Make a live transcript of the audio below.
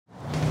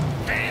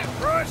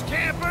Crush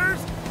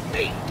campers,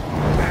 meet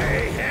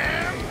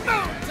Mayhem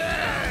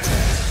Mountain!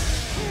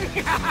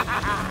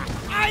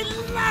 I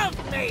love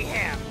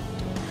mayhem!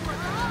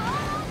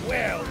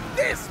 Well,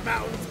 this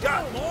mountain's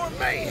got more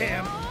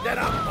mayhem than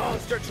a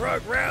monster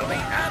truck rally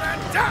at a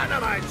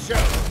dynamite show!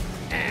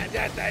 And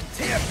at the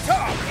tip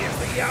top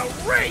is the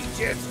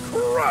outrageous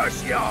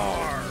Crush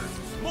Yard!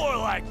 More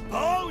like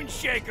Bone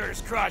Shaker's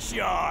Crush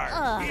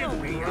Yard!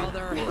 Give me a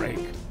break!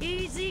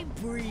 Easy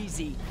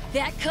breezy.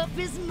 That cup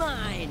is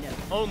mine.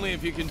 Only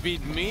if you can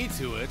beat me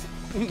to it,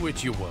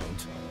 which you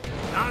won't.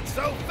 Not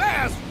so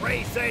fast,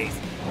 Race Ace!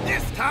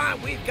 This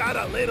time we've got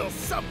a little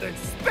something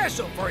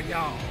special for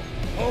y'all!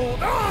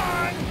 Hold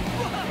on!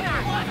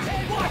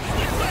 Watch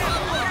this!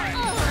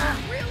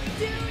 Really,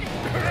 dude?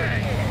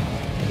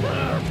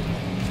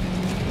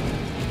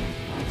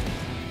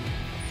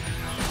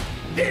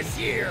 This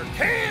year,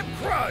 Camp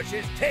Crush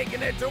is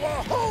taking it to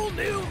a whole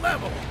new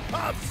level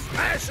of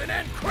smashing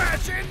and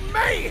crashing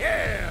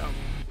mayhem!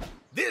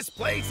 This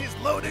place is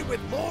loaded with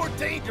more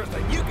dangers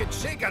than you can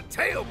shake a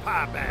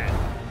tailpipe at.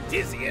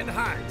 Dizzying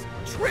heights,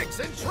 tricks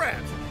and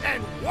traps,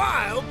 and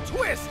wild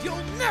twists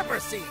you'll never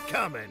see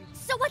coming.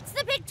 So what's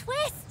the big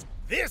twist?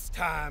 This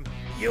time,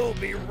 you'll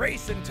be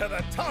racing to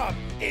the top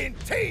in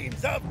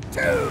teams of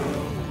 2!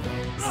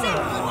 Say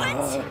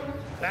what?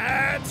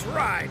 That's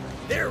right.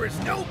 There is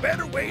no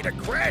better way to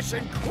crash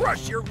and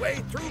crush your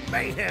way through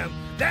mayhem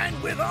than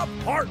with a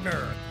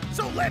partner.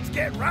 So let's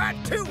get right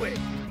to it.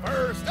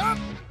 First up,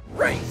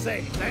 Race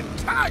Ace and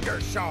Tiger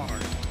Shark.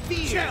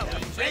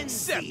 Challenge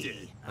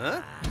accepted!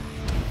 Huh?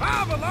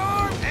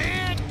 5-Alarm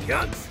and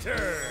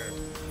Youngster.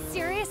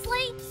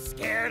 Seriously?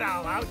 Scared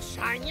I'll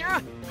outshine ya?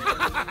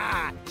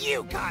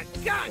 You got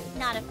guns.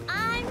 Not if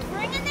I'm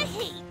bringing the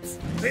heat.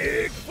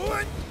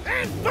 Bigfoot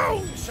and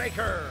Bone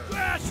Shaker.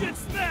 Crash and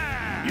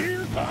smash!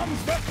 Here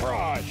comes the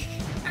Crush.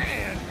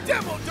 And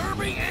Demo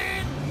Derby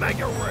and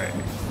Mega Rex.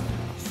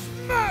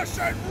 Smash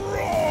and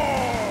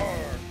roar!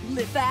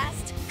 Live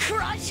fast,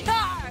 crush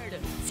hard.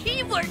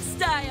 Teamwork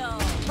style.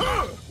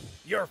 Huh.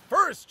 Your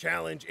first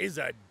challenge is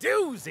a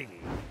doozy.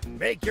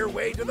 Make your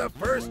way to the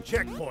first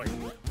checkpoint.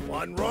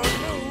 One wrong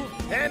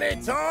move, and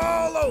it's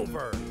all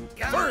over.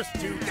 First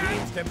 2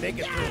 teams to make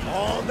it through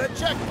all the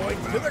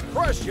checkpoints to the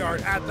Crush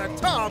Yard at the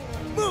top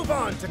move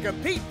on to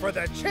compete for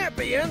the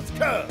Champions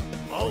Cup.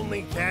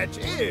 Only catch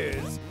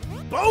is,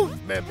 both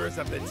members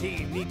of the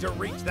team need to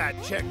reach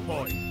that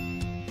checkpoint.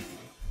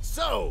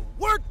 So,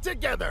 work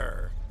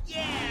together.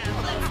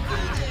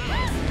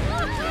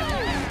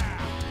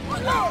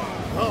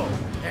 Oh,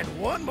 and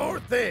one more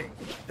thing.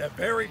 The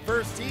very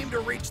first team to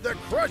reach the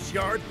Crush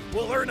Yard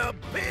will earn a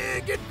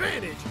big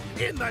advantage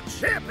in the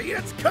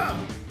Champions Cup.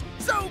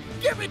 So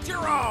give it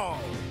your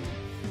all.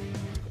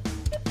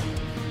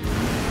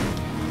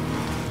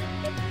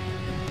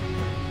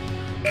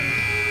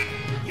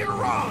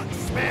 You're on,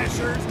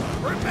 Smashers.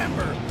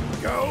 Remember,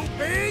 go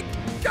big,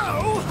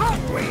 go Hot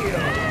Wheels.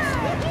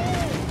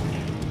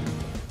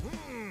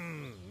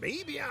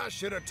 Maybe I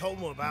should have told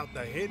them about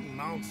the hidden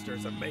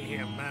monsters of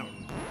Mayhem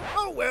Mountain.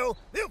 Oh well,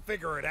 they'll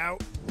figure it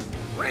out.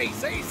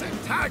 Race Ace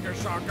and Tiger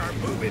Shark are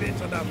moving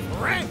into the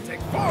frantic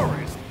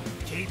forest.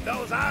 Keep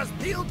those eyes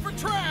peeled for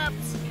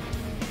traps.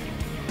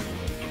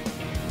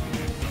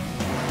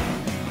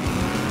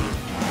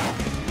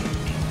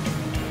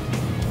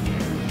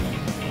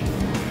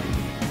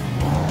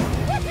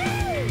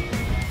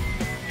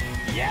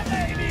 Yeah,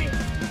 baby!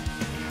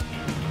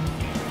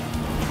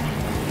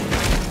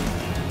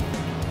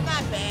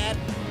 Not bad.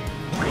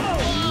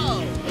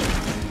 Whoa!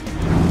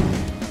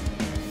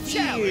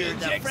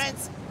 Cheers, Challenge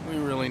friends. We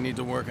really need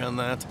to work on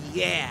that.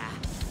 Yeah.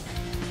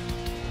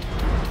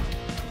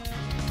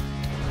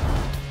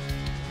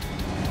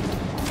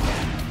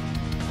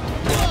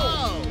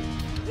 Whoa!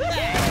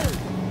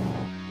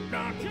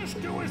 Now just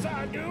do as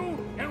I do,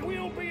 and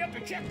we'll be at the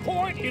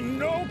checkpoint in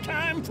no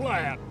time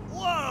flat.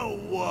 Whoa,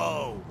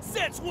 whoa!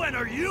 Since when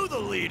are you the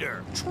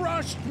leader?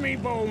 Trust me,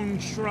 Bone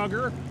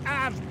Shrugger,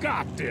 I've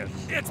got this.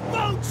 It's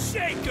Bone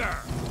Shaker!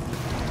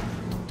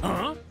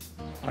 Huh?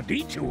 A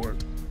detour?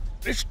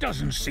 This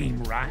doesn't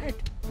seem right.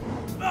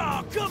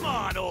 Oh, come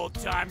on,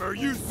 old-timer,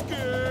 you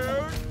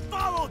scared?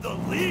 Follow the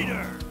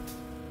leader!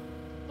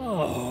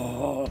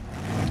 Oh,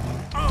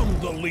 I'm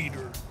the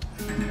leader.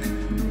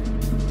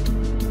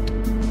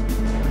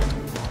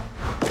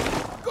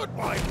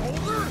 Goodbye,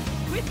 Boulder.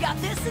 We've got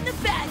this in the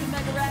bag,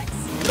 Mega Rex.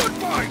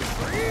 Goodbye,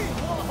 Tree.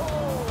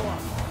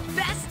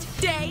 Best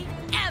day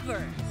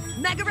ever.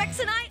 Mega Rex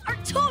and I are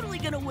totally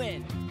gonna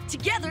win.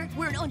 Together,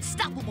 we're an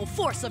unstoppable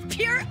force of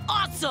pure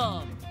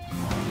awesome.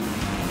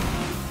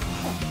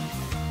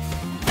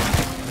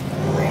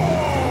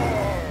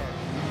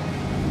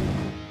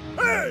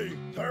 Hey,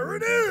 there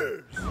it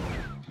is.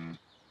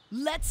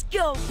 Let's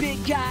go,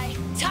 big guy.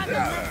 Time to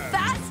live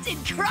fast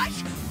and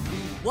crush.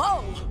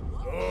 Whoa.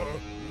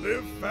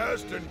 Live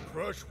fast and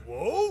crush.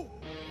 Whoa.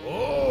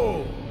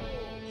 Oh.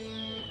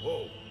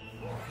 Whoa.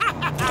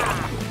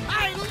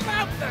 I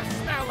love the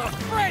smell of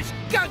fresh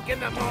gunk in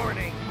the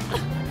morning.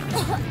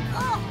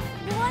 Oh,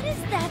 what is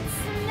that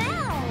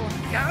smell?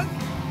 Gunk,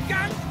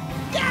 gunk,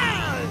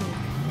 gunk.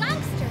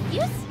 Gunk's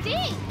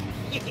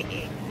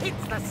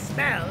It's the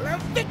smell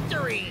of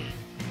victory!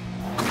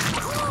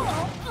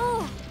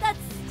 Oh, that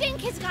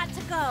stink has got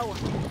to go.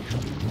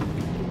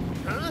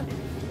 Huh?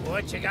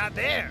 What you got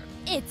there?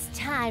 It's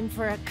time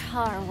for a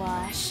car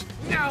wash.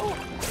 No!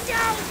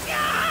 No!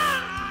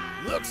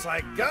 No! Looks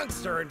like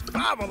Gunkster and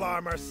Five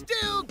Alarm are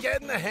still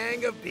getting the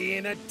hang of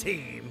being a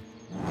team.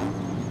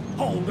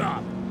 Hold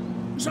up.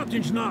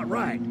 Something's not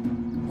right.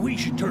 We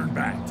should turn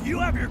back. Do you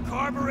have your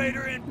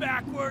carburetor in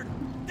backward?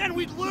 Then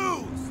we'd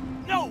lose!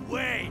 No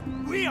way!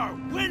 We are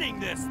winning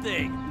this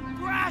thing!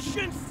 Crash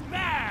and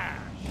smash!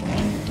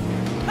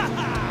 Ha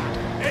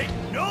ha!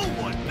 Ain't no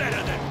one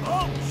better than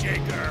Bone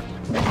Shaker!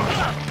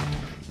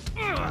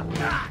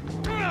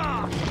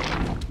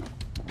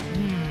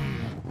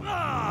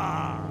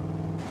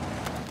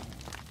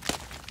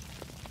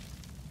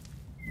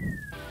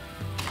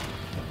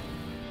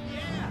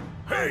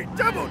 Hey,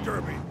 Demo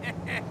Derby!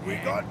 We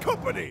got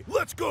company!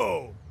 Let's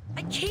go!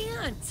 I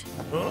can't.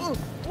 Huh?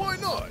 Why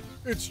not?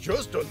 It's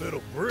just a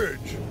little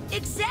bridge.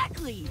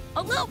 Exactly.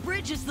 A little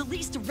bridge is the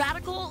least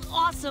radical,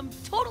 awesome,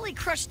 totally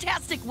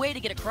crush-tastic way to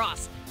get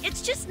across.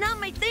 It's just not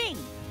my thing.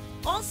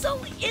 Also,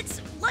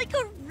 it's like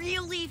a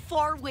really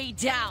far way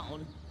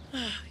down.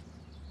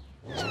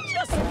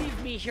 Just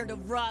leave me here to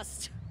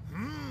rust.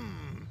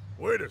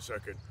 Wait a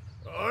second.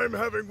 I'm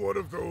having one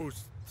of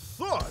those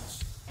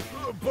thoughts,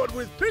 but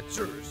with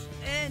pictures.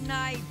 An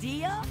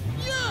idea?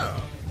 Yeah!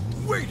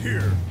 Wait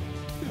here.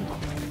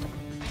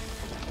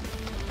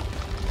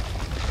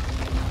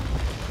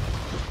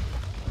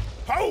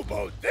 How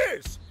about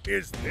this?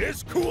 Is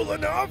this cool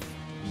enough?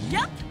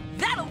 Yep,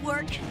 that'll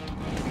work.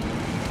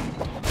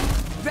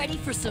 Ready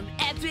for some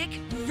epic,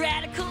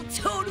 radical,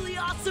 totally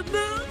awesome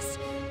moves?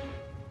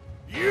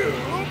 You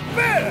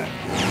bet!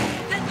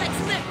 Then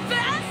let's live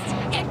fast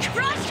and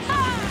crush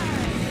hard!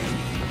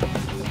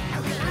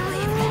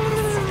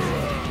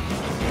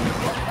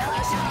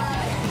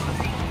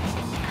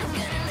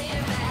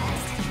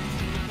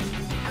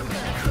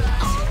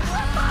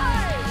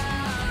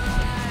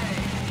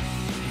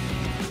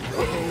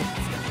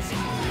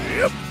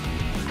 Yep.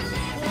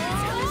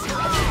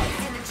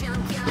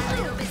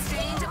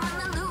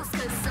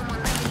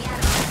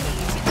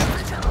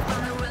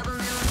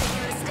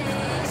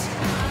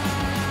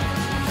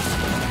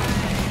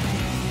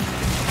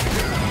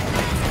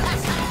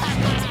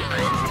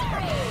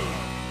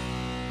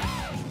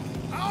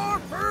 Our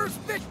first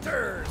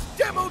victors,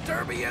 Demo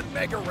Derby and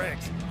Mega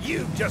Rex.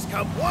 You've just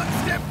come one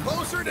step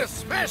closer to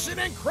smashing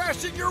and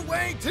crashing your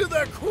way to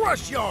the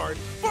Crush Yard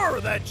for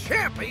the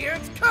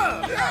Champions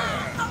Cup.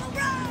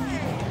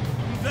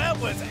 That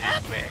was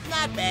epic.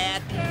 Not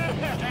bad.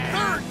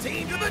 Third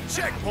team to the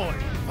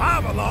checkpoint,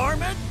 Five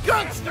Alarm and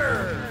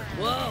Gunster.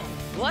 Whoa,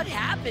 what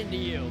happened to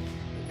you?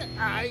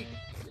 I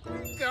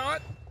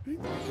got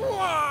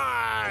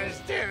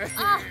washed.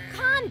 Oh,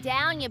 calm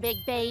down, you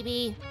big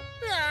baby.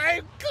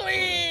 I'm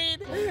clean.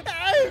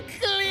 I'm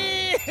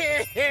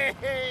clean.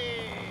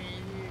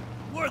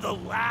 We're the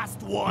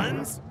last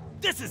ones?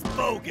 This is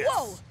bogus!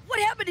 Whoa, what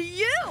happened to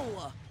you?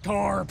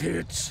 Tar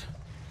pits.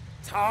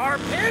 Tar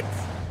pits?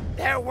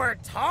 There were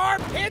tar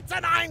pits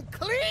and I'm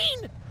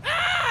clean?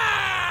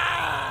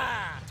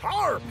 Ah!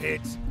 Tar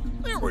pits?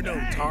 There were no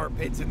tar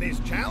pits in this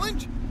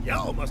challenge.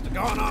 Y'all must have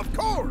gone off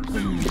course.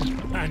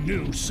 I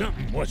knew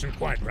something wasn't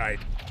quite right.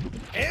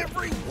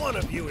 Every one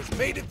of you has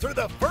made it through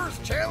the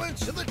first challenge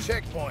to the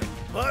checkpoint.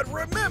 But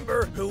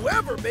remember,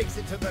 whoever makes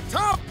it to the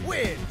top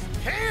wins.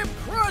 Camp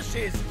Crush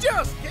is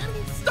just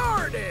getting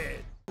started.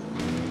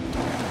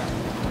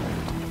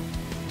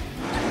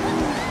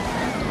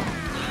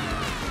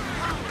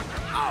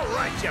 All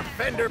right, you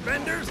fender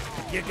benders.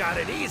 You got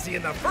it easy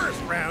in the first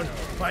round,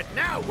 but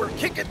now we're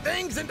kicking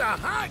things into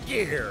high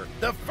gear.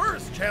 The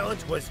first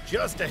challenge was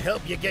just to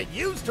help you get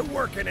used to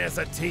working as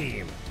a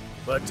team.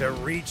 But to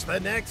reach the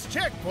next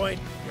checkpoint,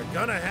 you're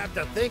gonna have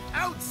to think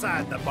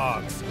outside the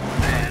box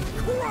and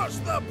crush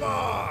the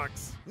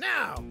box.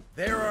 Now,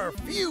 there are a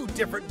few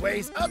different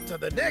ways up to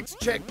the next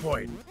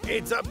checkpoint.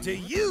 It's up to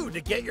you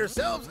to get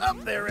yourselves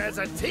up there as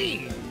a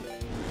team.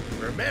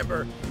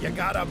 Remember, you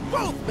gotta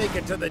both make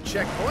it to the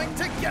checkpoint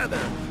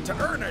together to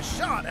earn a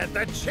shot at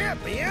the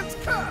Champions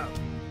Cup.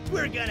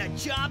 We're gonna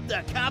chop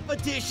the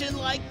competition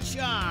like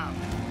chop.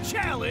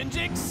 Challenge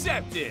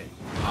accepted!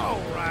 All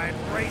right,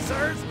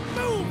 racers,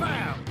 move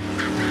out.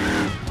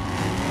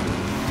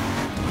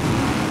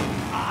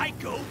 I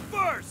go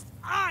first!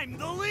 I'm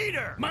the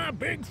leader! My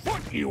big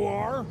foot you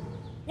are.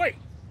 Wait,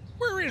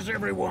 where is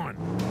everyone?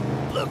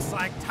 Looks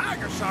like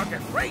Tiger Shark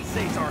and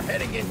Races are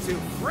heading into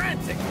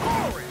frantic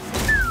forest.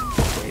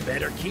 They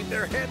better keep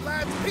their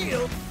headlights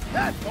peeled.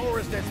 That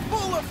forest is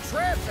full of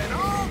traps and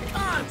all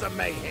kinds of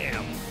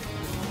mayhem.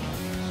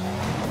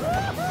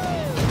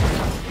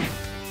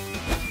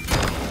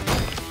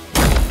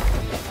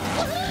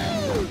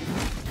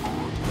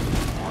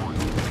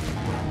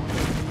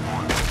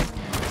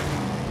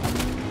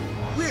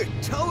 We're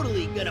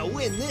totally gonna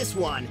win this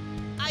one.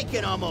 I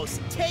can almost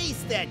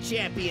taste that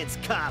Champions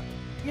Cup.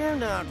 You're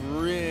not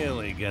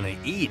really gonna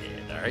eat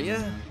it, are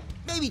you?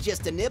 Maybe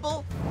just a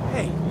nibble.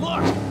 Hey,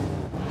 look!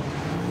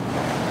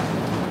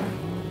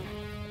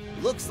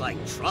 looks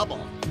like trouble.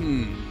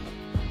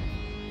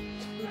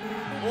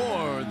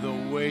 Or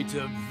the way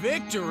to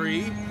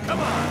victory. Come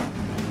on!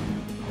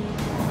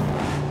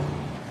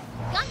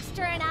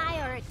 Gunkster and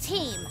I are a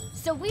team,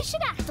 so we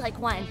should act like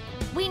one.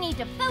 We need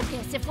to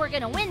focus if we're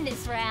gonna win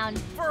this round.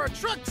 For a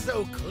truck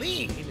so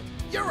clean,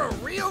 you're a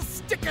real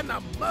stick in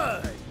the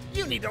mud.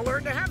 You need to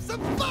learn to have some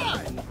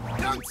fun.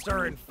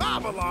 Gunkster and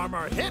Five Alarm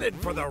are headed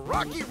for the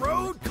Rocky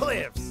Road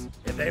Cliffs.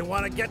 If they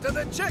want to get to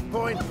the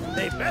checkpoint,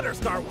 they better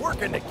start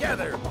working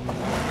together.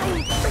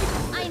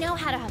 I know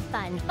how to have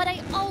fun, but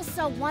I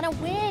also want to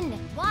win.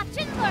 Watch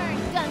and learn,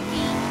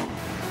 Gunky.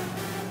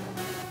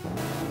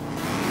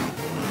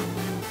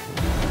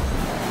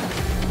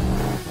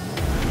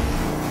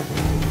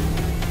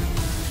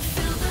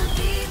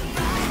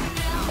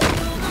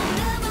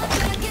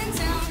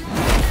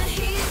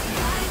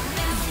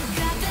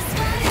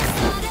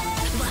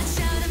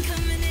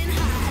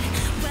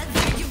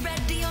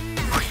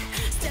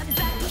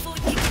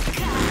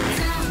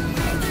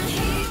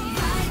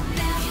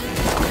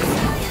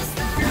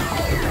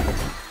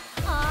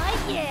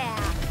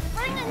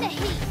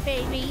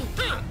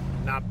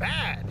 Not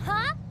bad.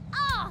 Huh?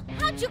 Oh,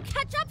 how'd you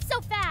catch up so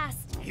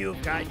fast?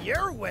 You've got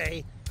your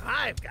way,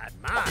 I've got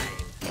mine.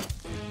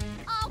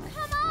 Oh,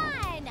 come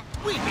on!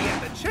 We'd be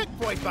at the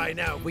checkpoint by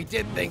now if we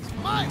did things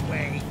my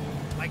way.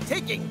 Like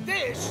taking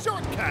this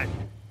shortcut.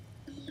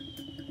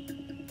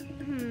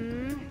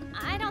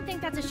 I don't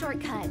think that's a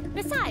shortcut.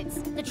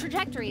 Besides, the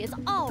trajectory is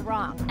all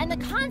wrong, and the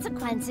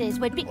consequences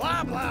would be—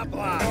 Blah, blah,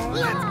 blah.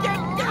 Let's get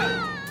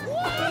going!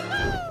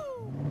 Woohoo!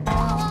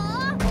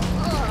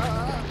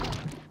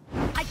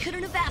 I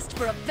couldn't have asked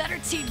for a better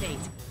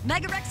teammate.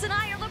 Megarex and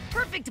I are the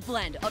perfect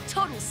blend of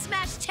total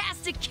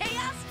smash-tastic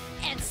chaos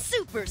and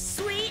super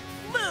sweet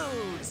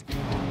moves.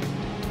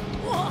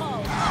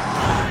 Whoa,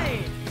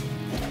 alright!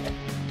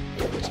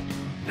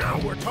 Now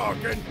we're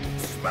talking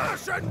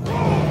smash and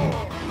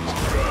roar!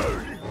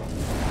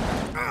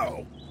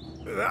 Ow!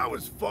 That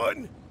was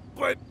fun,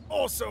 but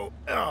also,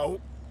 ow.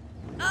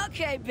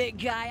 Okay, big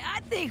guy,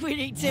 I think we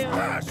need to—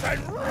 Smash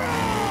and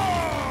roar!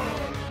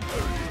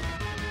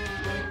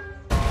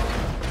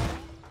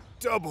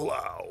 Double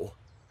ow.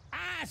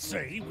 I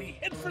say we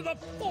head for the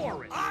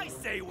forest. I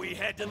say we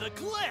head to the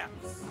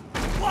cliffs.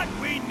 What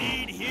we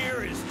need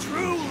here is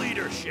true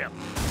leadership.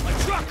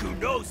 A truck who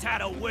knows how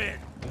to win.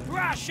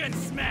 Crash and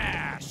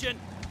smash and...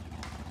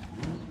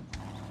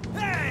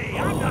 Hey,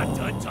 I'm not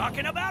done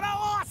talking about how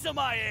awesome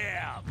I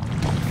am.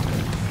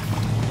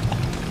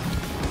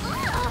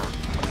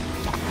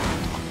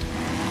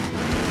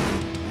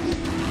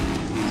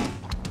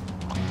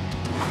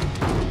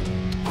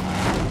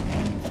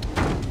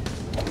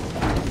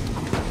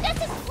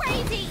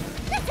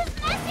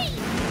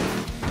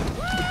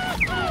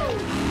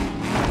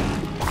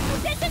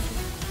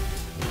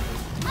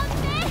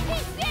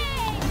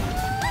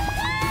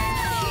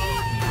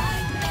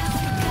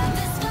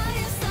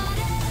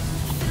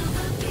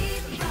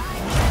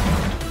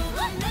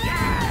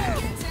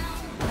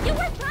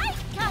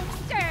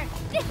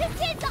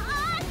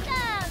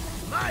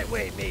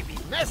 Way may be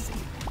messy,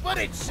 but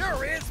it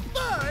sure is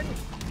fun!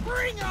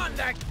 Bring on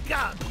the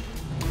gunk!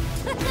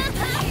 Bring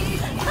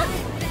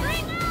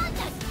on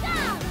the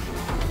stuff!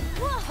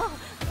 Whoa!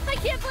 I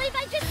can't believe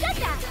I just did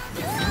that!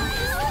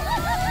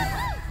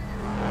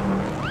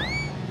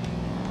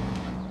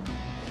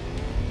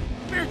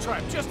 Bear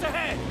trap just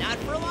ahead! Not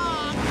for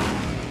long!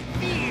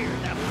 Fear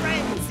the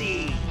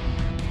frenzy!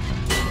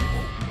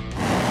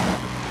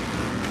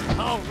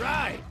 All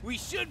right, we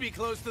should be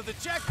close to the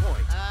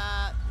checkpoint.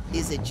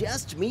 Is it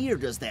just me, or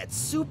does that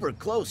super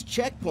close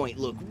checkpoint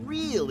look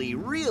really,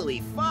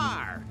 really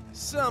far?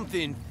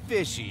 Something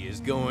fishy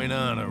is going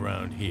on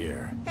around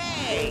here.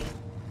 Hey!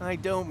 I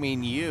don't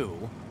mean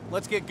you.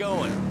 Let's get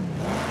going.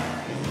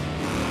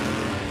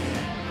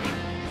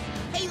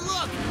 Hey,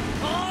 look!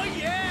 Oh,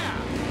 yeah!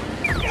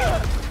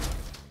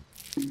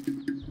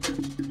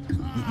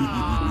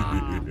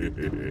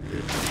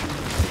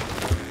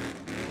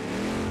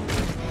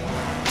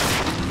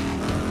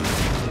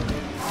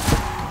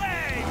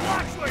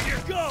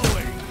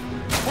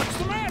 What's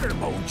the matter,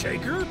 Bone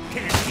Shaker?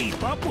 Can't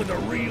keep up with a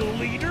real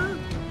leader?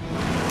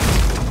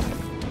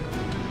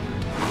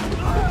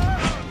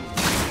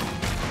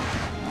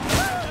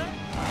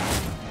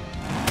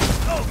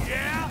 Oh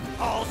yeah?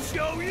 I'll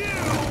show you!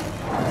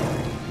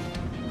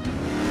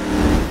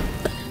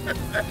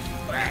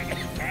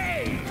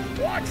 Hey,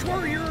 watch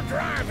where you're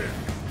driving.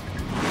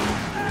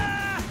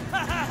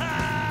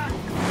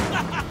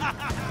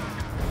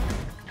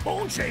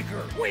 Bone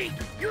Shaker, wait!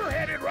 You're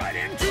headed right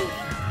into...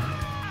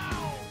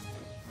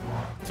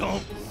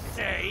 Don't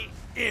say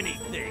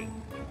anything.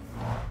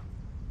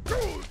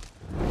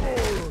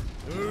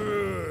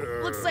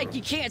 Looks like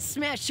you can't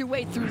smash your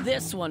way through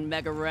this one,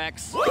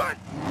 Megarex. What?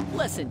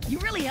 Listen, you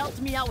really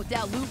helped me out with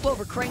that loop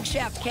over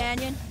Crankshaft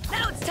Canyon.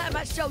 Now it's time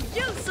I show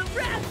you some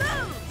rad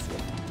moves!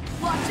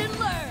 Watch and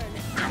learn!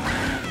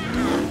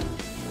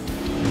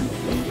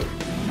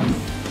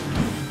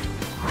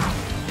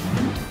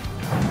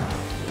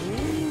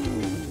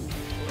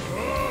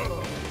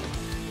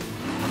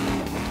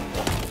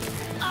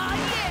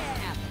 Oh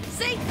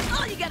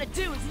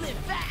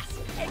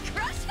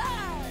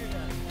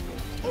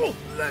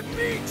Let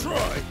me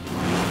try!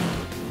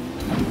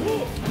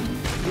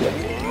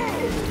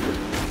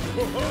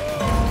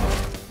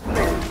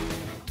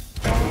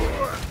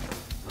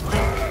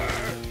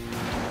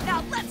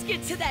 Now let's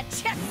get to that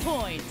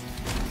checkpoint!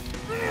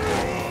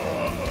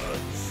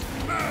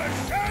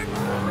 Smash and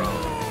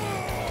roll!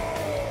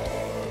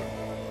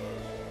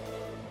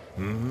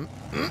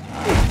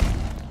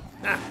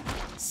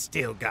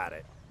 Still got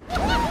it.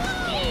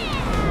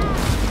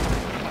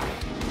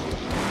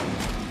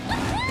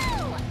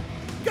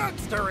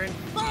 Gunster and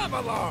Bob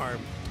Alarm!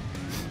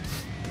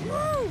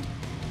 Woo!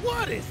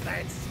 What is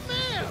that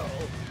smell?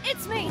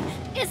 It's me.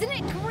 Isn't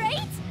it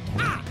great?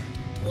 Ah!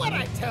 What'd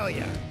I tell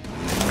ya?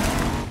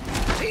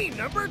 Team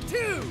number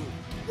 2!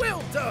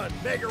 Well done,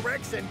 Mega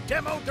Rex and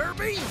Demo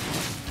Derby!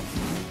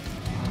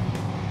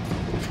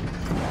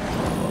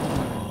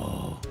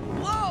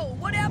 Whoa,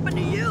 what happened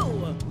to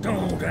you?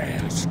 Don't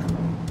ask.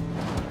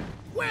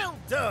 Well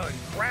done,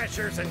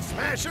 Crashers and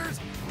Smashers!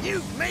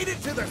 You've made it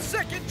to the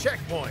second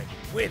checkpoint,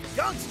 with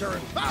Gunster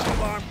and Bob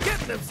Alarm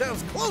getting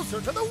themselves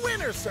closer to the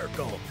winner's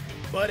circle.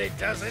 But it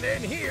doesn't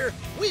end here.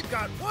 We've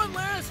got one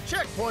last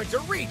checkpoint to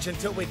reach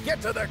until we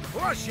get to the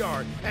Crush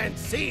Yard and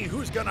see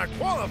who's gonna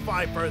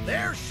qualify for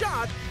their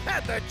shot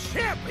at the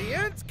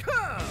Champions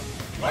Cup.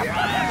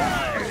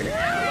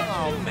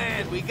 Oh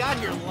man, we got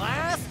here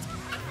last?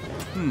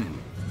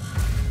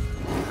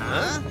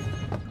 Huh?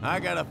 I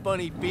got a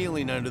funny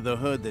feeling under the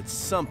hood that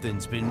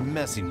something's been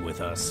messing with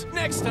us.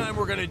 Next time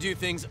we're gonna do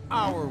things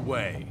our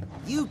way.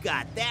 You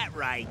got that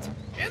right.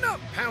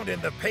 Enough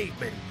pounding the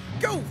pavement.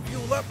 Go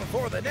fuel up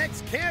before the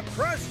next Camp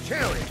Crush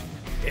Challenge.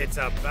 It's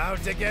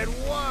about to get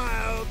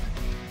wild.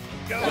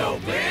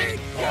 Go big,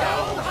 go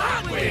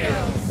Hot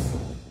Wheels!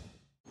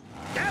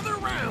 Gather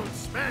round,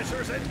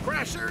 Smashers and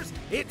Crashers.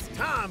 It's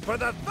time for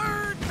the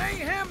third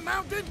Mayhem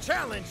Mountain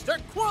Challenge to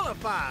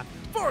qualify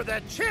for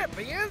the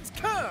Champions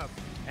Cup.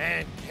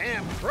 And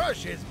Camp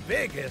Crush's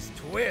biggest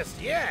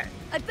twist yet.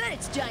 I bet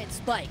it's giant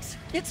spikes.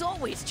 It's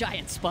always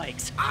giant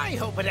spikes. I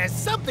hope it has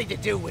something to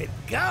do with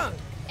gunk.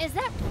 Is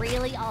that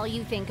really all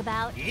you think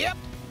about? Yep,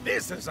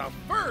 this is a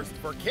first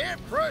for Camp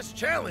Crush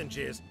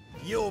Challenges.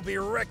 You'll be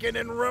wrecking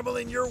and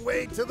rumbling your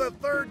way to the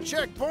third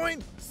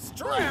checkpoint,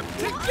 strapped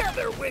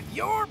together with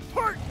your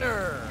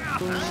partner.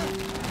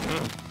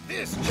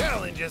 This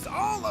challenge is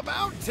all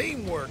about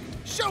teamwork.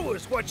 Show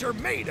us what you're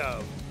made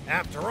of.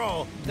 After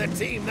all, the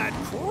team that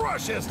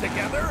crushes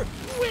together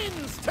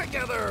wins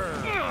together.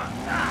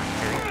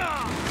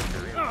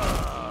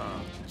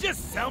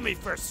 Just sell me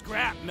for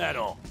scrap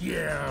metal.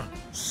 Yeah,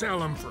 sell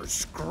them for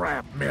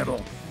scrap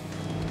metal.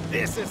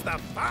 This is the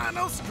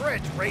final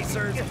stretch,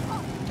 racers. This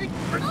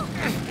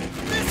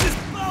is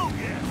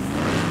bogus.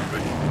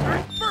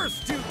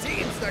 First two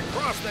teams to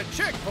cross the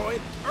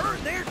checkpoint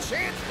earn their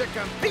chance to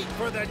compete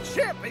for the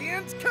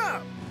Champions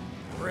Cup.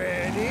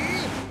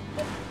 Ready?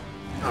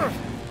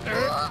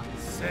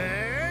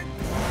 Set,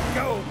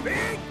 go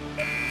big,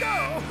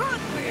 go Hot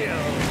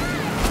Wheels!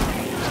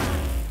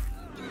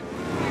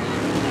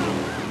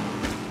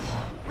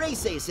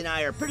 Race Ace and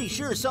I are pretty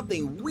sure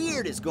something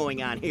weird is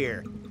going on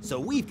here, so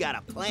we've got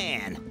a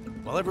plan.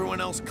 While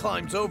everyone else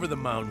climbs over the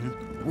mountain,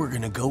 we're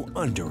gonna go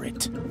under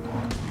it.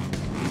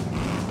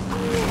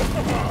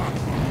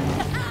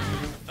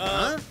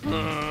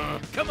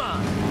 Come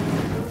on.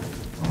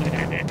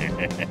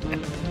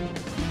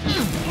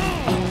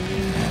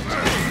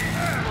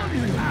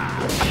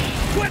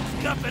 Quit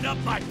scuffing up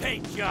my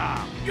paint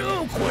job.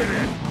 You quit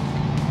it!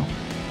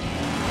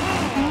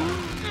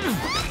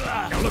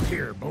 Now look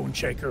here, Bone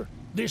Shaker.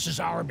 This is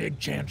our big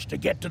chance to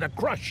get to the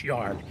Crush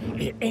Yard.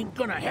 It ain't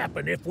gonna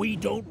happen if we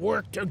don't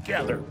work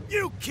together.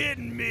 You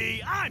kidding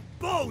me? I'm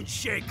Bone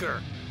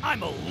Shaker.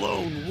 I'm a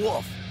lone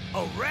wolf.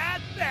 A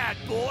rad bad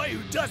boy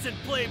who doesn't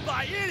play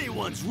by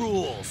anyone's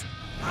rules.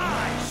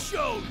 I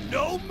show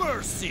no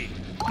mercy.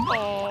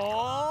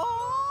 Aww.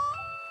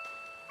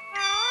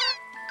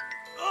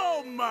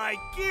 Oh, my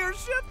gear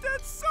shift,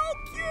 that's so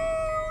cute!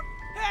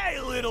 Hey,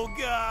 little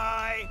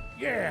guy!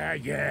 Yeah,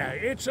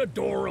 it's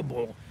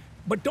adorable.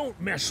 But don't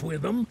mess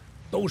with them.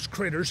 Those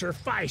critters are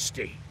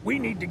feisty. We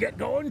need to get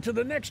going to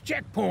the next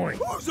checkpoint.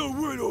 Who's a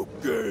little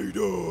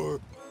gator?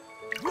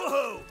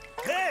 Whoa!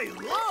 Hey,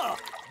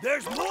 look!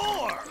 There's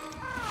more!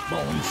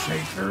 Bone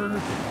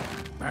Shaker,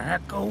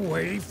 back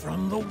away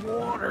from the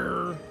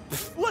water.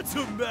 What's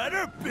the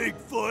matter,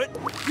 Bigfoot?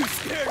 You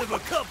scared of a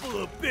couple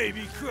of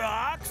baby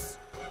crocs?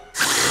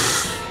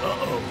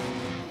 Uh-oh.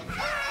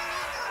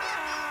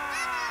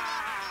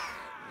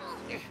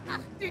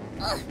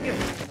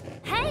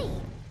 Hey,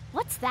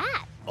 what's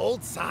that?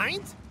 Old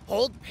signs?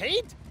 Old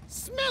paint?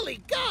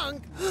 Smelly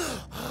gunk?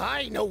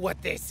 I know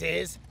what this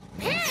is.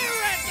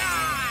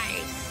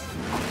 Paradise!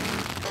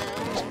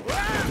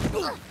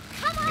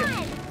 Come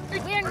on!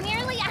 We're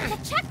nearly at the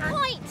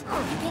checkpoint!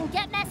 You can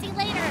get messy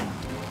later.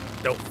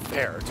 No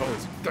fair. It's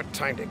always a good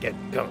time to get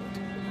gunked.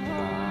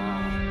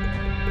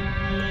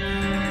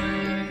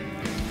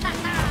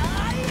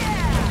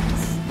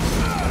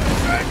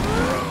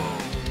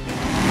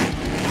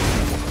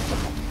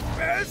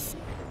 Best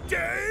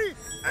day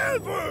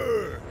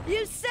ever!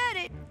 You said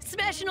it!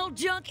 Smashing all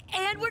junk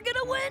and we're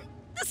gonna win?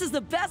 This is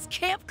the best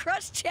Camp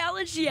Crush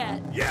challenge yet.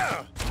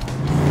 Yeah!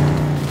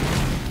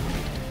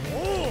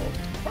 Oh,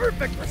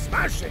 perfect for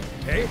smashing.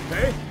 Hey,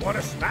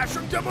 wanna smash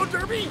him, Demo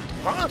Derby?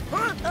 Huh?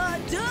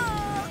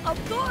 Duh!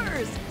 Of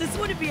course! This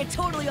wouldn't be a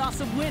totally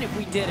awesome win if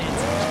we didn't.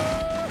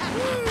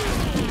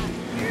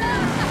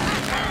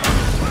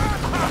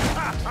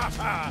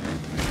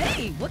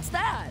 Hey, what's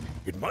that?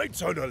 It might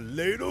sound a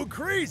little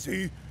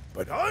crazy,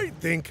 but I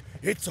think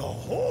it's a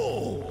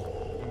hole.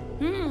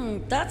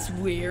 That's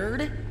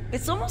weird.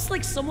 It's almost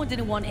like someone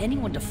didn't want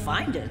anyone to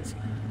find it.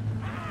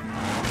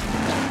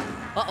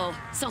 Uh-oh,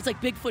 sounds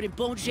like Bigfoot and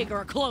Bone Shaker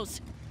are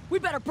close. We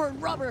better burn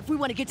rubber if we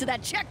want to get to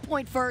that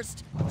checkpoint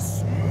first.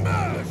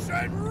 Smash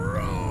and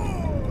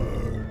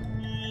roar!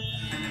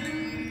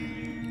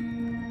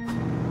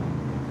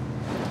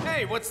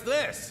 Hey, what's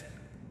this?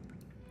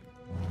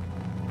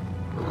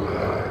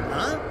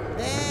 Huh?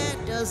 That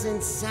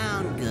doesn't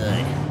sound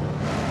good.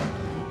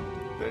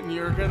 Then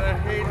you're gonna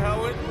hate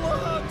how it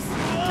looks.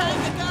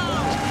 Time to go!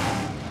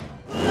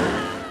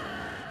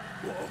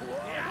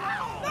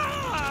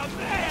 Ah,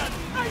 man!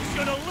 I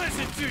should have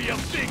listened to you,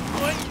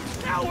 Bigfoot!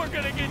 Now we're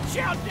gonna get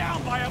chowed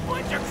down by a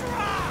bunch of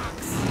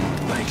trucks!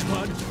 Thanks,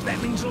 bud.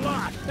 That means a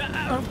lot.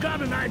 I've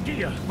got an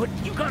idea, but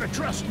you gotta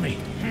trust me.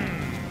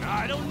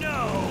 I don't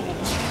know.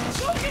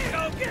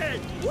 Okay.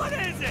 What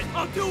is it?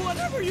 I'll do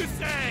whatever you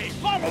say.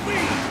 Follow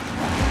me!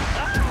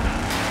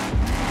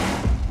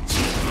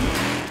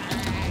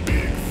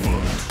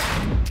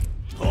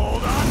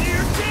 Hold on to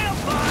your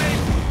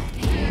tailpipe.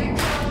 Here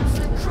comes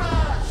the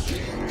crush.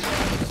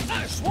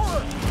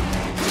 Swerve!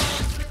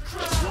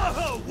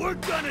 Whoa, we're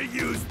gonna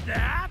use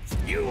that?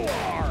 You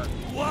are!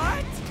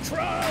 What?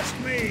 Trust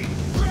me!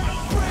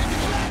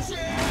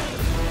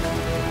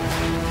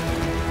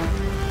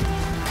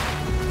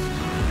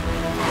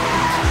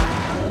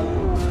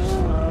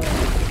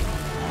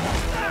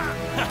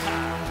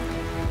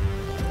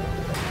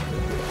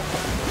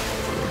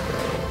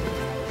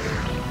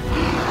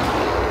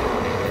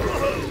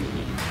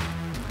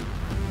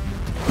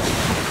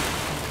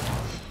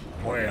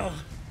 Well,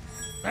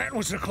 that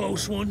was a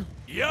close one.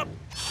 Yep.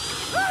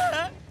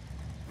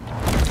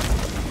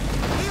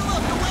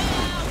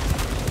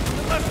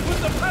 Let's put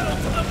the pedal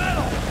to the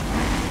metal.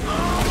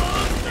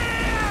 Almost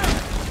there!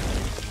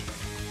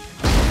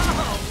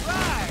 All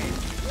right.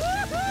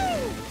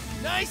 Woohoo!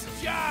 Nice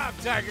job,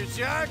 Tiger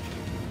Shark.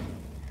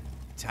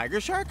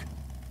 Tiger Shark?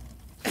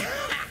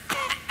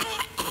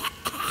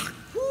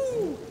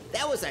 Whew,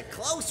 that was a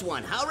close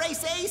one, huh,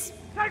 Race Ace?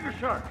 Tiger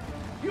Shark,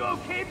 you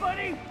okay,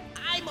 buddy?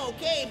 I'm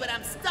okay, but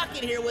I'm stuck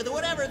in here with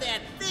whatever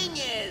that thing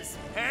is.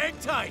 Hang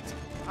tight.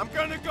 I'm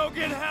gonna go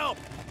get help.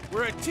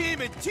 We're a team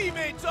and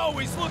teammates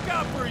always look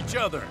out for each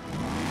other.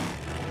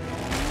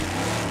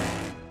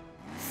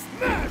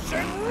 Smash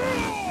and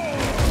roar!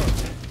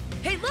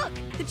 Hey, look!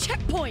 The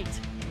checkpoint!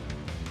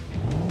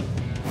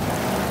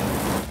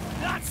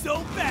 Not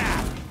so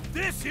bad.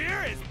 This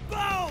here is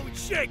Bone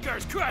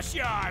Shaker's Crush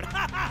Yard.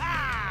 Ha ha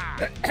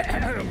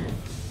ha!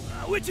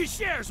 Which he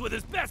shares with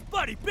his best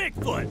buddy,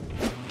 Bigfoot.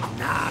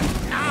 Knock,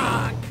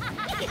 knock!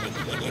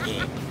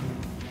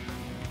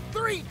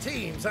 3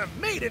 teams have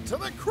made it to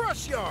the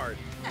Crush Yard,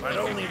 but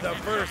only the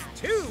first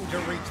 2 to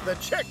reach the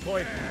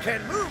checkpoint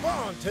can move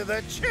on to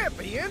the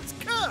Champions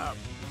Cup.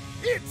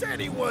 It's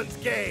anyone's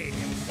game.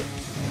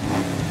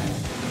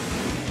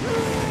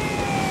 Ooh,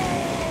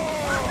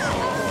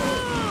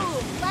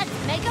 let's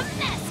make a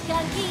mess,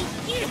 Gunky.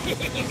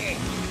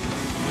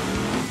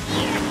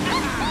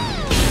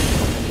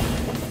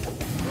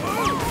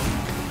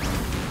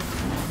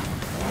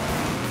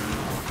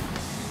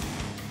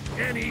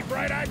 Any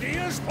bright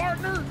ideas,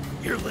 partner?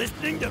 You're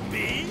listening to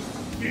me?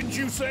 Didn't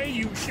you say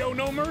you show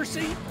no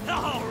mercy?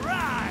 All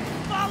right,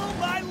 follow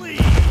my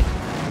lead.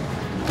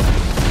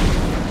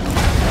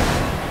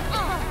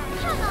 Oh,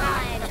 come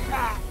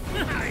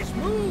on. Nice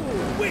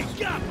move! We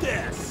got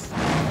this.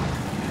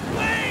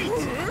 Wait!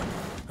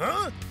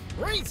 Huh?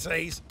 Race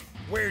Ace,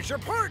 where's your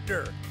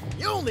partner?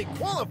 You only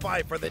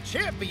qualify for the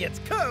Champions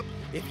Cup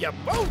if you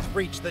both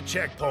reach the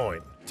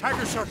checkpoint.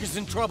 Tiger Shark is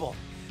in trouble.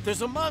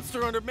 There's a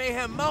monster under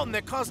Mayhem Mountain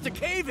that caused a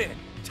cave-in.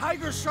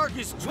 Tiger Shark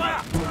is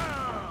trapped.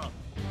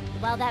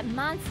 Well, that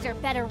monster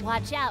better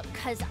watch out,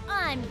 cause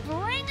I'm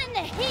bringing the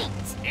heat.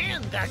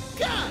 And the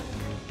gun!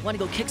 Want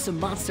to go kick some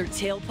monster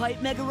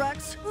tailpipe, Mega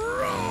Rex?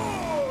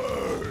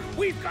 Roar!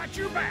 We've got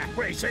your back,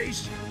 Race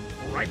Ace.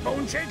 All right,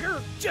 Bone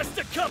Shaker? Just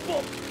a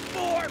couple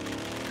more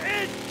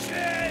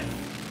inches.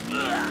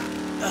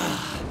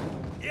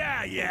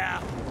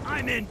 Yeah,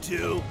 I'm in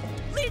too.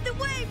 Lead the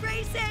way,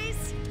 Race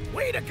Ace!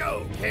 Way to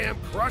go, Camp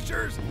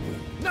Crushers!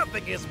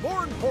 Nothing is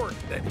more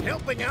important than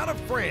helping out a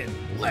friend.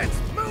 Let's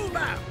move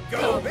out!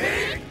 Go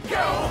big, go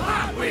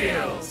Hot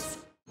Wheels!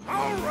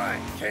 All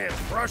right, Camp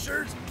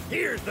Crushers,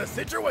 here's the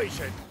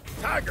situation.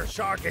 Tiger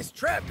Shark is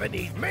trapped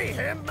beneath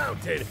Mayhem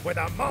Mountain with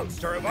a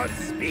monster of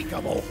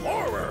unspeakable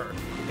horror.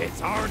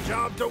 It's our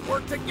job to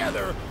work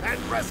together and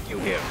rescue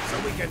him so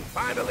we can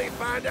finally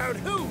find out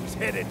who's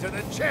headed to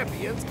the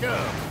Champions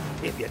Cup.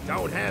 If you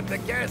don't have the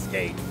gas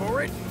gauge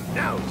for it,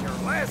 now's your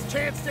last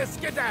chance to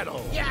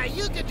skedaddle. Yeah,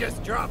 you can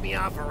just drop me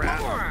off around.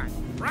 Come on.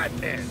 Right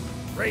then.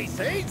 Race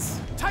Ace?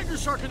 Tiger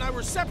Shark and I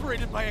were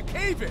separated by a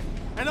cave-in,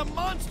 and a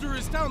monster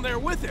is down there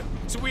with him.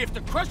 So we have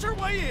to crush our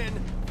way in,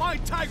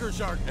 find Tiger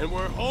Shark, and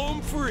we're home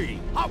free.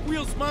 Hot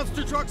Wheels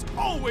monster trucks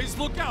always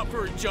look out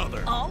for each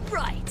other. All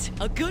right,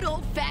 a good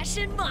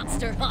old-fashioned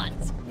monster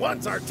hunt.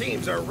 Once our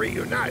teams are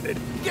reunited,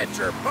 get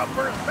your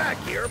bumpers back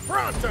here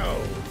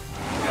pronto.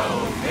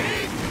 Go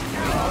big,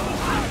 go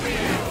Hot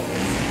Wheels!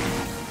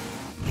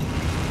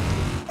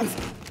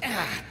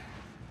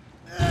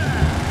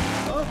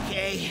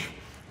 Okay,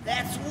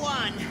 that's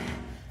one.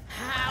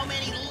 How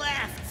many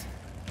left?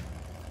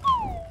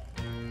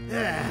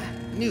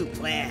 New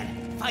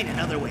plan. Find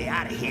another way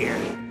out of here.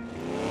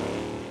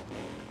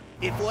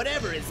 If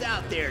whatever is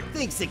out there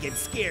thinks it can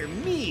scare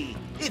me,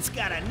 it's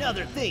got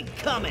another thing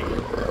coming.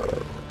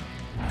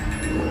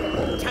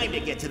 Time to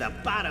get to the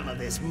bottom of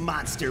this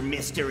monster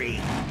mystery.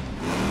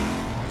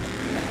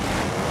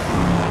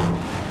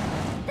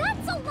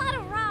 That's a lot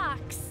of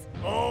rocks.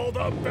 All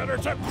the better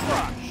to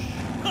crush.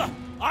 Huh,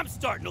 I'm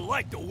starting to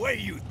like the way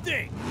you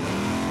think.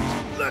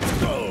 Let's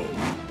go!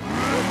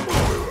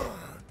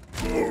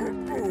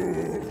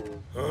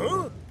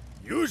 Huh?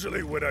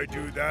 Usually when I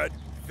do that,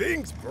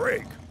 things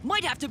break.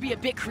 Might have to be a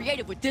bit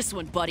creative with this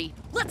one, buddy.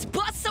 Let's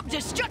bust some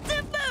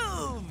destructive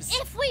moves!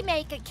 If we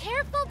make a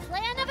careful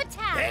plan of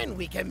attack. Then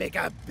we can make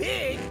a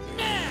big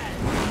net!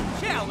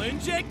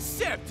 Challenge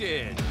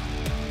accepted.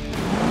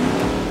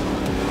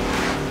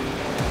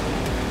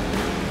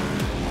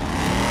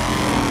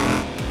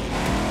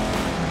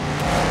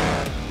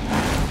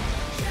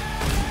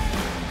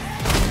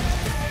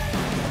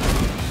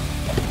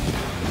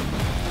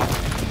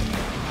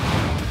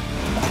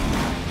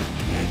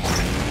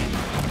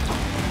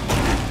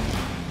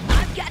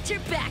 Your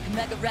back,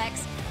 Mega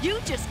Rex. You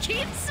just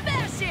keep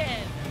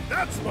smashing.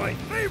 That's my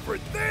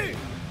favorite thing!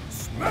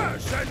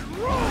 Smash and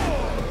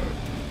roar!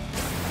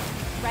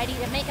 Ready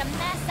to make a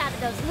mess out of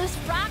those loose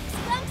rocks,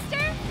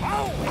 Gunkster?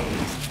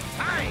 Always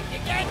time to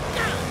get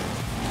done!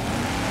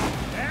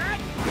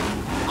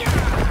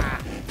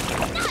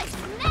 Nice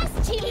mess,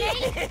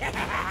 teammate!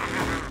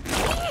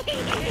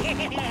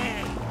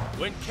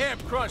 When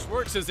Camp Crush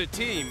works as a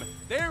team,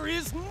 there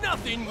is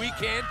nothing we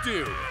can't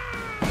do.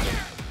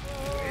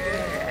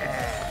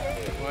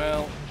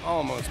 Well,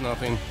 almost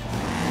nothing.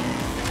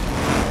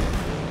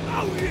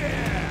 Oh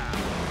yeah!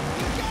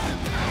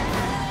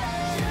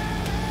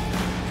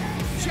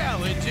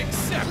 Challenge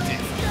accepted.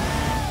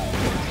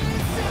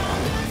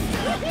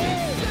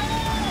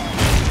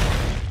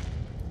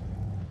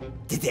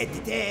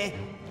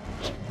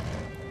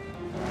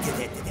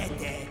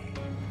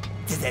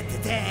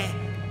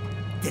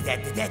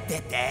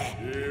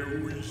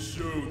 Here we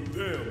show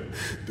them.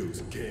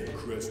 Those Camp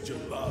Crush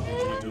jalopes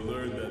need to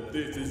learn that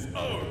this is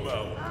our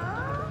mountain.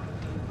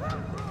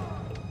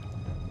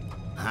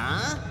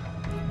 Huh?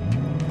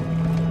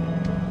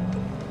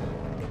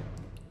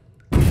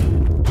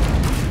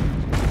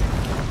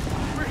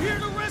 We're here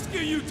to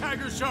rescue you,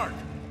 Tiger Shark.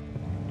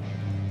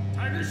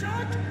 Tiger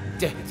Shark?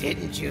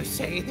 Didn't you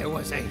say there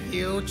was a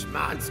huge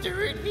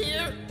monster in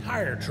here?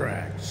 Tire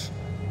tracks.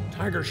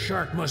 Tiger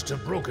Shark must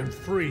have broken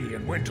free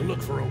and went to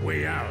look for a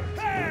way out.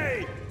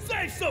 Hey!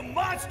 Save some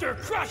monster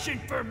crushing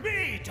for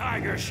me,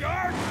 Tiger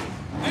Shark!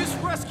 This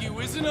rescue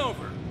isn't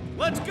over.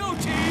 Let's go,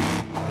 team!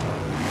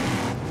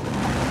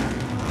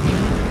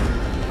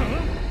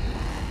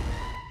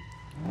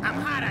 I'm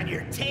hot on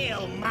your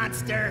tail,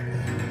 monster.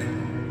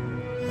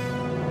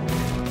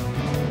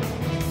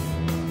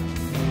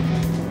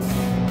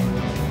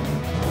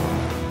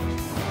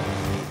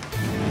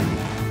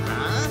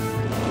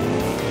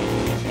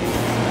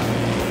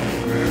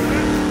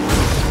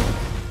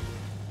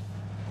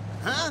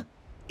 Huh?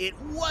 It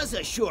was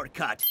a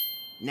shortcut.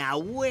 Now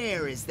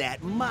where is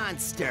that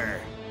monster?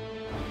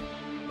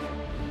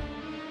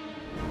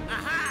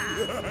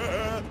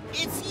 Aha!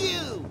 It's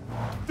you!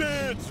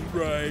 That's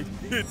right.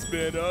 It's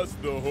been us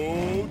the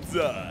whole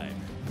time.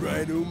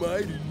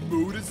 Rhinomite and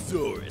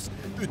Motosaurus,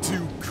 the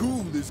two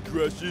coolest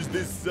crushers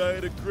this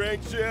side of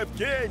Crankshaft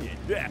Canyon.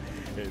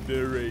 And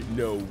there ain't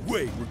no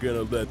way we're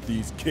gonna let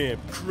these Camp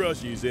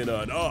Crushies in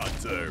on our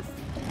turf.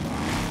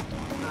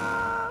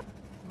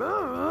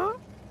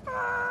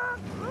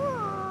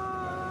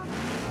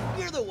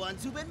 You're the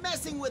ones who've been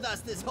messing with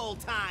us this whole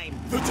time.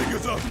 The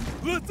ticket's up.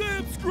 Let's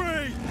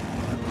amp-scrape!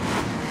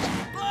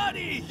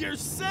 Buddy, you're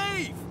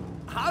safe!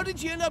 How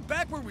did you end up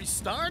back where we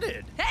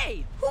started?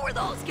 Hey, who are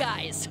those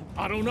guys?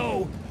 I don't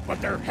know, but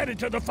they're headed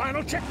to the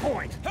final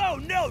checkpoint. Oh,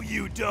 no,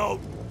 you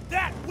don't!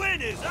 That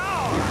win is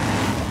ours!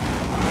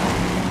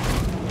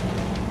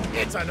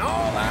 It's an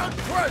all-out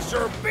crush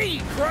or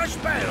be crush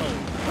battle.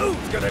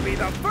 Who's gonna be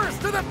the first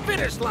to the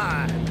finish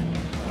line?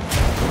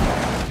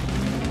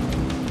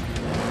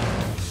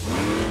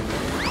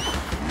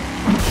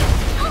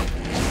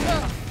 Oh.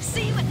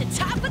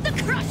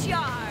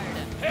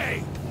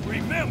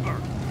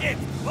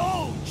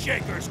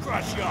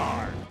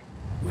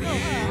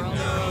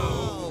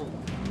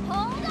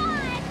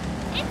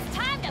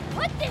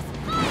 Put this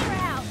fire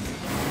out!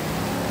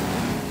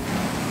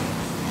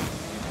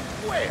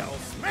 Well,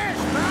 smash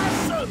my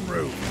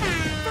sunroof!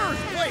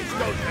 First place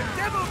goes to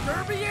Demo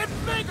Derby and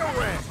Mega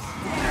Rex!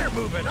 They're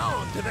moving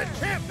on to the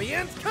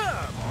Champions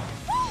Cup!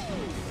 Woo!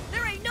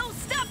 There ain't no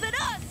stopping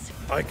us!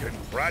 I can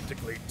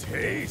practically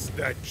taste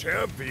that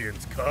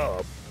Champions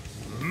Cup.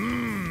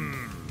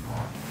 Mmm.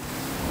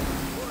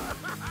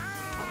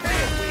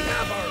 And we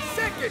have our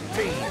second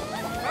team,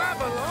 5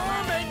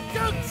 Alarm and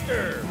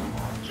Gangster!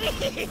 We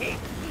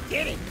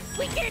did it!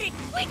 We did it!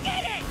 We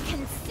did it!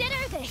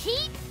 Consider the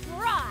heat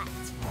brought!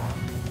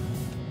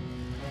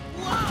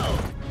 Whoa!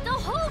 The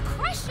whole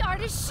crush yard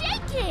is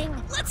shaking!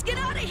 Let's get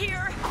out of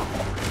here!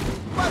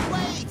 But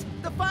wait!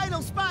 The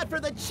final spot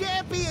for the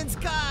Champions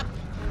Cup!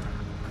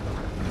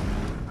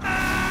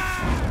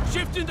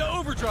 Shift into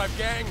overdrive,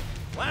 gang.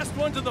 Last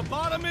one to the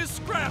bottom is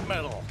scrap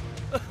metal.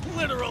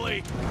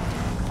 Literally.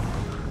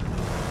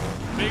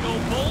 Big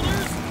old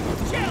boulders?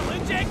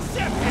 Challenge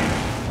accepted!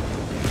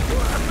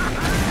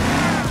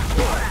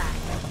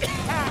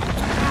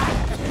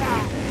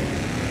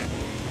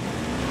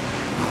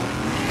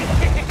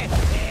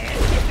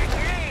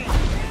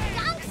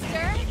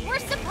 Youngster, we're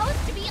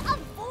supposed to be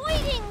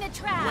avoiding the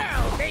trap!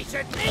 Well, they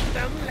should make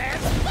them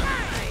less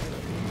fun!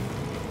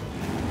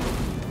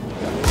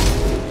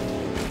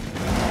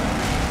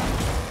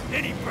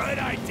 Any bright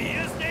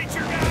ideas, nature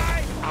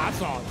guy? I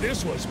thought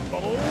this was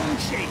Bone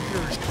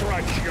Shaker's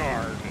crush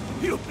yard.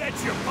 You bet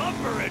your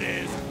bumper it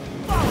is.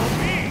 Follow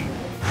me.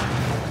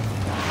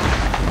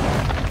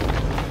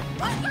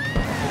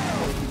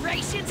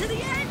 Race you to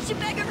the edge,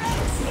 Mega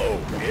Rex! Oh,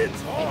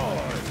 it's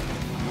hard.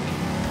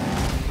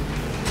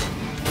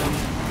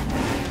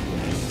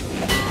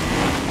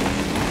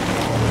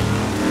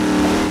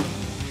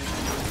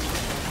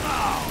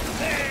 Oh,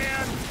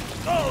 man.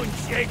 Bone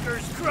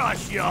Shaker's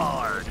crush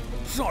yard.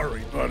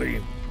 Sorry,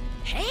 buddy.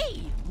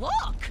 Hey,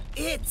 look!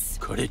 It's...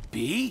 Could it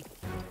be?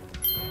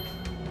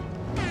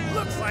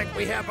 Looks like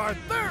we have our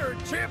third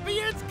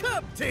Champions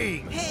Cup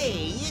team!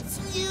 Hey, it's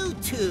you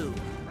two!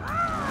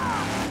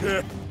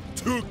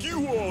 Took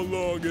you all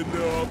long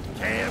enough.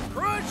 Cam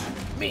Crush,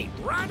 meet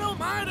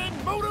Rhinomite and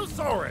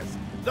Motosaurus,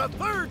 the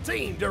third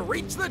team to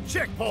reach the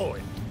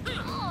checkpoint.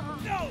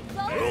 No.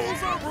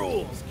 Rules are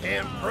rules,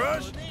 Cam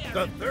Crush.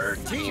 The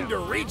third team to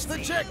reach the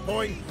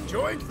checkpoint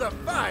joins the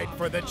fight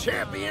for the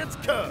Champions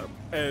Cup.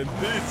 And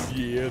this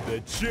year, the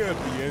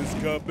Champions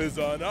Cup is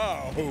on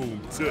our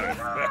home turf.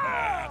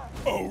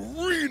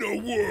 Arena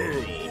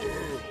World!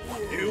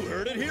 You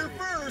heard it here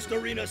first,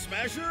 Arena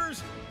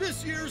Smashers!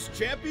 This year's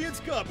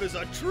Champions Cup is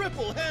a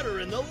triple header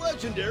in the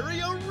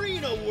legendary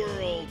Arena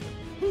World!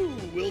 Who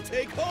will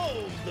take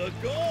home the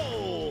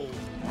gold?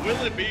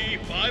 Will it be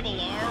 5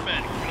 Alarm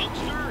and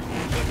Gangster,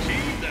 the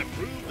team that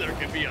proved there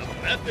can be a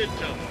method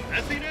to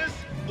messiness?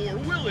 Or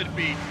will it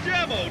be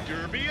Demo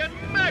Derby and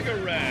Mega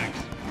Rex,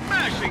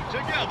 mashing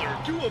together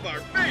two of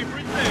our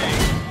favorite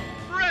things,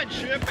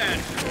 friendship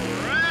and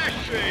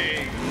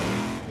crashing?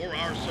 For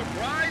our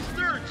surprise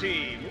third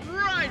team,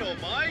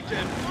 Rhinomite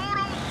and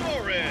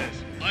Motosaurus.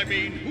 I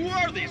mean, who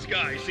are these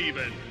guys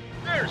even?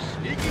 Their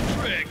sneaky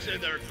tricks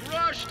and their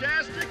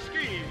crush-tastic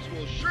schemes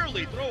will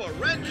surely throw a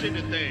wrench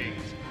into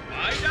things.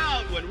 Find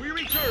out when we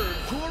return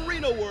to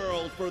Arena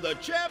World for the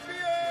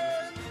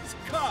Champions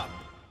Cup.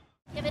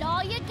 Give it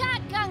all you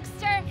got,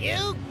 Gangster!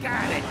 You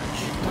got it.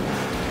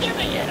 Give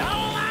me it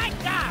all I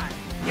got.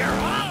 You're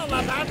all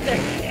about to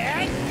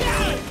get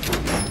done.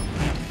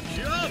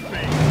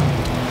 Jumping!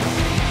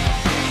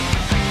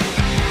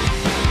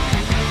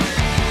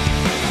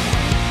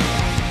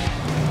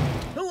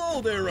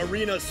 Hello there,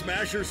 Arena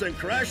Smashers and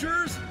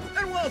Crashers,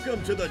 and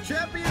welcome to the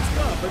Champions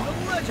Cup in the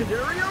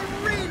legendary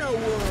Arena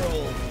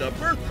World, the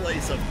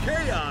birthplace of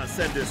chaos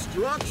and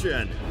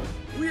destruction.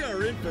 We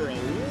are in for a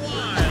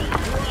wild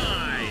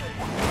ride.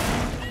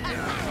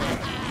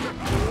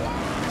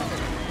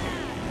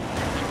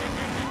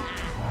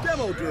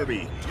 Demo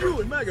Derby, you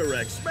and Mega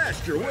Rex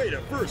smashed your way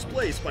to first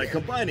place by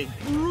combining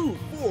brute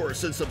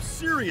force and some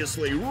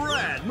seriously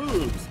rad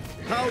moves.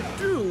 How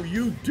do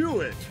you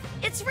do it?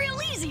 It's real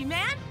easy,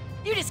 man!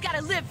 You just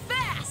gotta live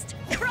fast!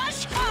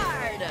 Crush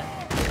hard!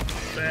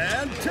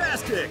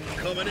 Fantastic!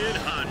 Coming in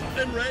hot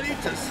and ready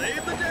to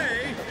save the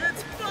day,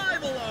 it's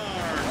 5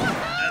 Alarm!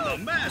 And the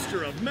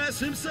master of mess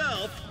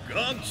himself,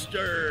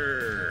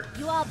 Gangster!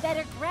 You all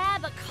better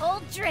grab a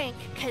cold drink,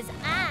 cause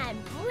I'm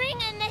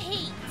bringing the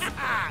heat!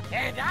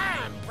 And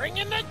I'm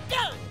bringing the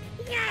gunk.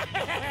 Yeah!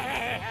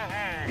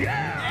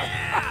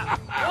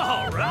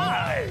 All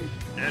right.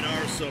 And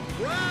our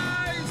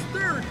surprise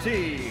third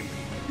team,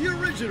 the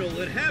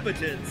original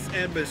inhabitants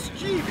and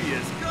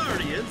mischievous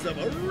guardians of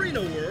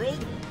Arena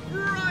World,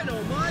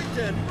 Rhinomite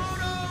and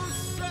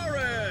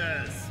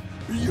Motosaurus!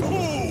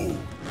 Yo!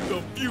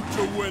 The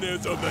future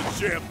winners of the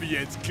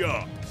Champions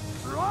Cup.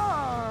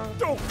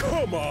 Oh,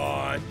 come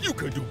on! You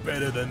can do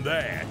better than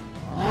that.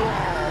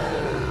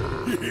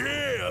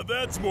 Yeah,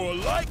 that's more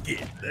like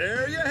it.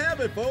 There you have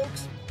it,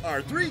 folks.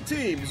 Our 3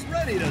 teams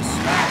ready to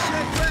smash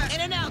it back.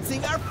 And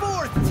announcing our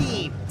 4th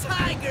team,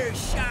 Tiger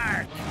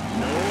Shark.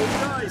 No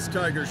dice,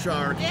 Tiger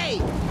Shark. Hey,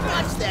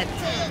 watch that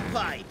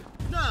tailpipe.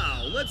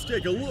 Now, let's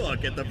take a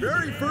look at the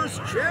very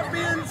first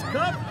Champions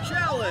Cup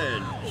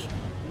Challenge.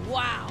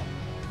 Wow,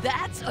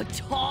 that's a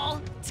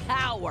tall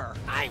tower.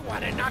 I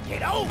want to knock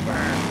it over.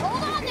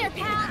 Hold on there,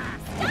 pal.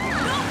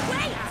 No,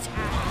 wait!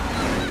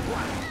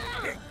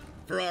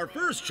 For our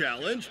first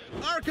challenge,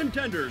 our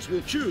contenders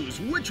will choose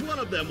which one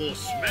of them will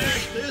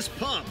smash this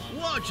pump,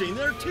 launching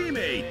their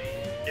teammate.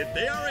 If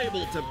they are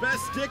able to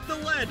best stick the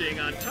landing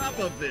on top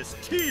of this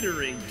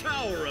teetering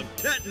tower of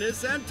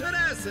tetanus and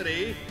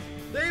tenacity,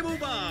 they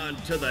move on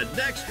to the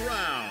next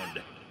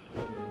round.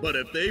 But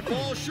if they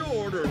fall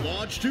short or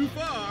launch too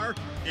far,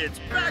 it's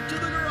back to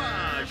the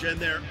garage and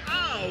they're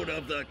out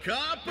of the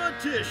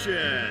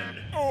competition.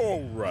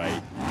 All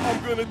right,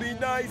 I'm gonna be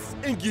nice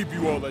and give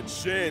you all a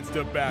chance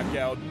to back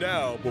out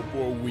now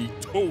before we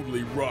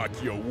totally rock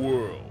your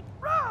world.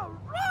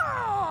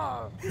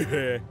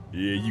 Yeah,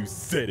 you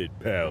said it,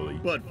 Pally.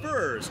 But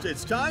first,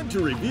 it's time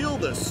to reveal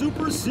the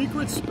super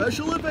secret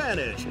special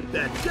advantage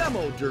that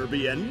Demo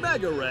Derby and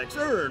Mega Rex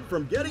earned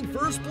from getting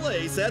first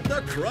place at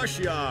the Crush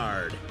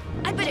Yard.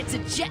 I bet it's a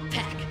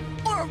jetpack,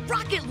 or a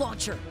rocket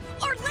launcher,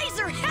 or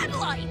laser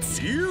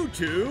headlights. You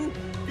two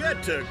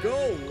get to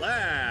go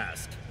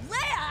last.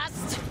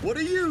 Last? What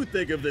do you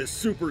think of this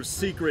super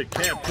secret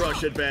Camp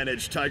Crush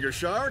advantage, Tiger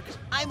Shark?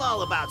 I'm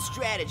all about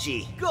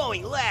strategy.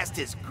 Going last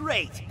is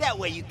great. That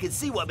way you can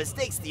see what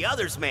mistakes the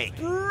others make.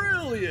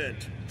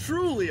 Brilliant!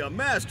 Truly a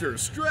master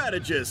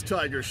strategist,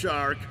 Tiger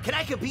Shark. Can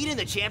I compete in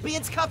the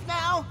Champions Cup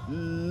now?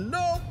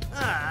 Nope.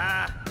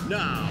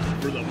 Now,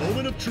 for the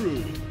moment of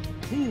truth.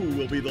 Who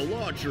will be the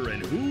launcher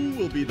and who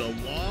will be the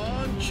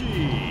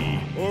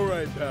launchee? All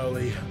right,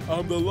 Pally.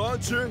 I'm the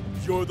launcher,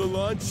 you're the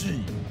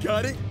launchee.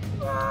 Got it?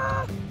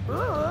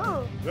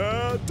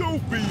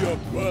 Don't be a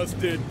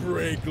busted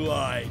brake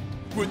light.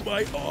 With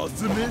my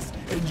awesomeness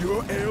and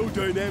your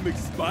aerodynamic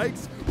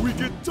spikes, we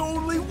could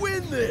totally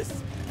win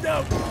this.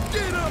 Now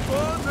get up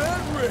on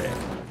that red.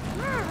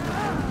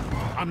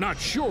 I'm not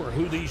sure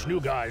who these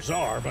new guys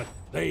are, but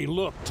they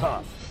look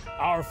tough.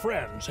 Our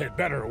friends had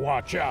better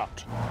watch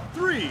out.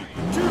 3, 2,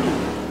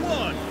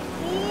 1,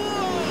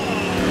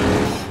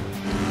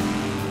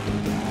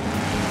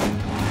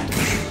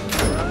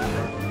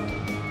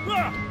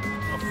 Ah,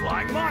 a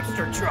flying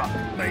monster truck.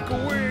 Make a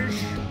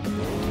wish.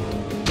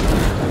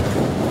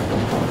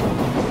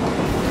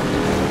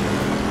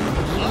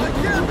 I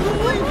can't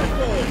believe it,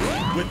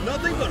 folks! With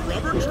nothing but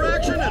rubber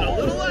traction and a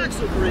little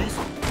axle grease,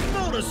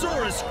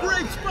 Motosaurus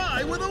scrapes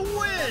by with a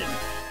win!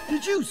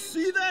 Did you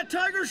see that,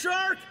 Tiger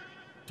Shark?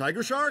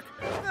 Tiger Shark?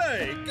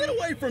 Hey, get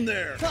away from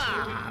there!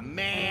 Ah,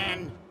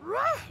 man.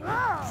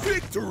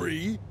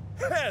 Victory?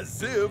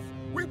 As if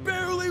we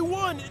barely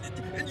won,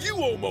 and you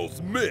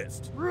almost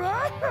missed.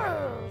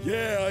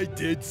 Yeah, I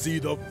did see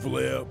the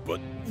flip, but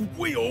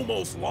we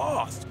almost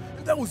lost.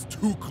 That was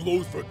too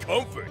close for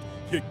comfort.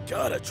 You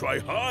gotta try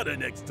harder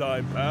next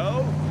time,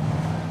 pal.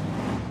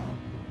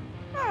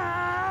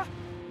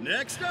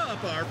 Next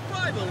up, our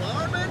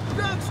 5-alarm and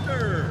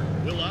Gungster!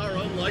 Will our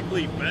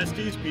unlikely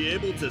besties be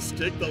able to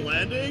stick the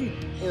landing?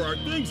 Or are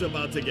things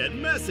about to get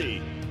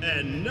messy?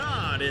 And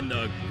not in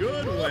the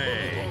good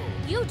way.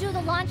 You do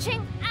the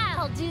launching,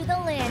 I'll do the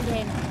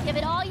landing. Give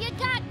it all you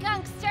got,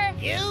 Gungster.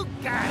 You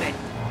got it.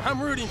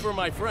 I'm rooting for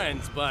my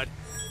friends, but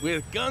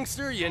with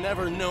Gungster, you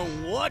never know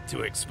what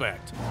to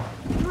expect.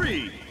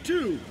 3,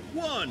 2,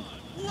 1,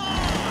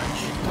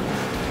 launch!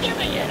 Give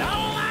me it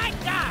all I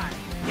got.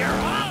 You're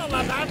all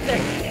about to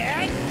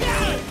get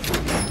done.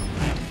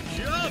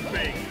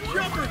 Jumping!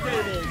 Jumper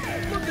cables!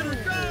 Look at her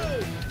go!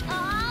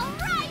 All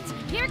right,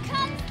 here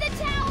comes the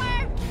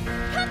tower.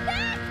 Come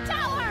back,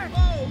 tower.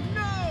 Oh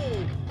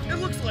no! It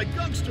looks like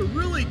Gungster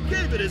really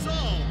gave it his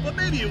all, but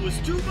maybe it was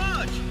too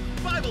much.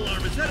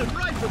 5-alarm is headed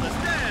right for the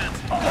stands.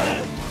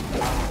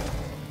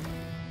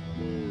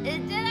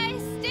 Did I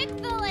stick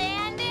the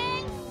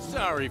landing?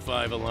 Sorry,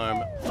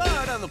 5-alarm.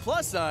 But on the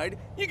plus side,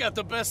 you got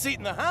the best seat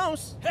in the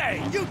house.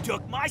 Hey, you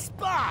took my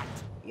spot!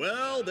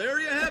 Well, there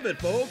you have it,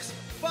 folks.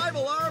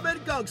 5-alarm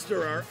and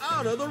Gungster are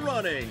out of the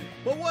running.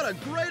 But what a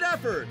great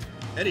effort!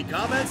 Any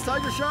comments,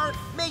 Tiger Shark?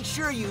 Make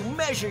sure you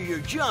measure your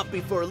jump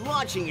before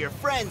launching your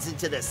friends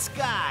into the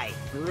sky.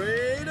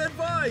 Great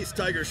advice,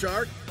 Tiger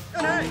Shark.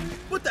 And hey,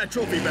 put that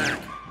trophy back.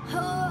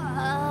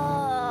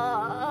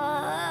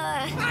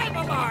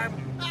 5-alarm.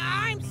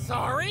 I'm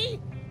sorry.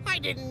 I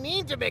didn't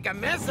mean to make a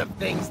mess of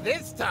things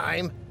this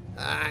time.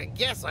 I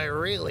guess I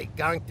really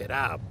gunked it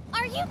up.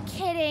 Are you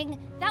kidding?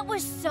 That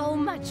was so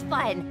much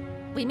fun.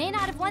 We may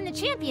not have won the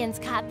Champions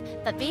Cup,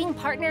 but being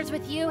partners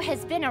with you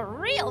has been a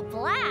real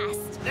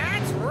blast.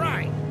 That's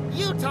right.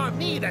 You taught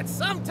me that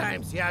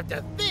sometimes you have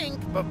to think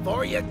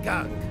before you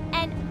gunk.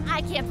 And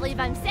I can't believe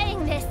I'm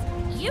saying this.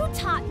 You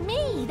taught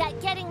me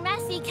that getting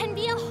messy can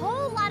be a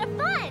whole lot of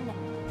fun.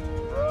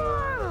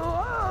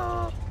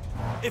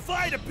 If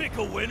I had to pick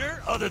a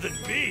winner other than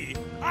me,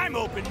 I'm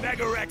hoping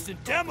Mega Rex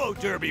and Demo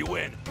Derby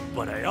win.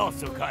 But I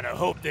also kind of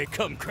hope they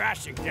come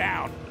crashing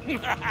down.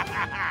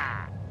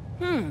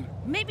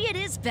 Maybe it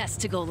is best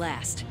to go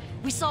last.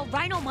 We saw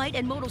Rhinomite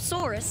and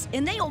Motosaurus,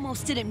 and they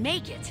almost didn't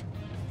make it.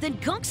 Then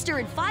Gunkster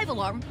and 5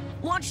 Alarm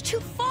launched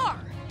too far,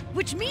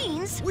 which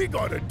means... We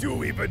gotta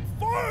do even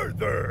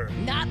farther!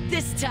 Not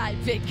this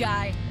time, big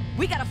guy.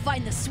 We gotta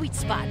find the sweet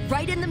spot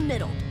right in the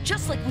middle,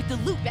 just like with the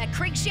loop at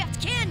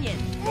Crankshaft Canyon.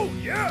 Oh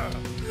yeah!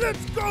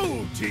 Let's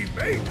go,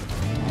 teammate!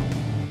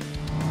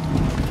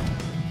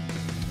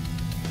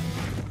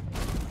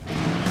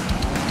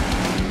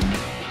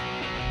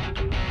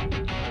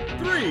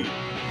 Three, 2, 1,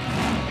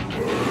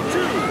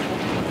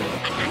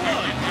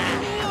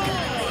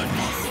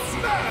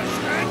 Smash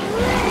and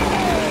roll!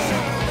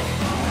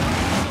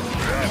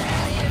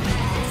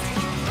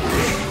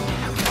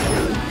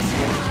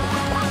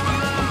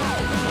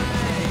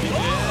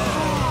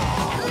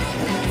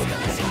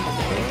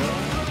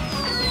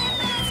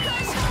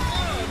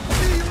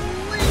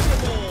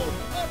 Unbelievable!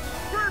 A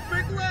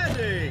perfect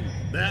landing!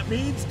 That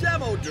means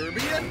Demo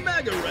Derby and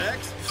Mega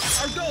Rex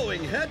are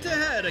going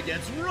head-to-head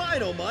against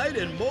Rhinomite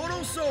and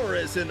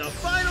Motosaurus in the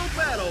final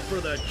battle for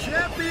the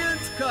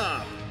Champions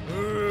Cup.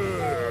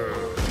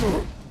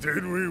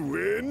 Did we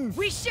win?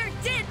 We sure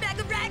did,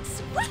 Mega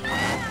Rex!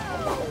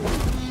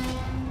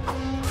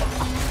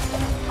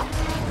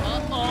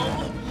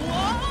 Uh-oh!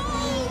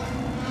 Whoa!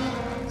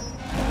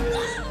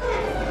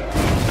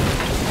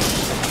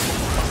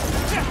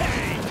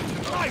 Hey!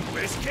 My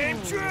wish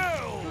came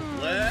true!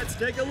 Let's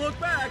take a look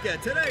back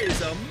at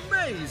today's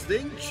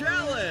amazing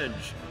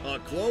challenge. A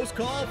close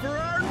call for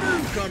our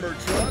newcomer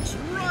trucks,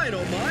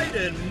 Rhinomite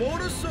and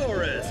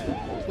Motosaurus.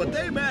 But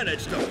they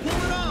managed to pull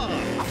it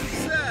off.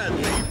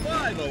 Sadly,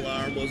 5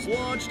 Alarm was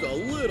launched a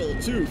little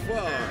too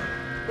far.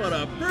 But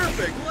a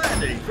perfect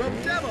landing from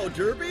Demo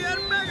Derby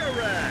and Mega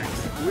Rex.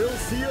 We'll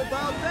see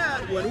about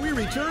that when we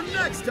return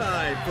next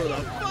time for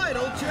the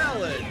final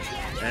challenge.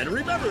 And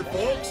remember,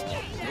 folks,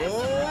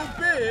 go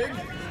big,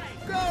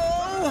 go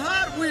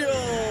Hot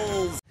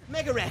Wheels!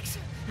 Mega Rex,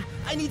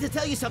 I need to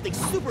tell you something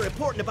super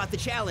important about the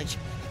challenge.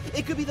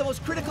 It could be the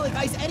most critical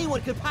advice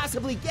anyone could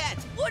possibly get.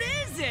 What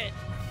is it?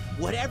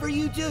 Whatever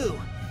you do,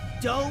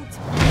 don't...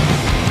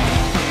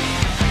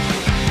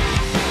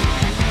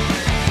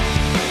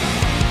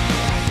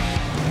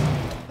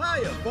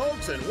 Hiya,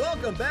 folks, and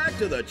welcome back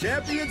to the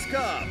Champions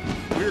Cup.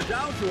 We're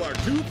down to our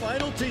 2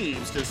 final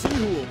teams to see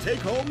who will take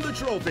home the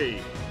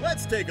trophy.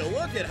 Let's take a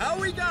look at how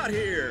we got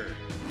here.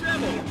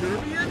 Demo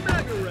Derby and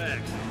Mega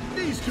Rex.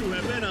 These two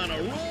have been on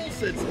a roll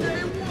since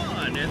day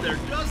 1, and there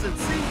doesn't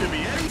seem to be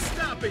any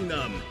stopping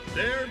them.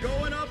 They're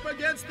going up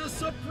against the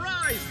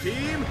surprise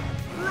team,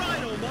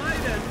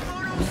 Rhinomite and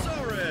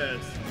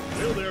Motosaurus.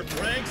 Will their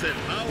pranks and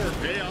power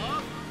pay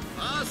off?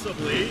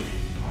 Possibly.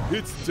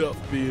 It's tough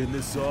being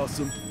this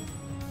awesome.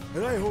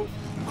 And I hope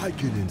I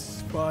can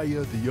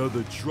inspire the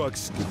other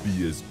trucks to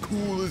be as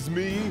cool as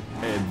me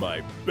and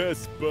my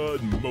best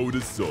bud,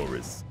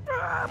 Motosaurus.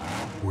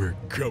 We're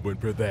coming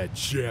for that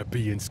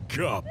Champions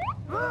Cup.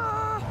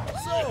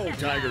 So,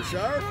 Tiger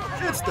Shark,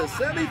 it's the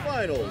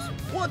semifinals.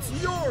 What's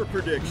your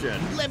prediction?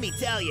 Let me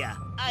tell ya,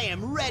 I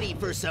am ready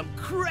for some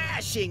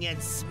crashing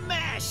and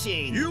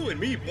smashing. You and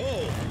me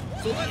both.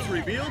 So let's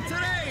reveal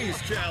today's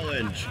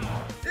challenge.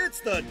 It's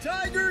the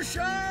Tiger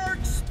Shark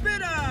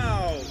Spit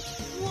Out.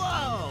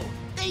 Whoa!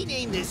 They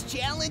named this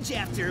challenge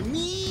after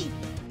me?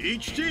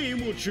 Each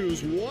team will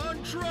choose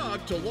one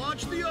truck to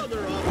launch the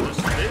other off the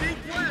spinning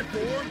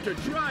platform to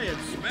try and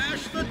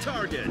smash the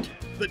target.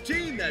 The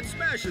team that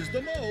smashes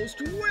the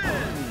most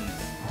wins.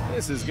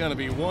 This is gonna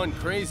be one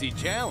crazy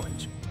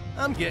challenge.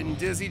 I'm getting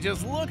dizzy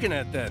just looking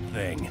at that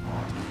thing.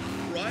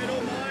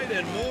 Rhinomite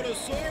and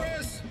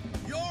Motosaurus,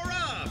 you're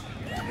up.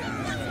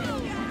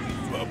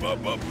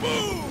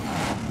 Boom!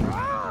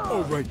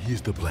 All right,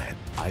 here's the plan.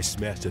 I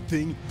smash the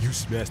thing, you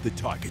smash the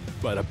target.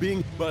 Bada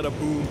bing, bada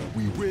boom,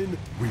 we win,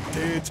 we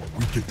dance,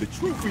 we get the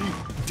trophy,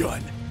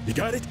 done. You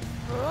got it?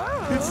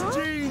 It's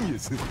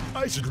genius!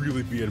 I should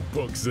really be in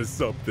books or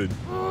something.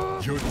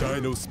 Your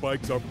dino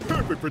spikes are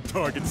perfect for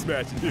target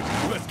smashing.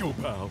 Let's go,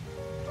 pal.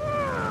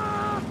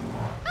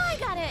 I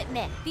gotta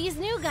admit, these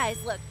new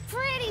guys look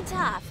pretty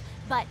tough.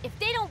 But if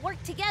they don't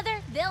work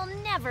together, they'll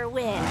never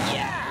win.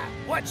 Yeah,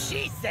 what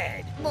she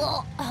said.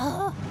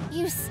 Oh,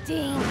 you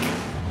stink.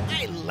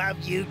 I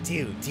love you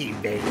too,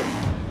 teammate.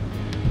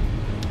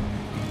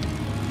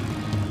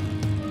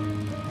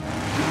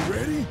 You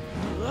ready?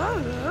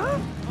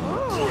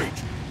 Great.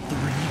 3,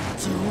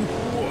 2,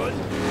 1,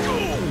 go!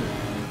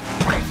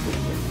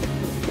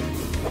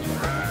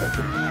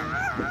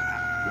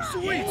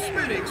 Sweet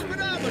spinning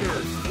speedometer!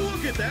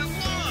 Look at that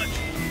launch!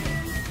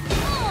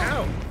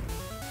 Ow!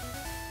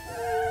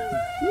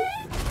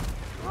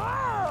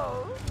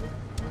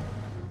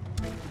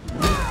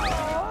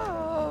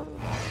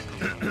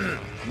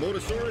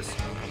 Motosaurus,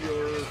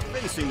 you're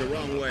facing the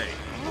wrong way.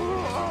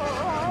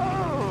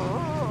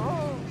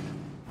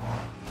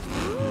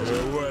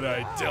 What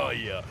I tell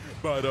ya?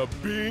 Bada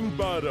bing,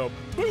 bada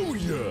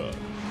booyah!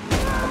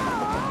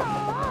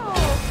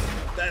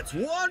 That's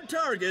one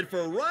target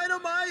for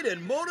Rhinomite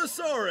and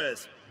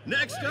Motosaurus.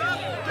 Next up,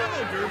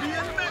 Demo Derby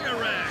and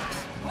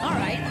Megarex. All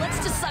right, let's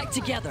decide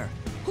together.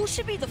 Who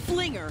should be the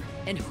flinger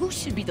and who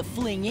should be the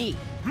flingee?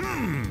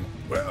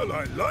 Well,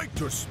 I like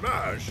to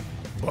smash,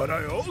 but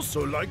I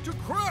also like to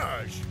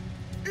crash.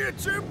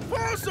 It's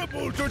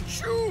impossible to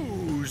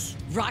choose.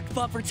 Rock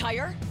bumper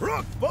tire?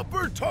 Rock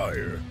bumper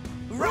tire.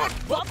 Rock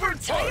bumper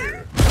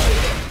tire?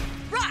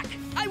 Rock,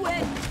 I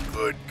win.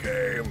 Good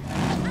game.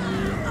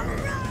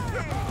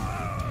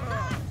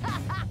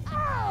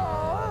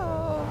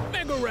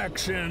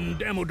 Megarex and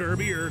Demo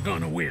Derby are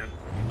gonna win.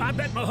 I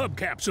bet my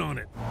hubcaps on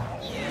it.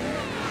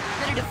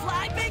 Ready to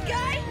fly, big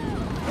guy?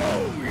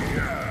 Oh,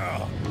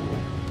 yeah.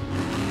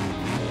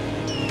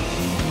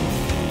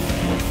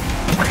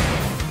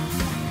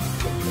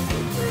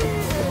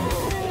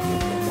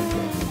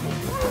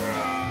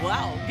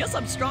 Wow, guess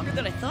I'm stronger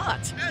than I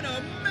thought. An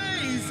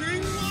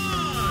amazing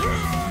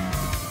launch!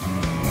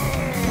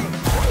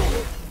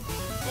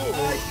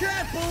 I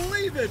can't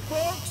believe it,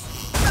 folks!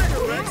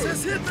 Megarex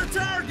has hit the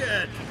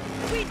target!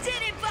 We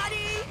did it,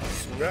 buddy!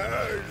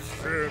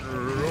 Smash and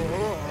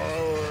roar.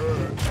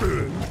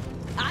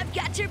 I've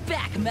got your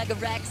back,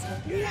 Megarex.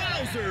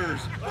 Wowzers!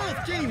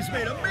 Both teams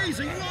made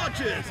amazing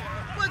launches!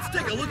 Let's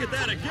take a look at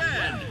that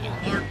again!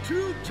 Our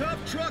two tough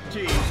truck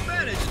teams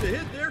managed to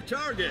hit their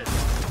targets,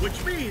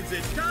 which means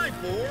it's time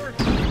for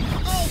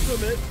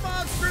Ultimate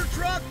Monster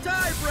Truck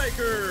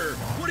Tiebreaker!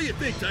 What do you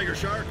think, Tiger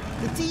Shark?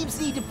 The teams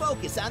need to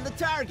focus on the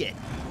target.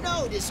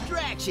 No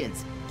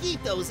distractions.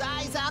 Keep those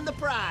eyes on the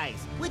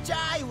prize, which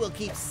I will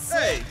keep safe.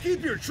 Hey,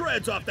 keep your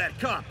treads off that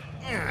cup!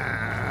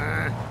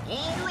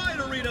 All right,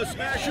 Arena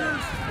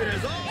Smashers, it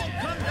has all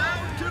come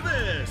down to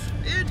this.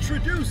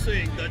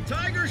 Introducing the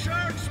Tiger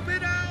Shark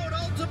Spin Out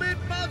Ultimate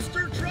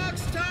Monster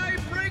Trucks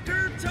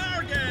Tiebreaker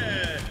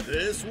Target.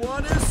 This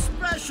one is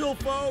special,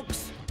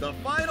 folks. The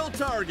final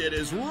target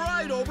is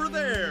right over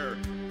there.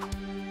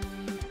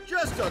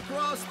 Just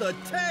across the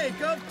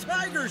tank of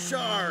Tiger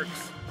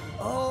Sharks.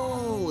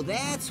 Oh,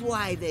 that's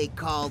why they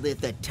called it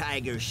the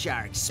Tiger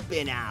Shark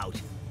Spin Out.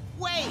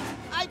 Wait,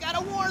 I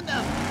gotta warn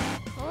them.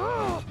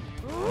 All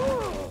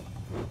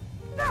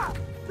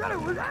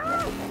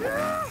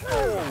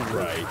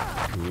right.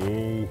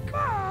 Cool.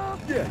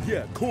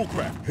 Yeah, cool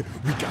crap.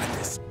 We got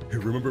this.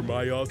 Remember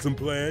my awesome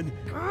plan?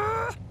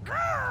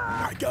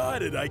 I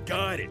got it.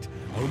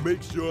 I'll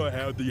make sure I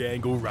have the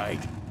angle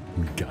right.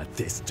 We got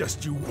this.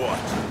 Just you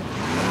watch.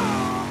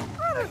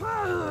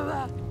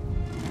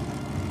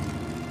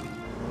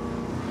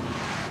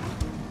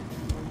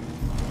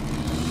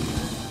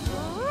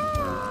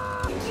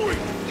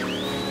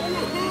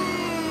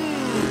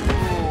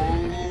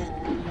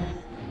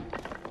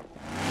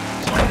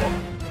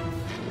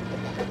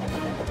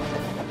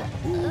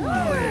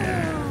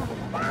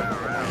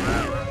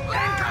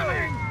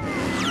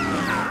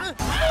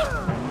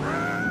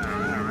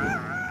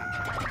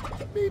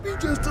 Maybe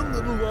just a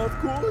little off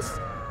course.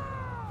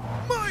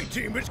 My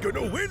team is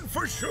gonna win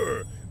for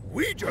sure.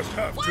 We just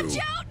have to... Watch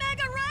out,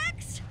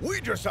 Megarex!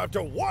 We just have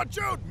to watch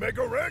out,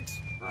 Megarex.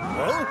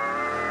 Huh?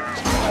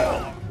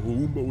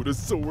 Oh,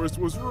 Motosaurus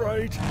was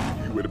right.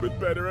 You would have been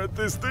better at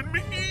this than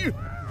me.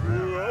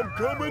 I'm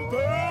coming,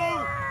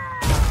 pal.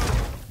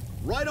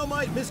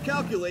 Rhinomite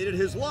miscalculated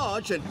his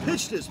launch and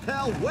pitched his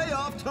pal way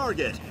off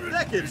target.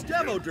 That gives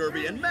Demo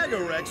Derby and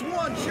Megarex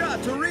one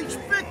shot to reach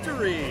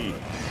victory.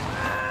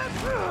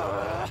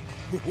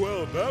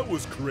 Well, that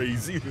was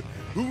crazy.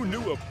 Who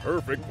knew a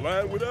perfect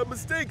plan would have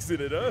mistakes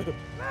in it, huh?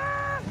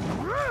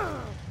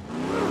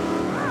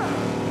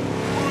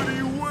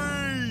 Buddy,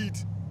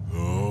 wait!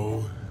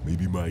 Oh,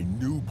 maybe my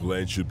new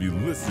plan should be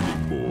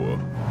listening more.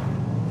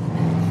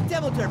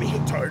 Demo Derby.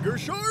 Tiger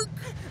Shark?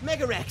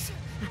 Megarex,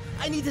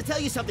 I need to tell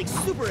you something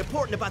super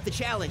important about the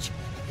challenge.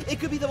 It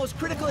could be the most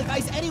critical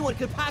advice anyone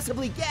could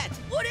possibly get.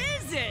 What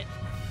is it?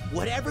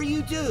 Whatever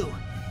you do,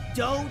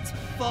 don't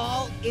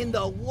fall in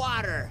the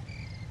water.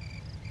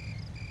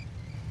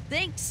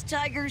 Thanks,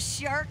 Tiger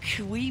Shark.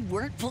 We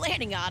weren't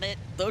planning on it.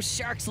 Those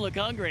sharks look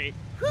hungry.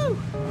 Whew.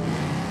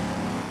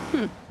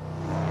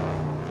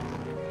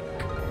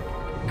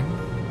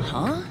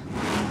 Huh?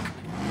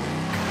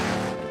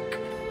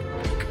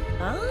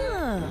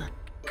 Ah.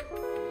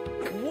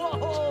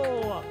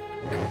 Whoa!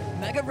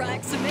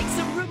 Megarex, make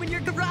some room in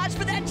your garage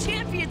for that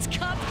Champions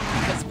Cup,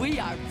 because we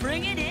are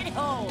bringing it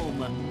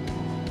home.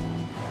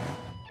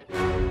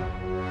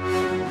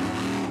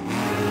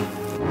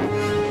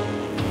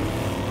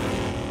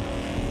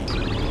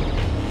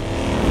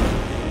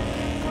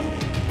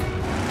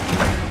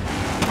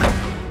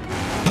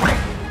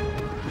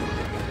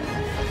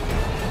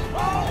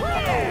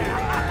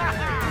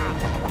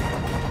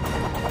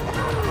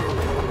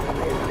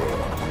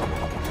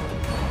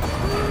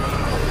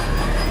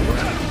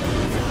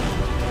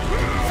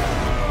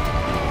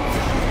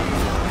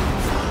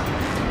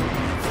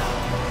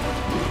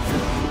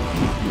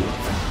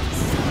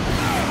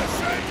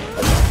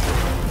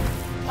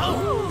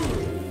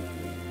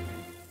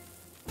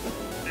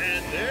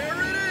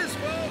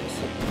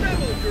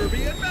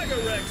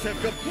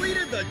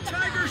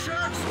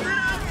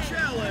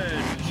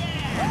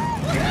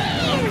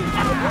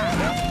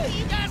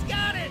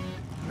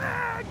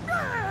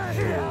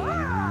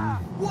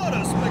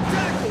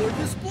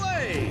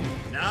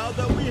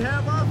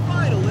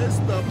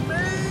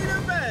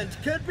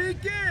 can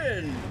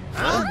begin!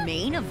 The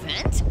main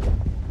event?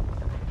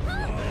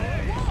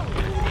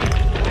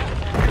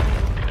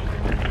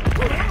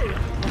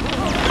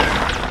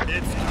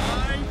 It's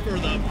time for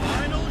the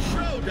final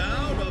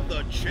showdown of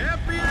the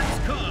Champions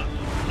Cup.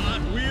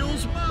 Hot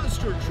Wheels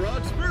Monster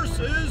Trucks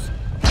versus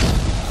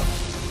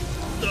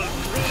the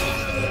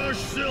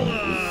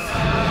Crushzilla!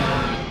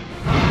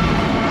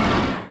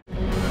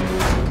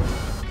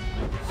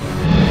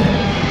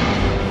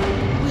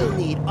 We'll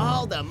need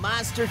all the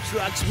monster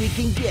trucks we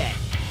can get.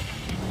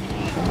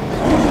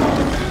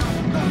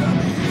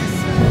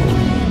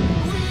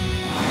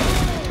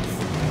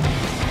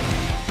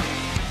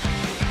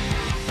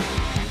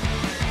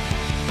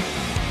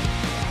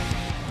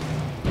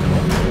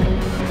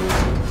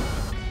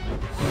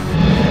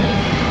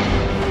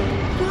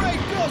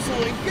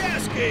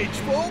 Gas gauge,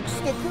 folks!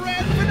 The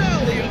grand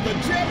finale of the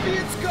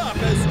Champions Cup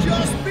has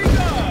just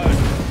begun!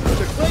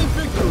 To claim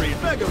victory,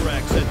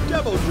 Megarex and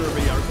Demo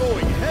Derby are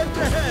going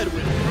head-to-head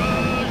with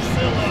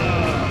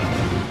Crushzilla!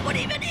 What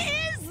even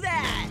is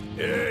that?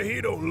 Yeah,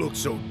 he don't look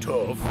so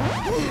tough.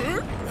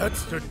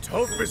 That's the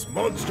toughest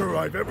monster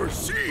I've ever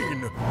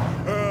seen.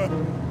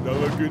 Not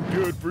looking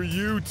good for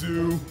you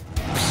two.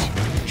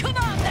 Come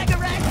on,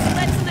 Megarex!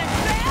 Let's live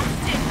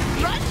fast and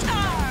crush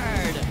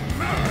hard!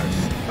 Mash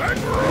and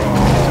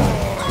roll!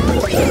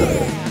 Oh, yeah!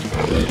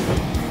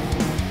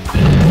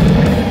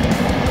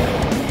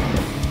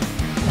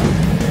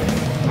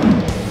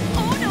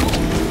 Oh, no!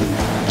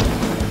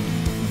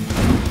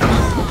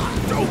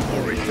 Don't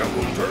worry,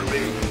 Double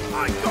Derby. I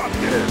got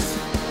this.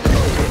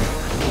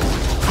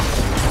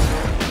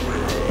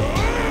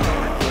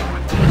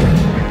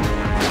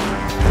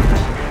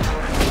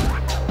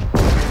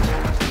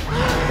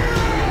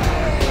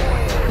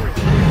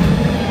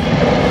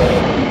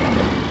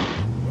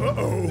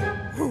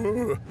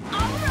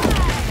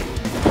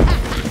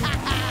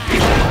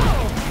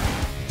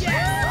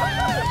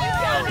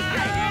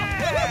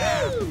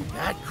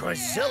 That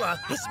Crushzilla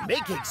is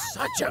making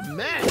such a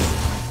mess.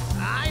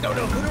 I don't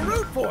know who to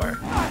root for.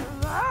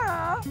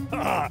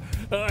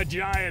 A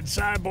giant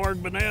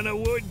cyborg banana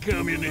would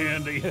come in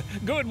handy.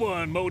 Good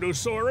one,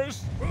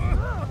 Motosaurus.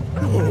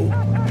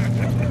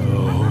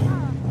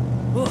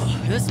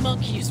 Oh, this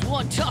monkey's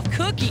one tough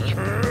cookie.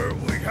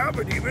 We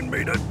haven't even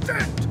made a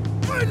dent.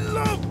 I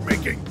love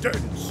making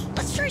dents.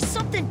 Let's try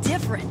something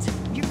different.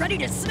 You ready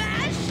to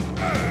smash?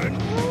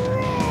 And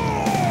roll!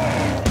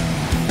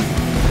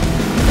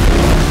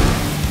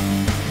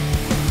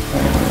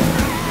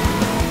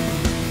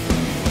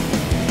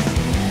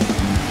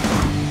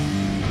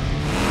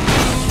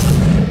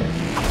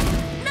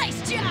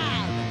 Nice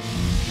job!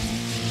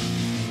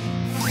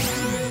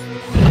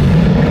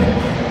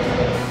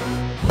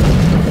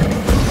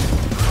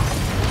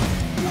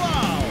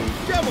 Wow!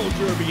 Demo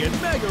Derby and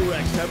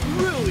Megarex have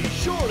really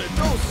shorted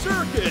those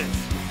circuits!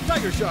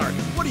 Tiger Shark,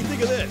 what do you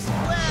think of this?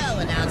 Well,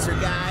 announcer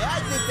guy, I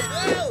think that...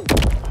 Oh!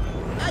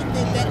 I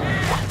think that...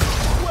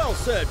 Well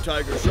said,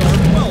 Tiger Shark,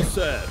 well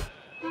said!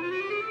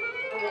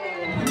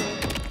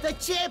 The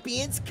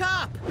Champions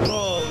Cup!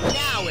 Oh,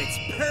 now it's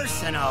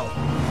personal!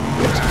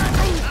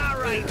 All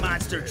right,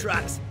 monster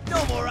trucks.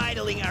 No more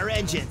idling our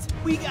engines.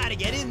 We gotta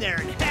get in there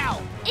and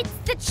help! It's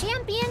the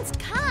Champions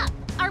Cup.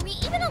 Are we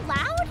even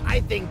allowed? I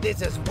think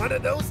this is one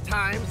of those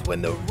times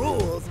when the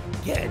rules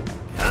get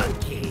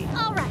gunky.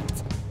 All right.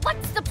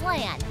 What's the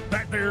plan?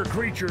 That there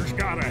creature's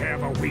gotta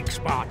have a weak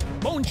spot.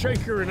 Bone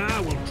Shaker and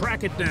I will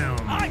track it down.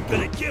 I'm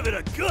gonna give it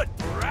a good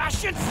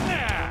thrash and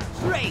smash!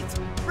 Great!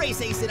 Race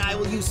Ace and I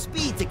will use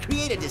speed to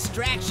create a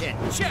distraction.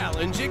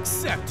 Challenge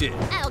accepted.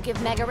 I'll give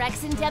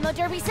Megarex and Demo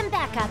Derby some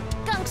backup.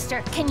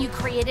 Gunkster, can you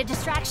create a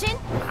distraction?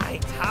 My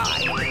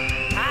time.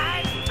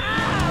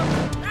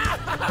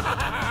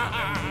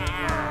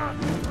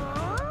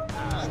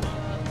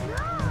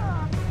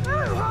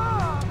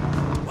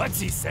 What's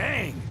he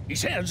saying? He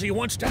says he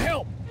wants to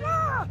help.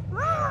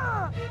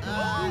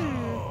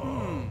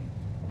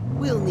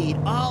 We'll need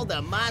all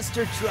the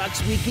monster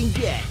trucks we can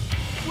get.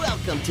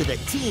 Welcome to the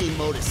team,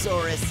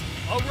 Motosaurus.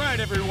 All right,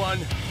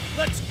 everyone.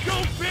 Let's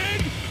go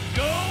big,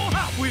 go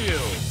Hot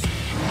Wheels.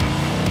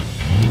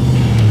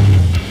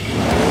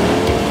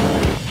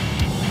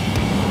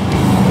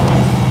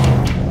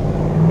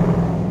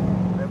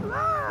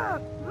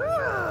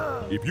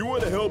 If you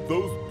want to help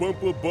those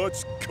bumper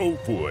butts, go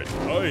for it.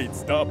 I ain't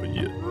stopping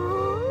you.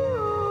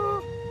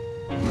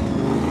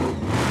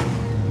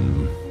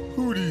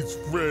 Who needs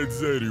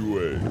friends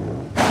anyway?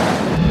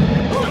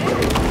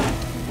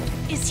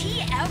 Is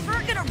he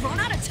ever gonna run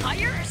out of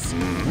tires?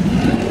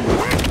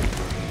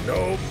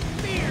 Nope.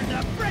 Fear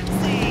the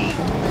frenzy!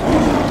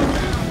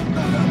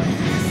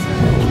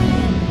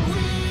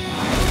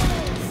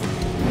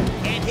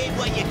 Can't hit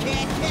what you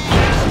can't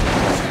catch!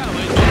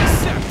 Challenge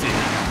accepted.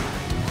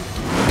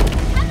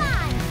 Come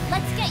on,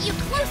 let's get you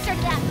closer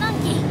to that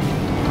monkey.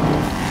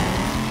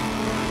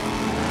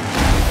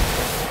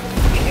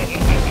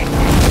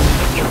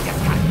 You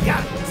just got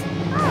yanked.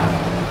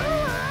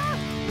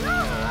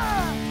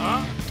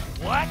 Huh?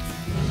 What?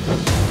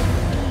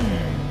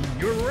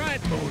 You're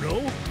right, Moto.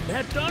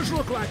 That does look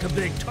look like a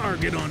big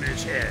target on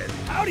his head.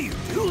 How do you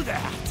do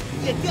that?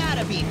 You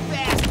gotta be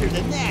faster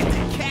than that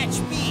to catch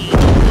me.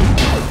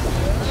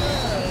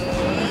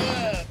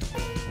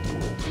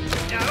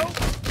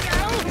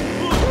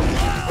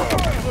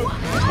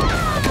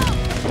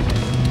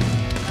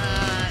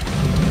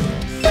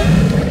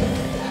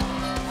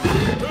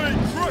 Hey,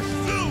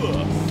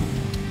 Crushzilla!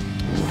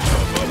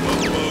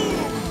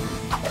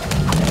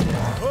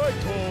 I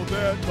call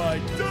that my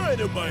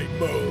dynamite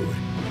mode.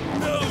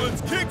 Now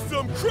let's kick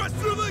some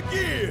Crushzilla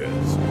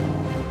gears!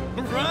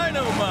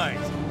 Rhinomite!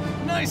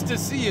 Nice to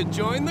see you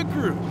join the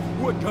group.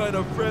 What kind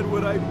of friend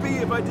would I be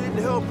if I didn't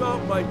help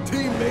out my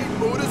teammate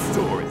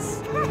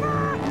Motosaurus?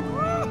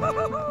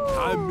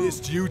 I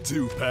missed you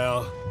too,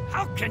 pal.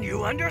 How can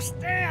you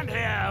understand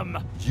him?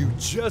 You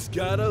just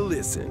gotta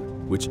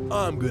listen, which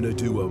I'm gonna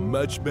do a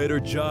much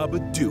better job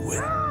of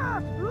doing.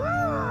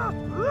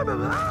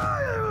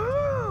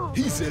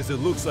 He says it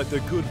looks like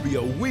there could be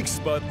a weak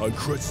spot on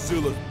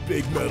Crushzilla's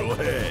big metal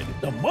head.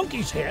 The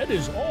monkey's head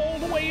is all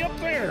the way up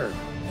there.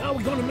 How are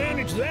we gonna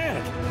manage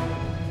that?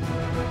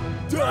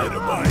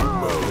 Dynamite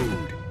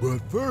mode! But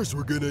first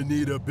we're gonna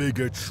need a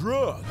bigger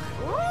truck.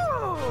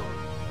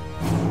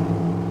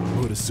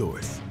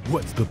 Motosaurus,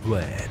 what's the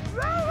plan?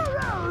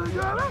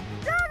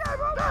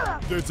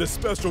 There's a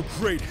special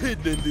crate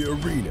hidden in the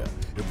arena.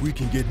 If we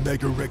can get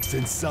Mega Rex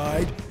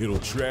inside, it'll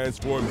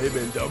transform him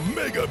into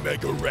Mega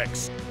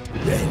Rex.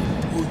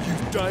 Then we'll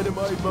use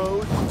Dynamite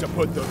mode to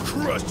put the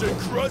Crush in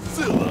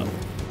Crushzilla.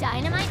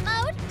 Dynamite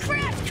mode?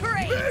 Crash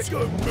crate!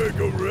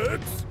 Mega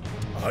Rex?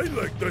 I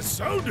like the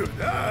sound of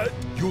that.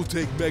 You'll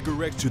take Mega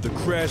Rex to the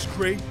Crash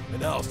Crate,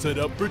 and I'll set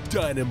up for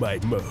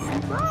Dynamite mode.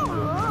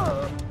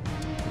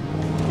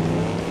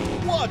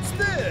 What's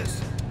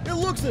this? It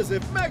looks as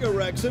if Mega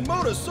Rex and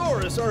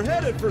Motosaurus are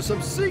headed for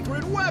some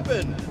secret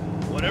weapon.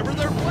 Whatever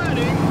they're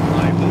planning,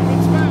 my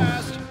movement's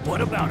fast.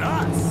 What about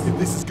us? If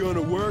this is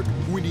gonna work,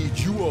 we need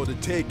you all to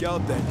take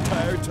out that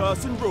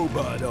tire-tossing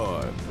robot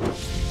arm.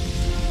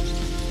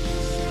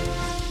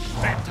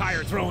 That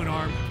tire-throwing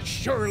arm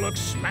sure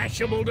looks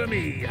smashable to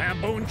me, huh,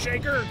 Bone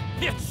Shaker?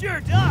 It sure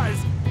does.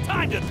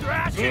 Time to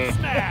thrash and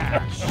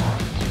smash.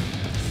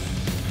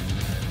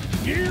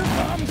 Here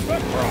comes the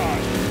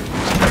crush!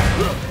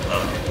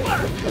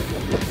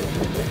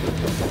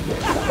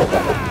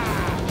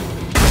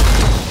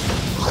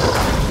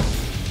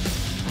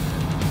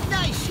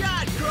 Nice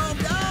shot, Chrome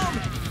Dome!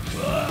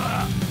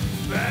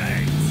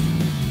 Thanks.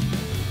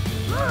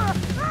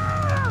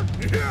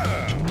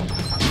 Yeah!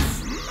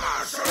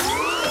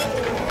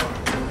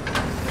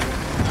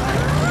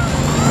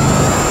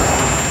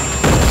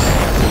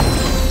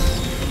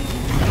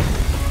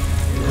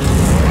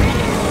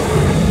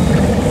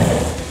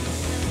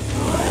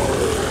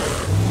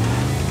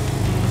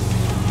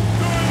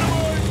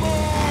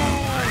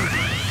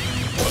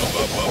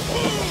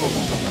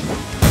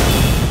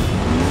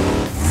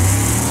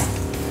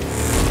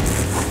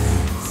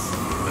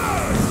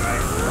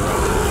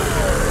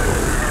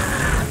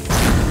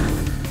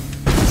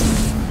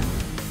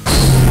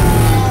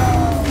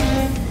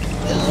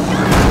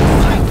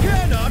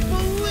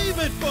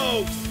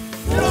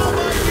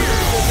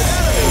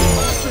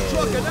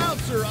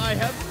 I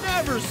have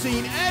never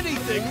seen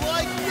anything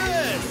like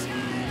this!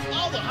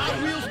 All the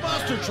Hot Wheels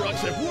monster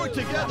trucks have worked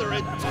together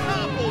and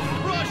toppled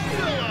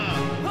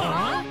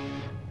Crushzilla!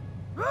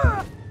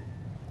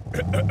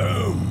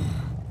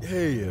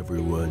 Hey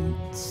everyone,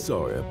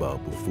 sorry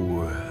about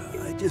before.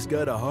 I just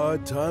got a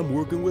hard time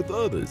working with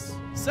others.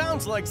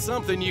 Sounds like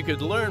something you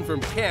could learn from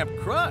Camp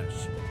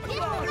Crush.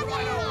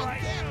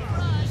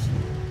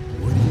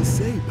 What do you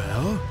say,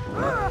 pal?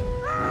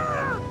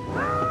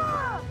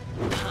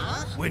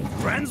 When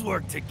friends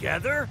work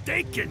together,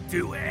 they can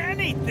do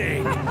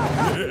anything.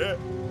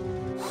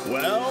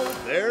 Well,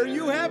 there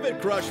you have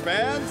it, Crush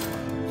fans.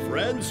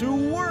 Friends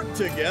who work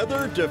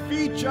together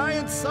defeat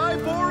giant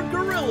cyborg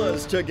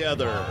gorillas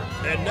together.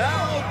 And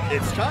now,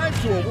 it's time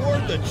to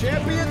award the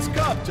Champions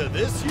Cup to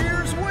this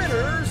year's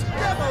winners,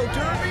 Demo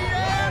Derby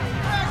and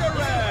Mega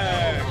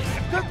Rex!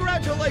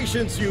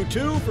 Congratulations, you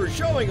two, for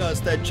showing us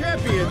that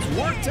champions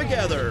work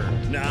together.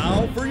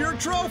 Now for your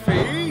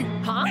trophy.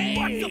 Huh?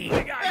 What's the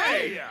big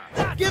idea?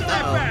 Give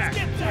that back!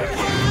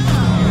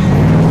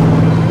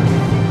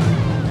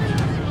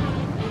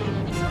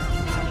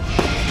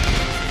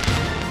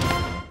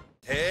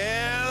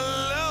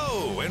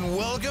 Hello, and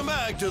welcome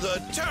back to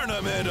the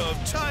Tournament of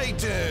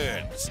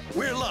Titans.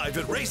 We're live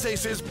at Race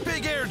Ace's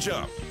Big Air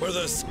Jump, where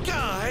the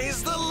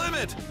sky's the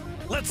limit.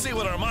 Let's see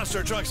what our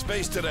monster trucks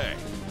face today.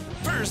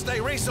 First, they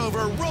race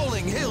over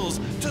rolling hills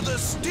to the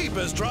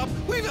steepest drop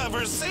we've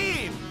ever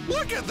seen.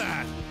 Look at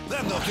that!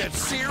 Then they'll get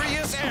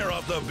serious air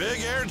off the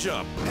big air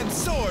jump and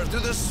soar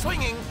through the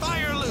swinging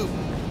fire loop.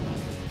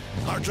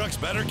 Our trucks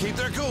better keep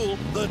their cool.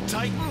 The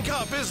Titan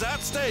Cup is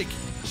at stake.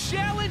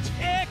 Challenge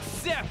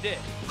accepted.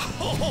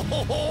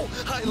 Oh,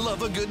 I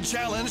love a good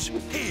challenge.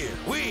 Here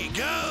we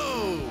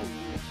go.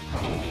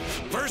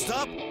 First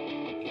up,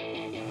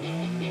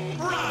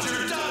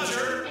 Roger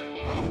Dodger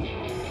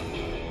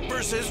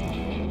versus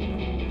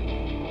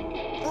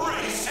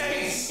Race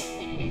Ace.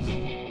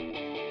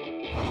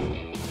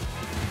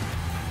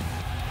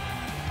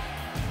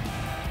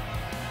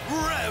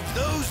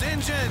 those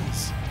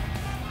engines!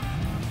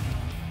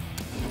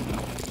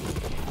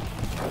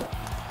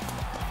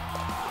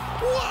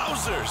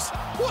 Wowzers!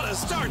 What a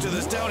start to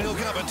this downhill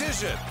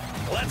competition!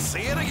 Let's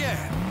see it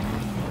again!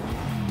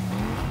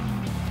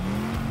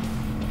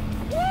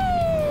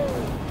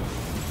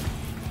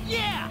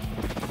 Yeah!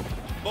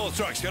 Both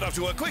trucks got off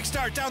to a quick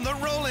start down the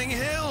rolling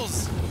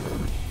hills!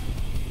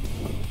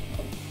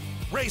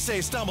 Race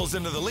A stumbles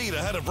into the lead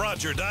ahead of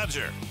Roger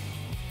Dodger.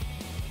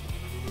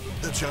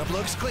 The jump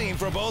looks clean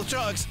for both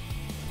trucks.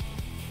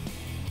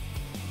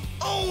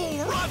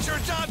 Oh, Roger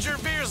Dodger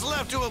veers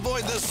left to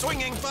avoid the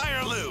swinging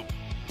fire loop.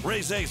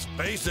 Race Ace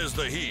faces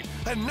the heat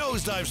and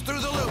nosedives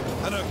through the loop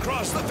and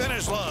across the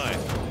finish line.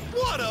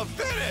 What a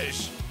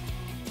finish!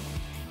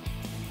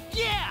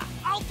 Yeah!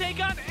 I'll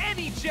take on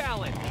any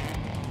challenge!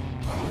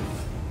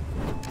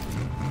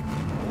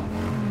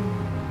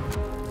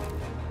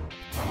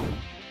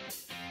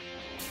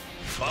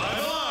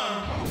 Five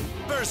Alarm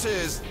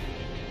versus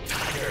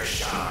Tiger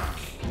Shark.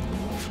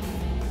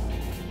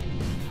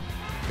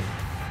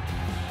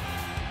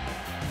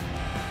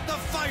 The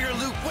fire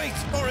loop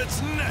waits for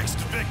its next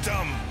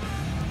victim.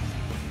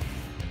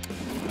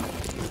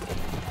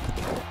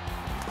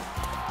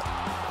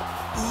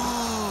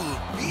 Ooh,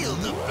 feel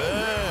the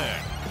burn.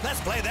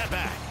 Let's play that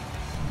back.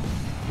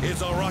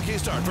 It's a rocky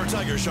start for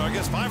Tiger Shark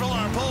as Five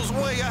Alarm pulls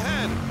way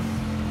ahead.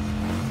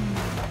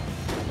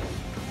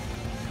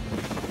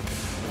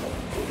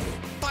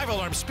 Five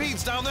Alarm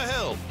speeds down the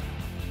hill.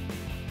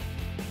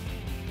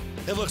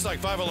 It looks like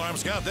Five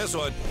Alarm's got this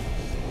one.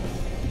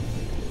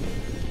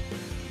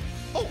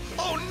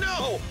 Oh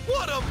no!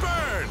 What a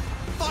burn!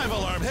 Five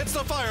Alarm hits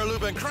the fire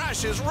loop and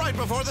crashes right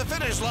before the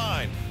finish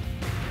line.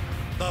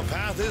 The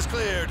path is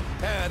cleared,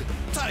 and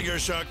Tiger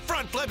Shark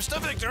front flips to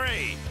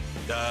victory.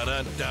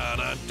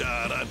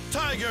 Da-da-da-da-da-da.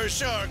 Tiger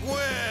Shark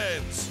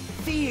wins!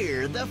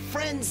 Fear the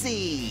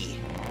frenzy!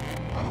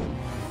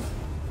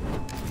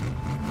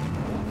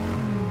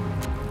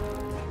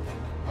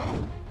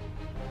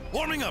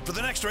 Warming up for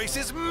the next race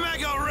is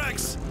Mega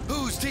Rex,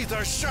 whose teeth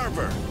are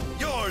sharper.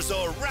 Yours,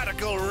 a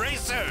radical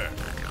racer.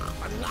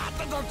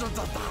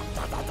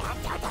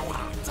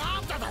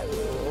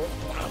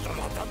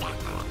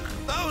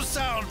 Those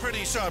sound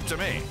pretty sharp to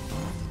me.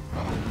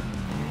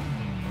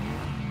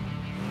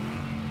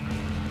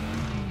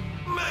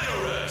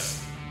 Mega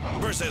Rex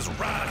versus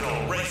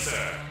Radical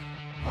Racer.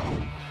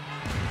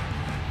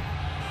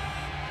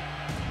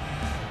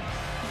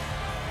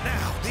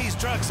 Now, these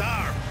trucks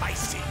are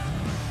feisty.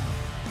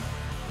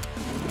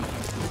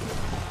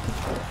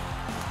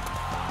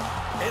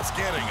 It's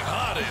getting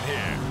hot in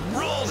here.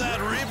 Roll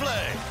that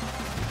replay.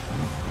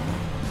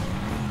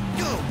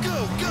 Go,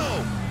 go,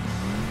 go!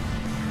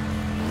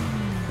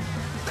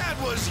 That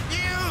was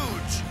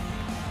huge!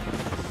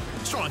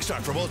 Strong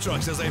start for both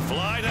trucks as they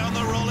fly down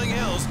the rolling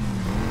hills.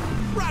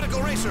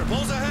 Radical Racer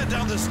pulls ahead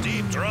down the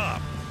steep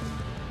drop.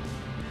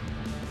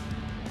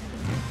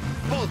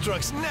 Both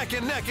trucks neck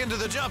and neck into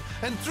the jump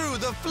and through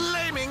the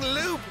flaming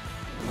loop.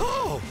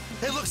 Oh,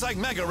 it looks like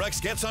Mega Rex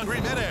gets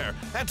hungry midair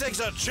and takes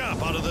a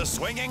chomp out of the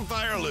swinging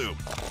fire loop.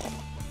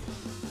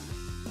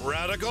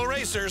 Radical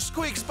Racer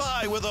squeaks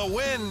by with a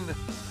win.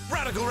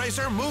 Radical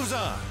Racer moves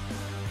on.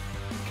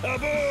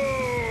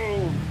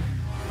 Kaboom!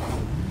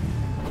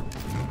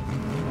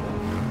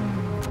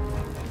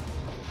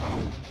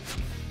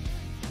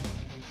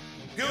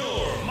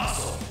 Your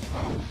Muscle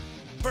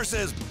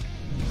versus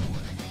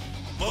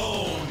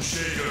Bone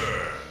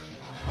Shaker.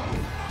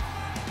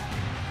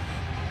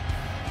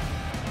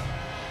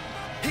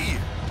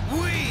 Here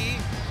we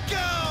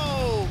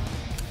go!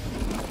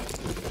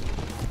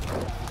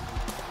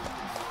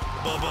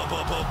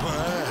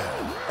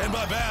 Bad. And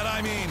by bad,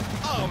 I mean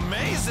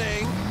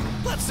amazing.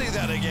 Let's see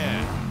that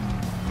again.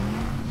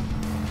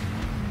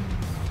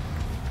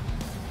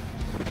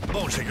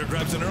 Bone Shaker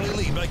grabs an early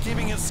lead by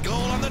keeping its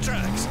skull on the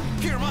tracks.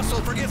 Pure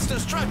Muscle forgets to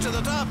stretch to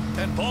the top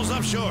and pulls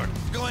up short,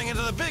 going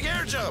into the big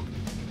air jump.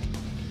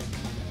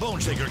 Bone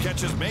Shaker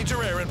catches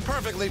major air and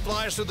perfectly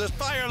flies through this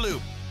fire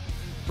loop,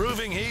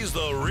 proving he's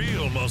the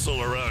real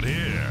muscle around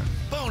here.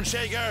 Bone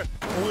Shaker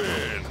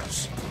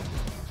wins.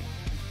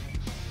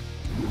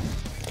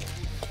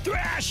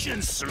 Thrash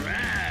and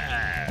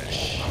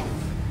smash!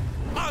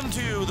 On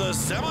to the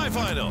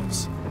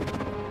semifinals.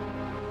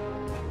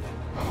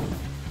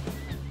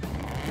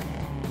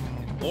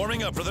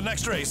 Warming up for the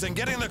next race and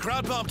getting the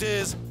crowd pumped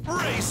is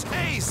Race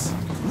Ace!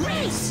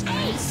 Race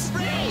Ace!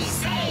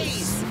 Race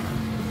Ace!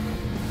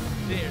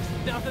 There's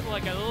nothing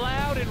like a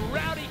loud and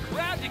rowdy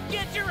crowd to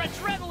get your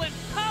adrenaline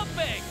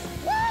pumping!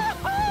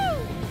 Woohoo!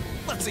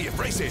 Let's see if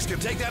Race Ace can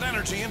take that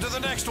energy into the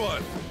next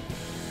one.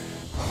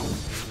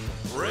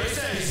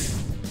 Race Ace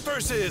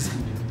versus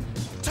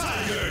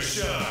Tiger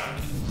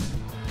Shark.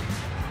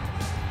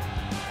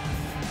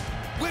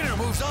 Winner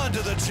moves on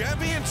to the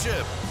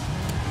championship.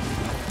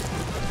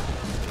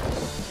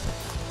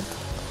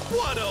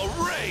 What a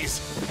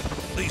race!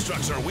 These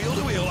trucks are wheel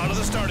to wheel out of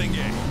the starting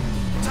gate.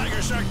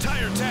 Tiger Shark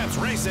tire taps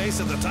Race Ace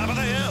at the top of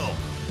the hill.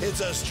 It's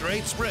a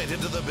straight sprint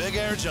into the big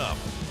air jump.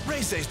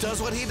 Race Ace does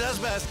what he does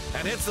best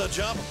and hits the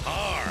jump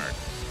hard.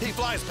 He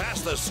flies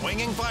past the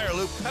swinging fire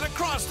loop and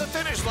across the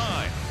finish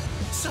line.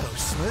 So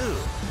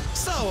smooth,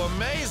 so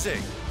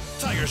amazing.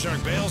 Tiger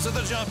Shark bails at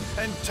the jump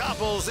and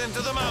topples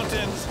into the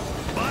mountains.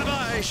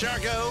 Bye-bye,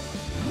 Sharko.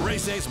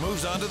 Race Ace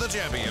moves on to the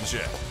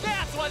championship.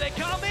 That's why they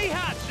call me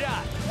Hot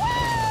Shot.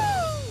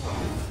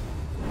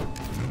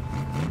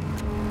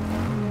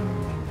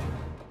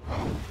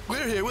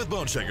 We're here with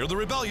Bone Shaker, the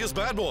rebellious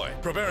bad boy,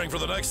 preparing for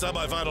the next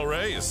semifinal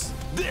race.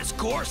 This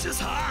course is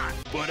hot,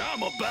 but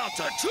I'm about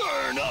to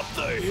turn up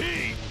the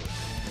heat.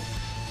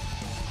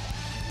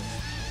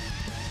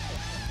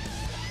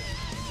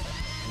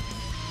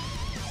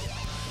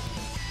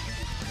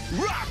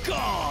 Rock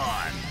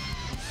on!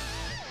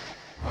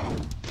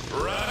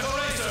 Radical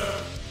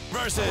Racer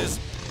versus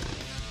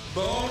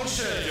Bone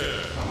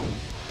Shaker.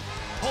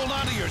 Hold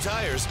on to your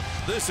tires.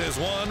 This is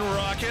one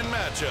rockin'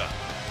 matchup.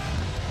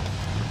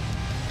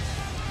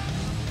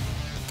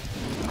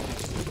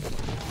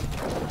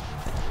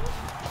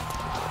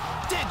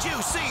 Did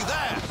you see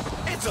that?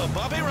 It's a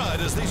bumpy ride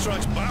as these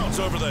trucks bounce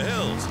over the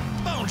hills.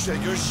 Bone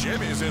Shaker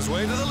shimmies his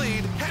way to the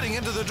lead, heading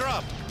into the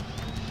drop.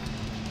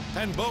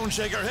 And Bone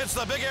Shaker hits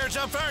the big air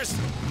jump first.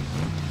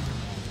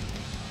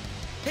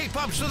 He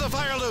pumps through the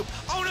fire loop.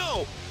 Oh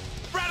no!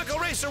 Radical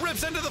Racer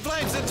rips into the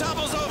flames and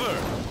topples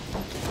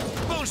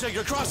over. Bone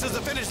Shaker crosses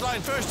the finish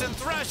line first and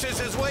thrashes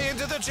his way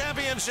into the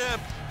championship.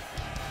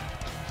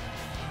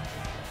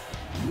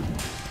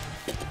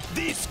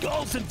 These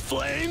skulls and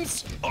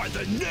flames are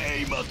the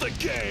name of the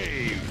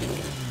game.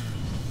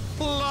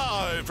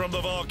 Live from the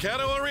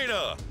Volcano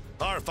Arena,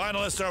 our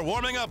finalists are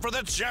warming up for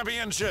the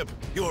championship.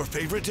 Your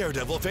favorite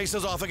daredevil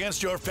faces off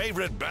against your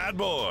favorite bad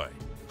boy.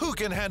 Who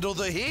can handle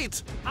the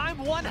heat? I'm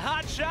one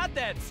hot shot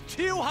that's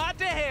too hot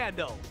to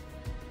handle.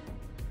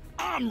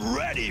 I'm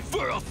ready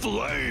for a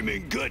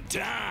flaming good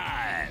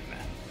time.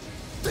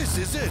 This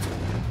is it.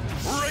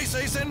 Race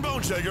Ace and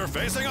Bone Shaker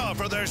facing off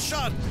for their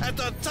shot at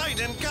the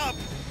Titan Cup.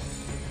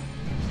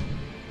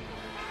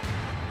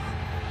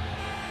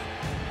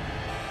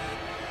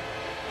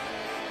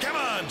 Come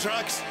on,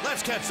 trucks,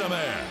 let's catch some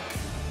air.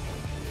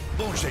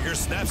 Bone Shaker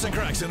snaps and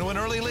cracks into an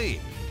early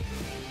lead.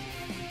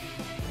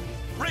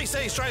 Race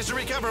Ace tries to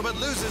recover but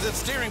loses its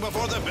steering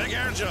before the big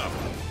air jump.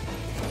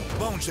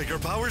 Bone Shaker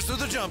powers through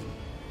the jump,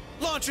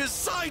 launches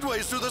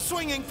sideways through the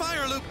swinging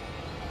fire loop,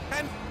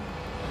 and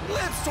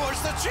lips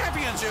towards the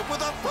championship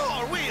with a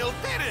four-wheel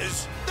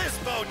finish. This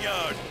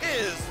boneyard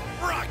is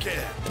rocking.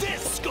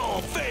 This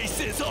skull face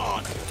is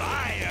on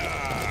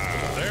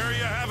fire. There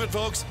you have it,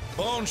 folks.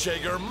 Bone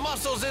Shaker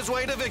muscles his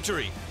way to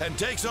victory and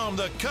takes home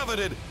the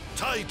coveted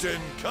Titan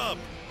Cup.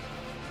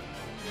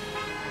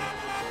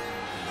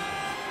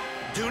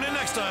 Tune in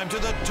next time to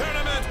the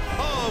Tournament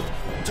of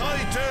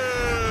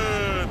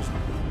Titans.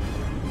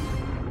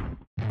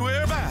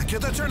 We're back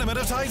at the Tournament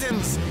of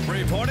Titans,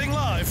 reporting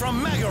live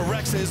from Mega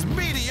Rex's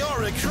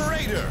meteoric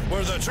crater,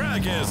 where the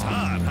track is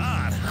hot,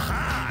 hot,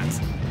 hot.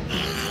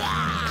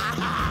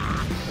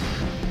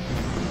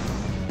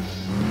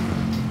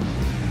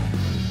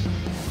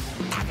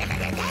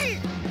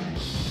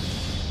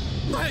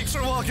 Thanks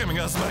for welcoming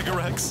us, Mega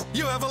Rex.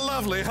 You have a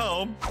lovely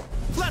home.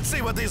 Let's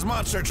see what these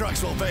monster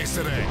trucks will face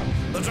today.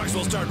 The trucks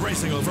will start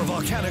racing over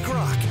volcanic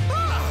rock.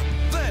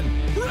 Then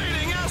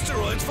raining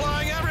asteroids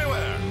flying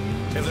everywhere.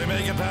 If they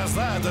make it past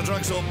that, the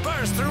trucks will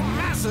burst through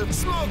massive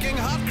smoking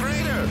hot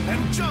crater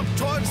and jump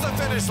towards the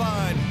finish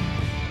line.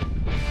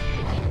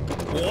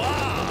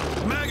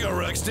 Wow! Mega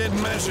Rex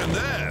didn't mention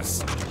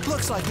this.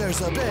 Looks like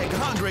there's a big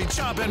hungry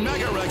chomping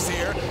Mega Rex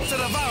here to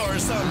devour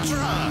some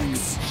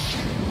trucks.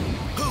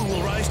 Who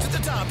will rise to the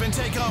top and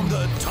take home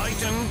the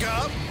Titan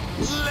Cup?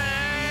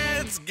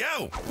 Let's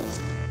go!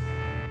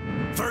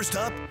 First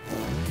up,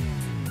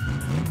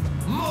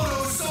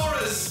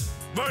 Motosaurus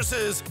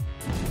versus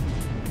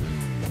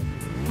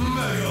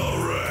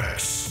Mega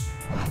Rex.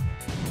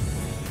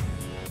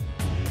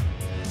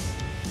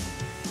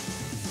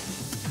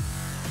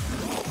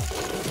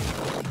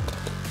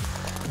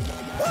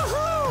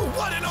 Woohoo!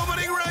 What an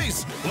opening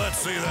race! Let's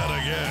see that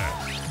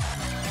again.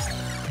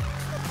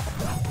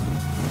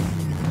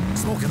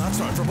 Smoking hot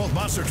start for both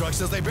monster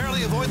trucks as they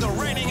barely avoid the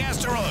raining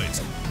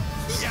asteroids.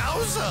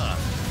 Yowza!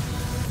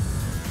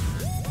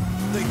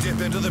 They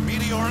dip into the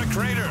meteoric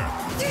crater.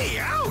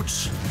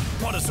 Ouch!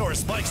 Motosaurus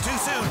spikes too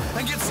soon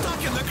and gets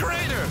stuck in the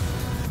crater.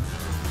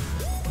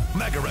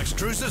 Mega Rex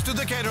cruises through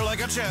the crater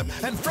like a champ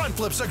and front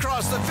flips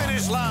across the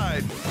finish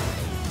line.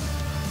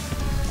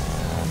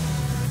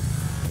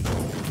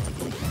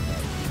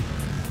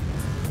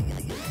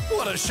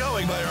 What a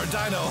showing by our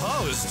dino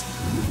host.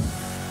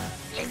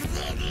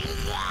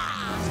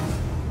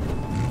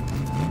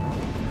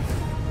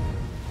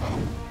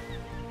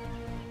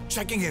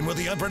 Checking in with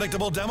the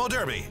unpredictable Demo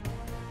Derby.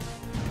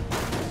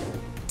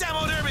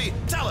 Demo Derby,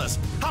 tell us,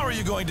 how are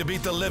you going to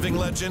beat the living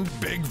legend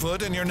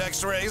Bigfoot in your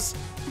next race?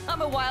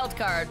 I'm a wild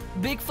card.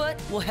 Bigfoot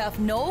will have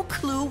no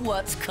clue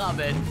what's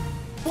coming.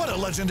 What a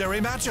legendary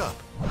matchup.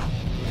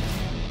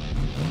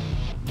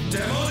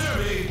 Demo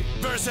Derby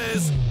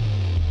versus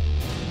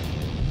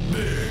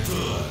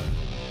Bigfoot.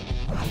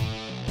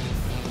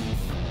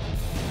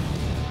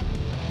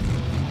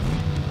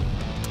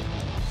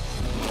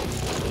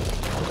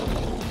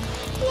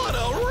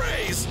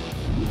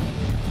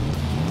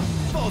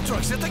 Both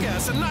trucks hit the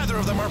gas, and neither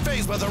of them are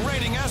phased by the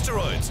raining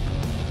asteroids.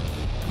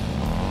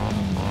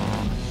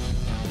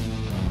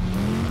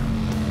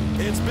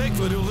 It's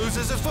Bigfoot who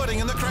loses his footing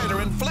in the crater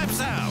and flips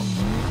out.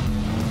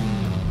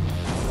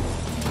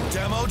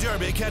 Demo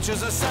Derby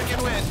catches a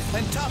second wind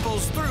and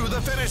topples through the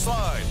finish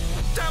line.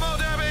 Demo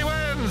Derby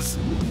wins!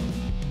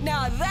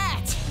 Now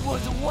that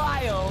was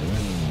wild.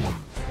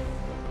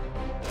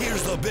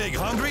 Here's the big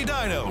hungry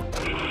dino.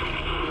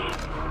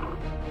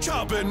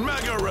 Chompin'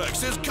 Mega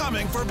Rex is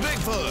coming for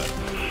Bigfoot.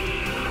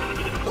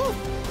 Ooh,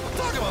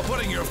 talk about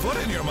putting your foot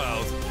in your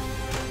mouth.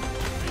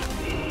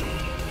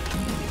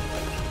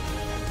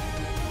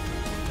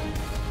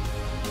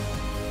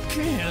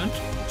 Can't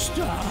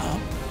stop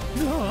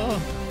the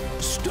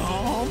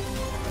stomp.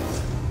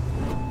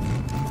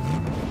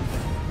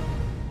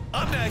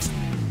 Up next,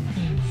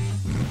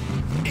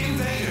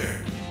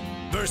 Invader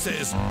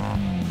versus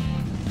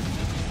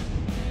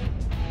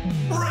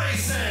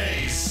Race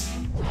Ace.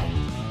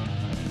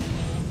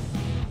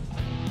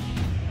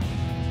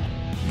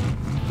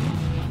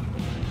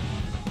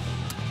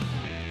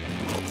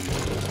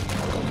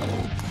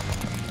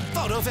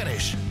 Photo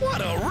finish. What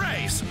a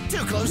race!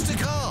 Too close to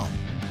call.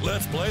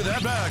 Let's play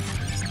that back.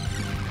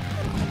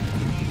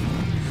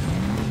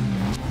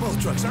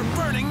 Both trucks are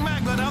burning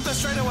magma down the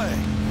straightaway.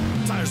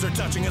 Tires are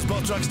touching as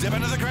both trucks dip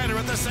into the crater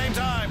at the same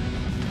time.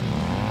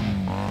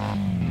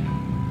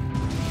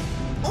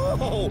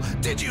 Oh,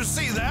 did you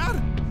see that?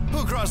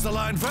 Who crossed the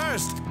line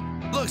first?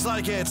 Looks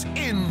like it's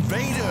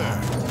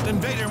Invader.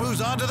 Invader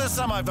moves on to the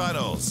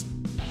semifinals.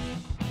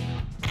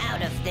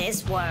 Out of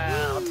this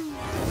world.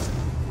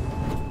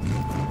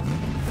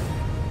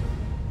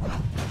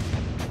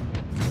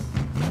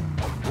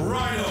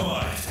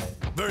 Rhinomite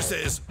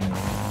versus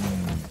 5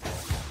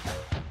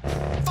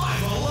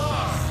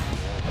 Alarm.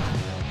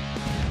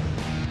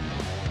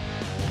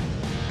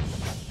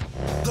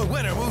 The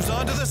winner moves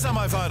on to the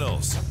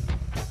semifinals.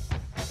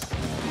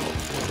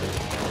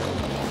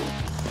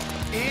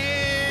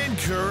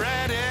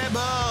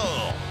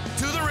 Incredible!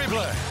 To the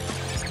replay.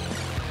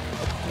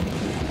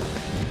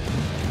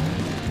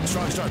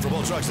 Strong start for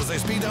both trucks as they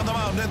speed down the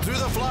mountain and through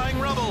the flying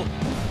rubble.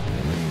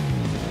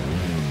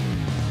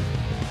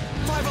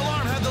 5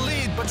 Alarm had the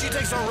lead, but she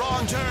takes a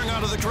wrong turn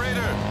out of the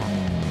crater.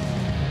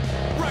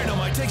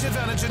 Rhinomite takes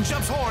advantage and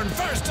jumps horn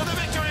first to the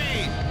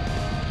victory!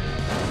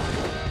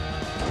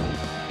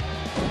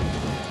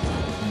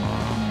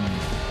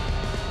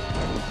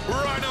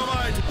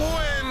 Rhinomite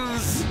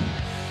wins!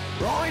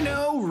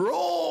 Rhino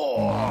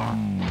roar!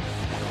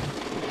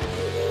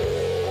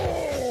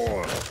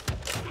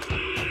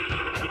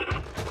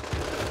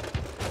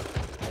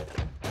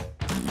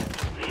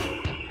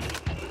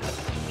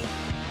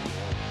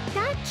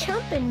 That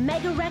Chompin'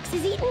 Mega Rex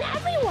is eating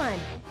everyone.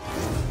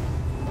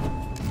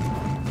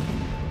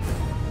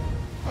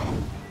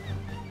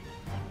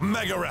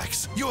 Mega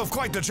Rex, you have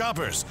quite the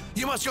choppers.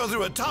 You must go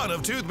through a ton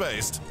of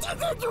toothpaste.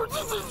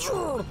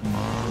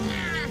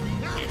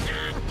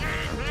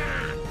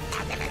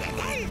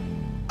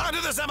 On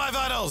to the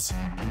semifinals.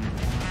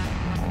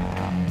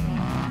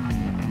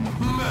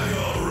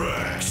 Mega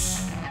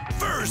Rex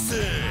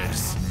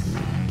versus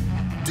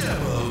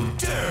Demo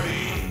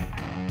Derby.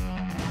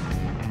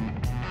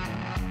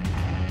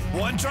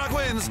 One truck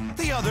wins,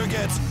 the other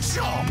gets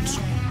chopped.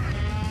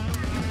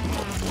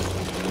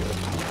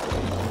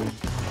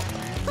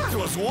 That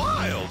was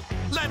wild.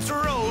 Let's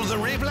roll the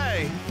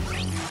replay.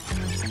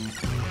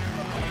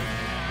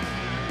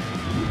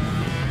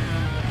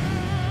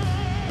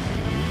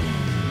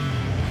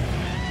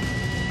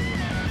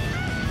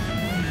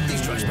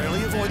 These trucks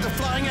barely avoid the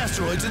flying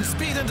asteroids and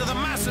speed into the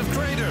massive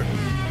crater.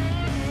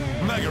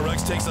 Mega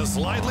Rex takes a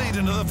slight lead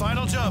into the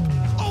final jump.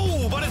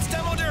 Oh, but it's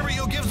Demo Derby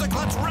who gives the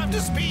clutch rev to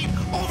speed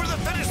over the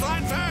finish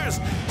line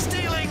first,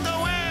 stealing the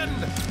win.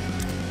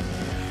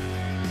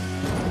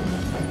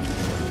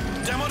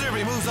 Demo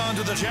Derby moves on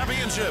to the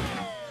championship.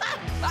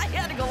 I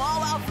had to go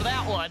all out for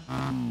that one.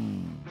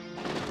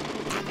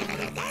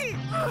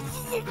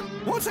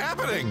 What's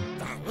happening?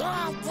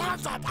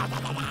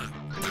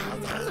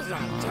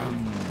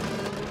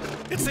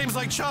 It seems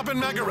like Chompin'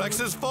 Mega Rex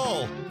is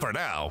full, for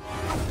now.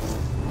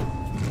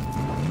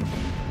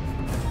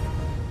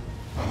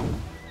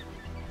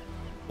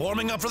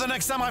 Warming up for the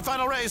next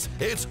semifinal race,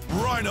 it's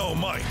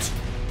Rhinomite.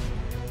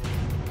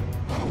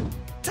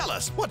 Tell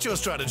us, what's your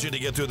strategy to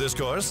get through this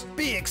course?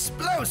 Be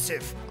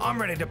explosive. I'm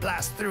ready to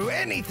blast through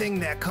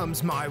anything that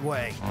comes my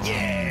way.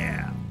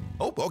 Yeah!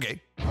 Oh, okay.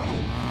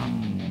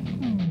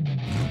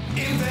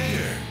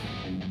 Invader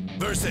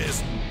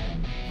versus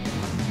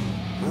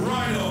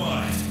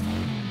Rhinomite.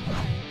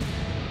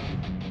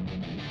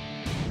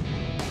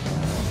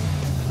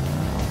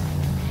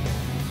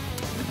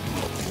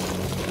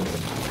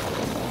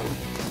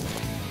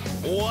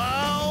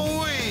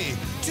 Wowee!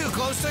 Too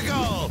close to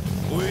goal.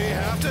 We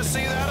have to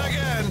see that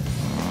again.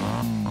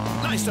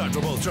 Nice start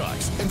for both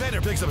trucks.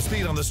 Invader picks up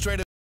speed on the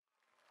straight.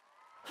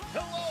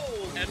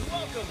 Hello, and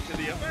welcome to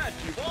the event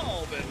you've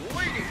all been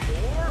waiting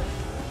for,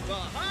 the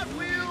Hot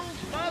Wheels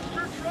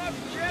Monster Truck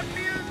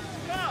Champions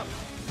Cup.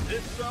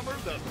 This summer,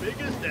 the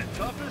biggest and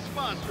toughest fastest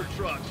monster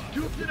trucks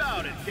duked it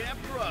out at Camp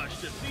Crush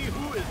to see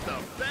who is the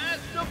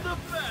best of the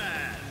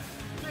best.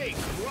 They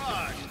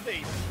crushed,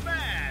 they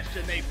smashed,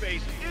 and they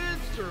faced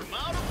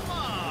insurmountable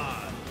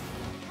odds.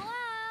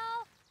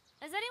 Hello?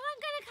 Is anyone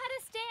gonna cut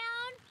us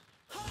down?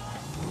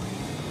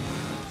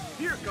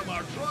 Here come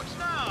our trucks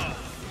now.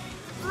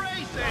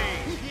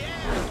 Racing!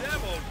 Yeah!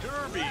 Demo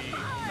Derby!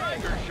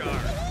 Tiger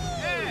Shark!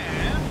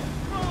 And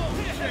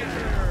Bone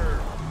Shaker!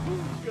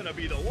 Who's gonna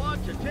be the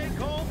one to take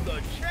home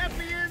the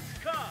Champions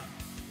Cup?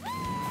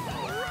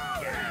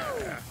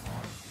 Yeah.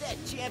 That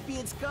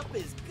Champions Cup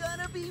is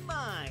gonna be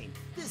mine.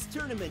 This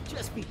tournament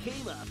just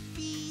became a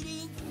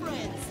feeding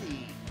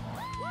frenzy.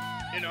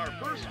 In our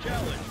first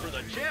challenge for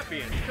the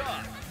Champions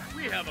Cup,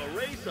 we have a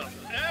race of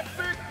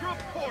epic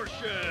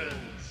proportions.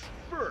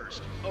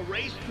 First, a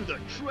race through the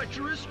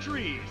treacherous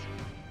trees.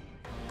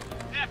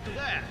 After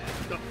that,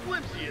 the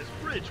flimsiest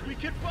bridge we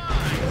can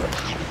find.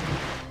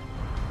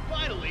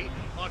 Finally,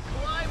 a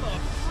climb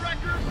up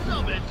Wrecker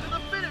Summit to the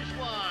finish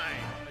line.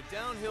 A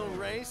downhill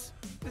race?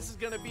 This is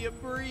gonna be a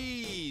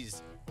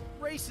breeze.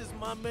 Race is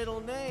my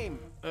middle name.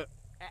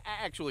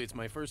 Actually, it's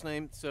my first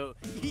name, so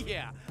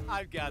yeah,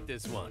 I've got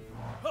this one.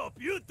 Hope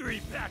you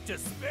three packed a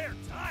spare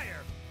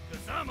tire,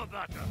 because I'm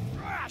about to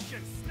crash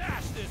and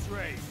smash this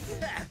race.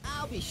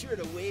 I'll be sure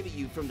to wave at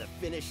you from the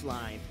finish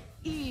line.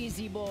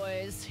 Easy,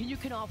 boys. You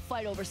can all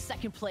fight over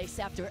second place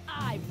after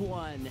I've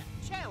won.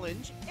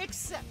 Challenge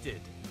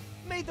accepted.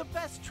 May the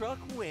best truck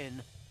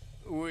win,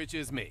 which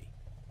is me.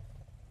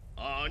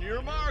 On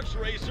your marks,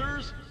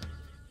 racers.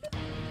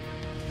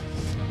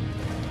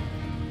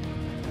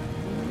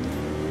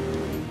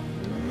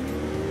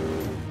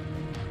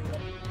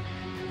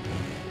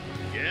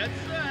 Get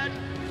set.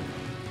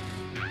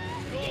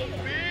 Go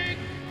big,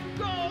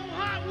 go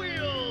Hot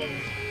Wheels.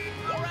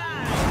 All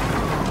right.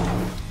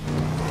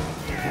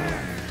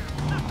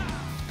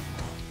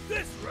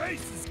 This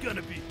race is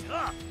gonna be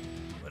tough,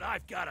 but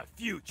I've got a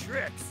few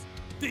tricks.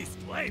 These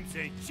flames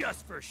ain't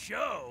just for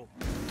show.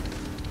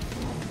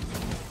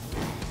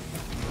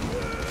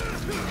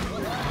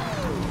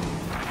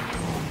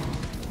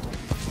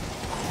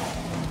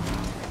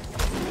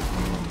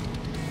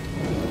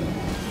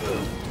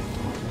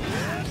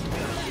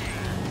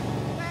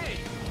 Hey!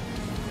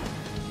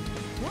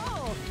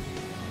 Whoa!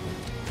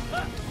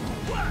 What?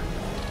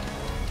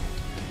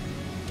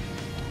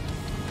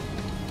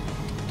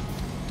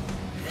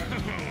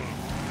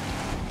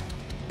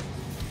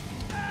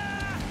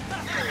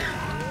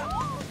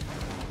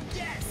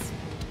 Yes.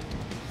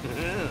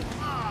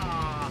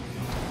 Ah.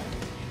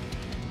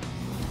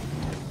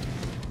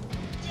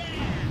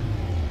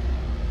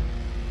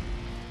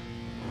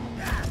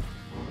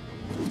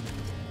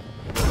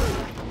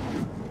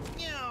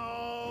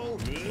 No.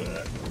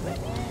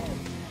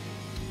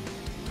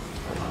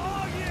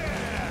 Oh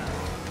yeah!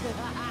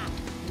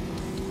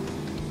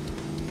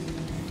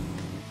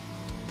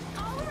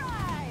 All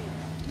right!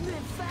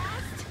 Live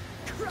fast,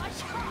 crush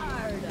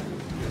hard!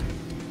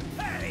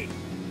 Hey!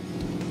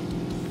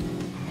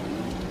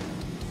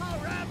 All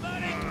right,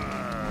 buddy!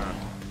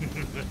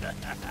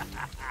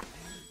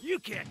 You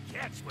can't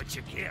catch what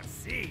you can't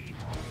see.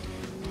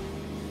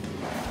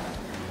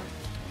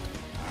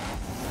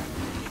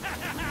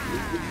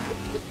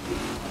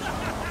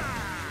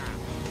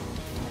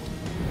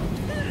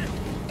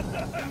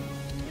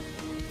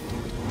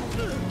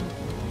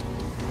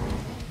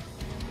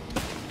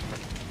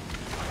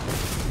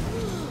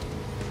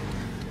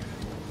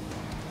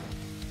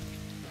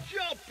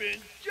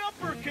 Jumping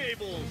jumper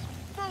cables.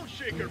 Bone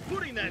Shaker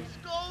putting that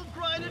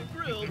skull-grinded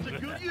grill to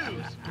good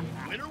use.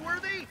 Winner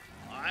worthy?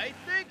 I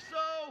think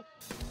so.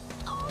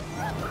 All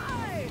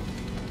right!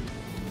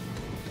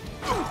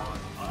 Oh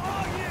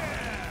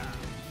yeah!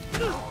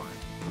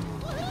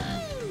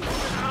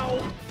 Ow!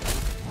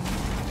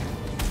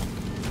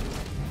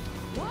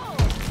 Whoa!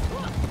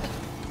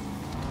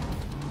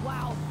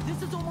 Wow,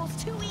 this is almost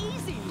too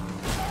easy!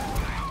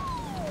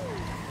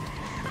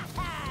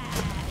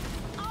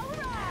 All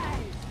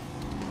right!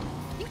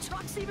 You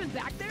trucks even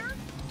back there?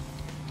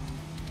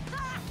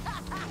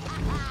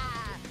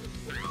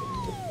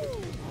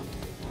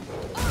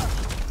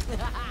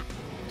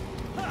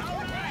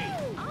 All right!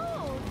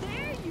 Oh,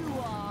 there you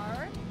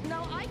are!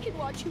 Now I can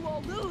watch you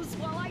all lose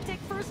while I take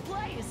first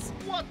place!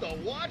 What the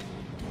what?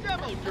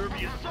 Demo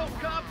Derby is so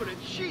confident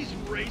she's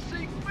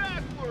racing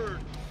backward.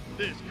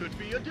 This could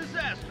be a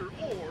disaster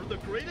or the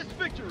greatest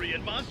victory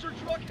in monster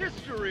truck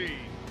history.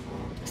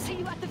 See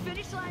you at the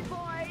finish line,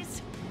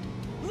 boys!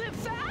 Live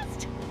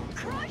fast,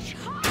 crush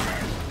hard!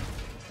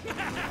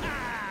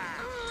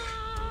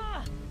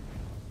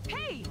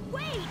 Hey,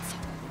 wait!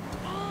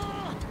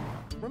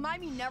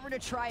 Remind me never to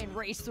try and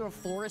race through a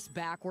forest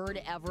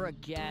backward ever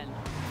again.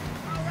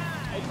 All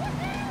right!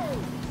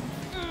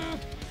 Woohoo!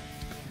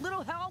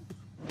 Little help?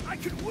 I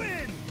could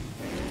win!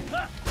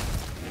 Huh.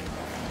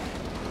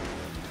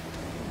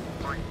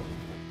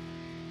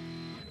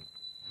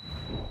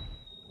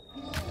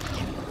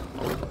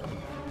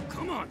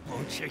 Come on,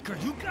 Bone Shaker,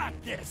 you got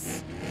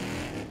this!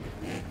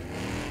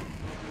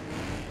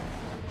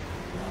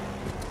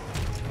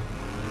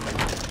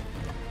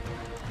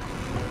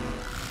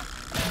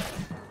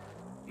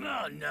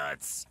 Oh,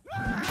 nuts.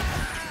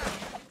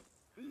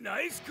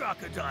 Nice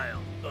crocodile.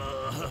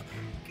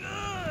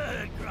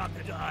 Good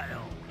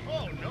crocodile.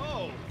 Oh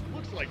no!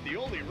 Looks like the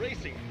only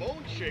racing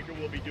Bone Shaker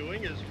will be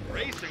doing is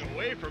racing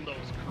away from those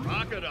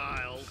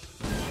crocodiles.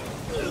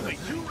 Only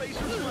 2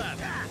 racers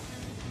left.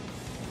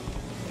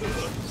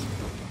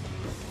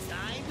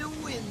 Time to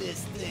win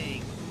this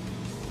thing.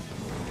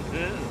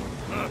 Huh?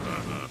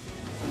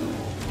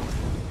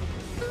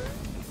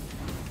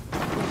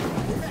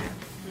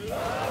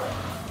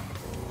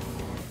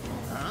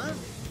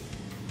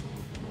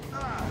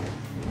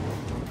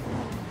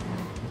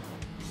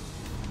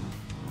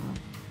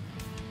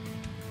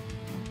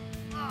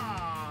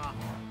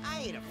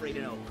 I ain't afraid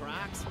of no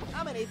crocs.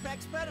 I'm an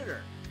apex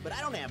predator, but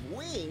I don't have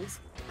wings.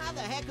 How the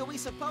heck are we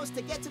supposed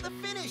to get to the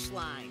finish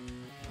line?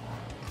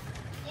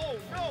 Oh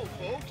no,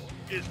 folks!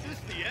 Is this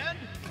the end?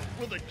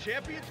 Will the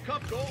Champions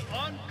Cup go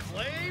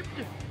unclaimed?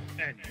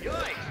 And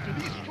yikes, do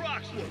these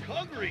crocs look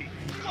hungry?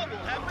 What will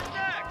happen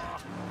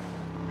next?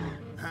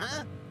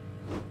 Huh?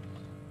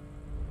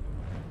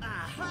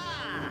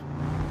 Aha!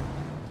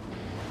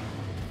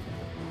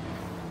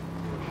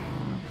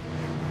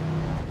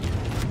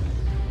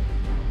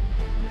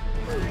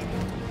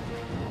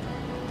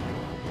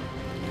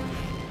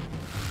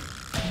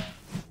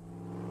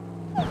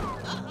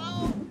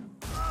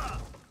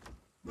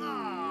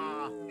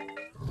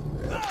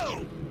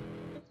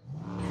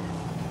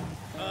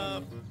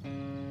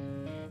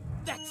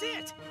 That's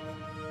it!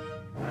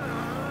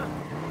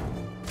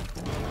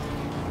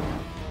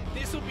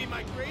 This'll be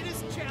my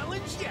greatest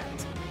challenge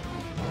yet!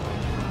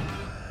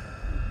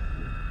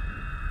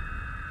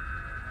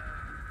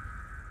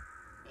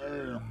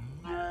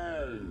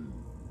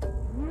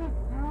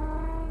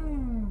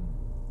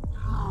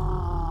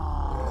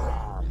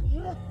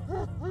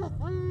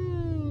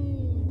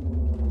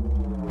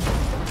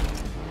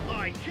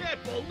 I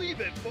can't believe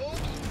it,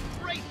 folks!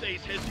 Race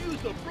Ace has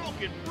used the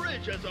broken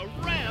bridge as a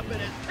ramp and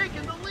has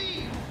taken the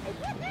lead!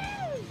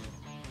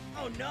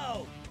 Oh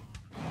no!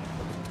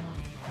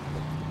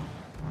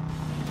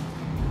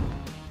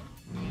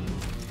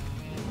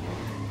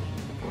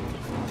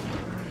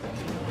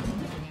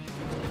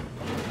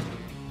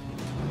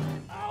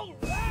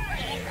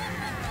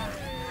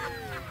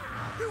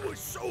 It was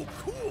so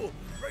cool!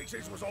 Race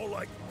Ace was all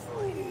like,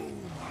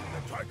 vroom!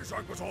 And Tiger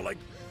Shark was all like,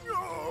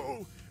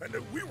 no! And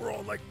then we were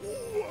all like,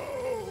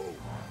 whoa!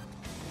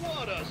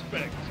 What a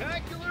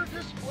spectacular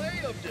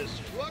display of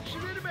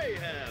destruction and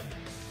mayhem!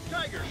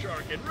 Tiger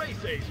Shark and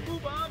Race Ace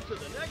move on to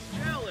the next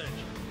challenge.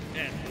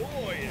 And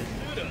boy, is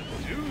it a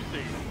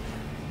doozy!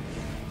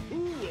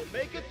 Who will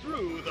make it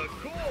through the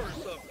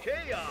course of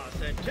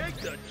chaos and take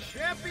the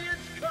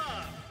Champions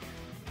Cup?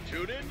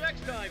 Tune in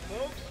next time,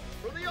 folks,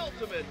 for the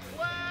ultimate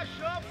clash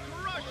of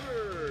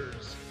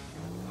crushers!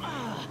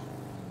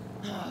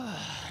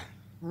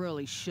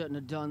 Really shouldn't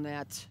have done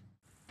that.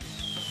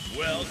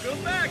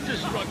 Welcome back,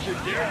 Destruction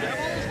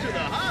Daredevils, to the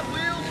Hot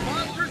Wheels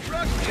Monster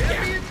Trucks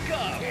Champions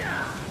Cup!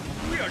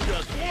 We are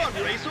just one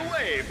race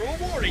away from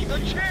awarding the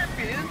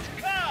Champions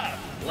Cup!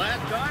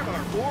 Last time,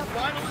 our 4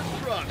 finalist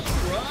trucks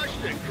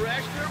crushed and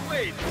crashed their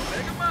way through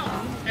Mayhem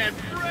Mountain and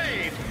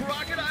braved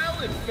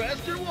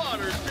crocodile-infested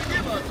waters to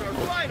give us our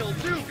final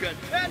 2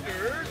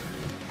 contenders,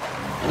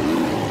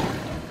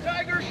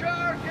 Tiger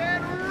Shark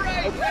and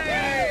Race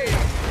Ace!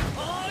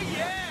 Oh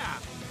yeah!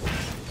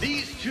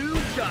 These 2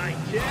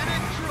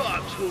 gigantic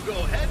trucks will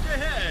go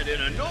head-to-head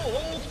in a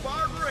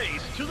no-holds-barred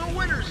race to the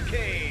winner's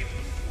cave.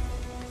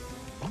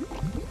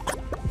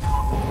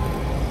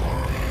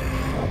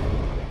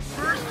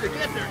 First to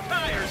get their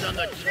tires on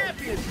the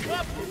Champions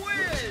Cup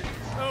wins!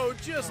 Oh,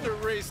 just a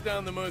race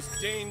down the most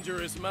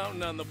dangerous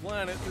mountain on the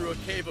planet through a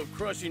cave of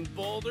crushing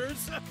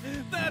boulders?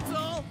 That's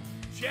all?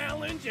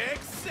 Challenge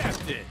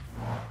accepted!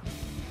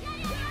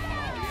 Woo!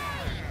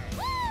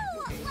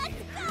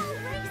 Let's go,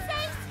 Race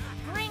Ace!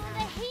 Bring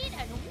the heat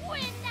and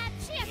win that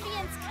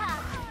Champions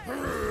Cup!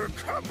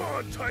 Come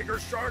on, Tiger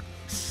Shark!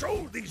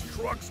 Show these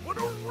trucks what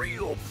a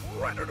real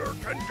predator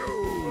can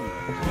do!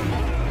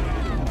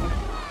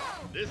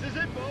 This is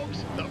it,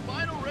 folks. The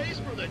final race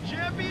for the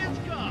Champions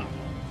Cup.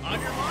 On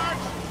your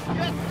marks,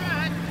 get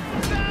set,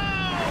 go!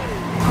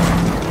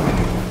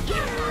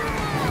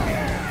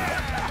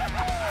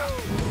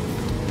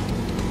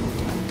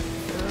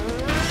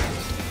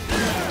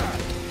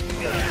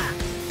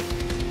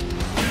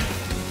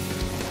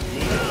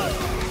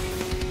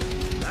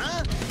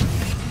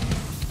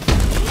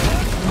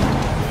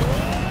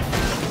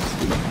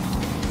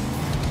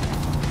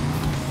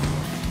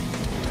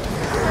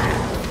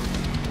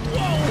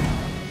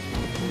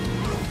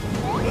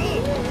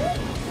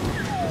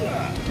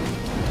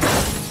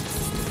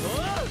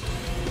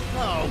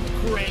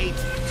 Great!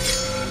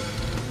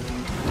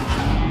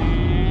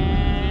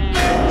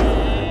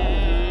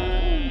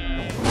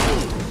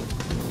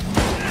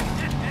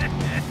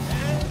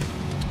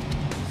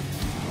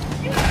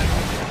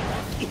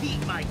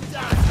 Eat my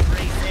dust,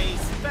 Race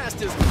Ace!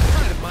 Fast is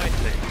kind of my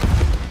thing.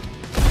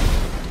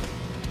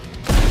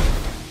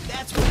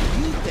 That's what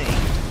you think.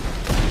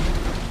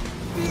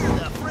 Fear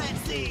the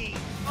frenzy!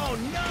 Oh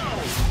no!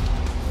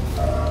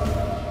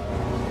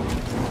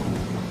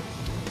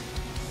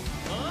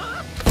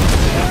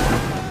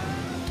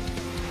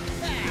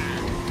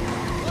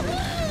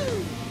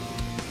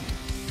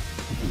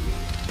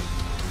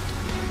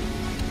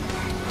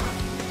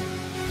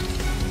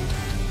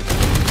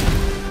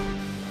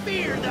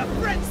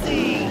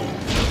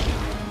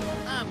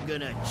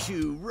 gonna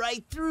chew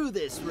right through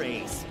this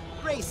race.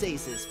 Race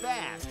Ace is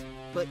fast,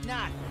 but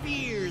not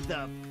Fear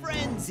the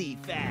Frenzy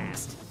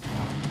fast.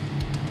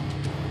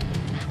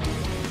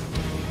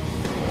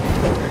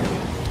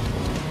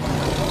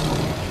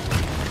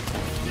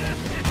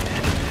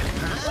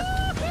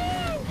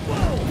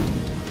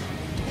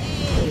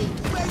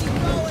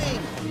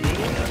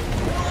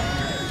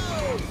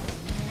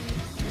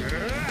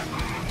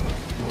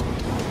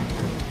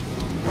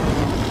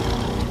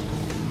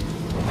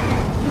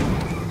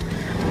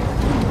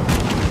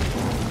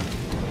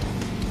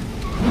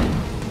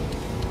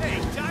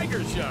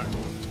 Shark.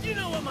 Do you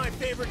know what my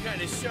favorite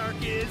kind of shark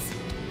is?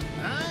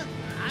 Huh?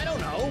 I don't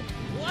know.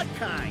 What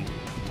kind?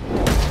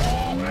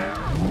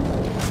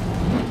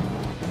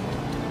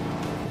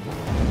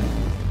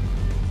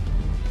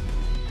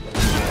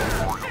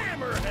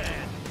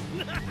 Hammerhead!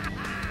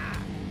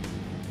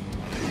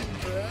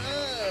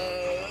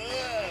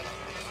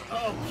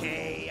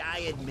 Okay, I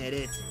admit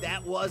it.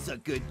 That was a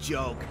good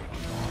joke.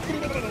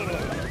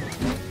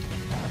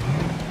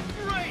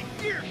 Right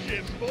here,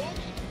 ships, folks!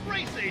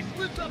 Race Ace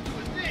lives up to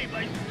his name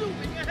by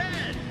zooming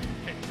ahead!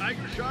 Can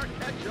Tiger Shark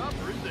catch up,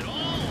 or is it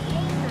all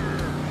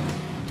over?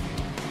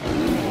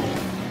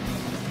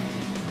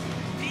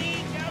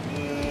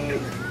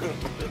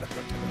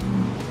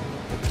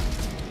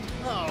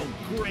 Oh,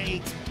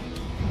 great.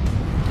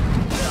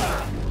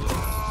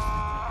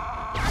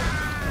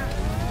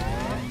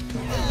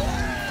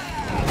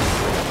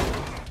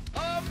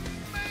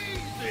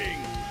 Amazing!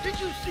 Did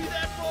you see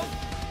that, folks?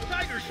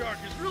 Tiger Shark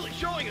is really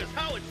showing us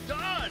how it's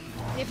done!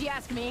 If you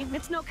ask me,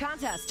 it's no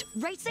contest.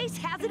 Race Ace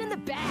has it in the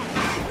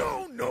bag.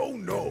 No, no,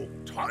 no.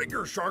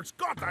 Tiger Shark's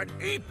got that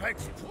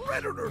apex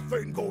predator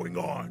thing going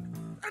on.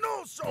 And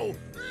also,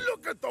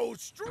 look at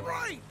those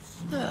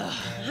stripes.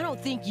 I don't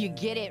think you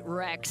get it,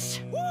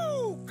 Rex.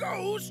 Woo!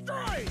 Go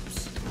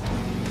Stripes!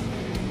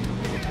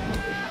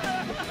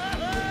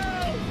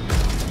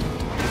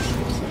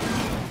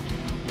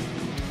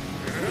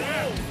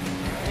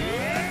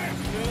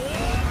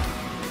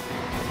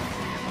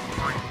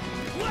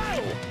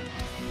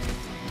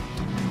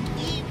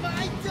 Eat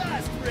my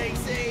dust,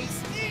 Race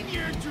Ace! In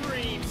your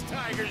dreams,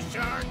 Tiger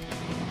Shark!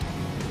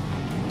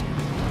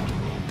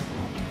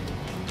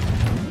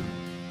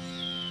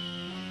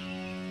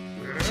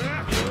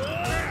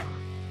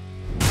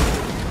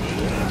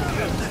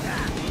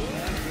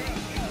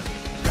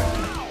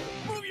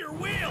 Move your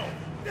wheel!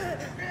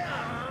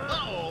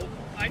 Uh-oh!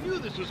 I knew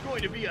this was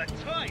going to be a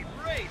tight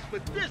race,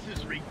 but this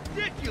is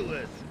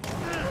ridiculous!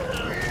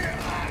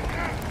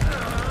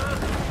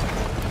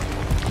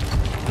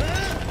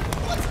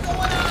 What's going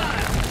on?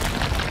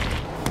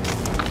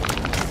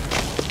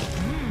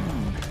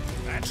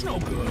 That's no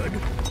good.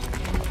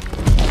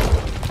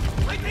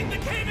 I think the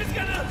cave is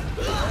gonna...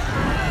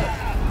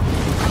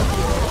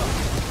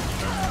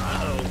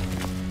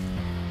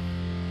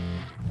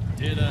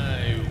 Did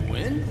I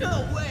win?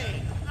 No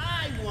way!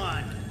 I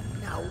won!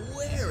 Now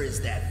where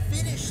is that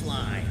finish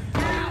line?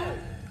 Ow!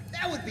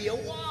 That would be a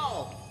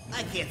wall!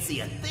 I can't see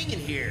a thing in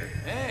here.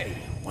 Hey,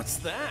 what's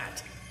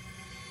that?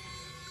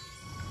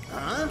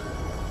 Huh?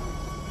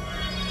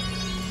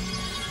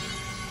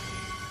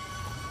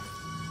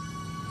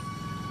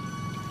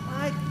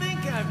 I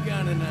think I've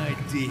got an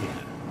idea.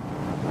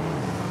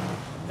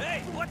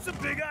 Hey, what's a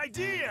big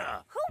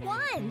idea? Who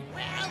won?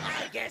 Well,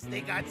 I guess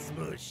they got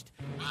smooshed.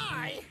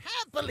 I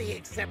happily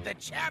accept the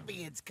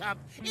Champions Cup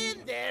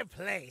in their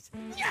place.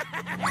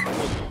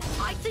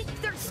 I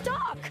think they're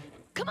stuck.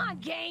 Come on,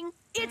 gang.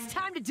 It's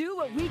time to do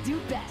what we do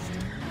best.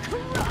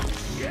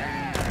 Crush!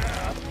 Yeah!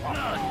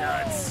 Oh,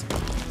 nuts.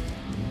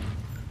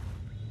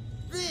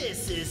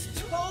 This is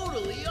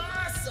totally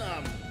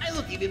awesome! I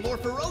look even more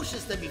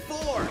ferocious than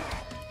before.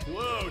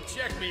 Whoa,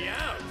 check me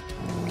out.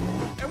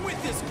 And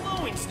with this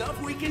glowing stuff,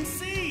 we can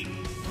see.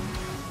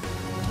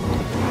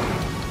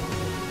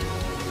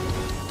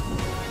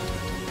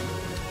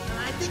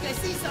 I think I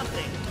see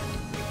something.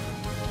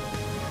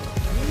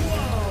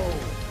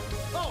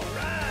 Whoa! All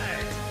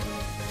right.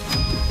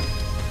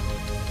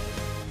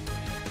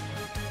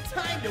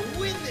 Time to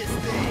win this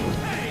thing!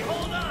 Hey,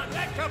 hold on.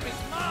 That cup is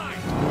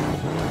mine.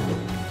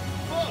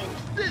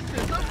 Folks, this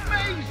is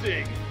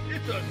amazing!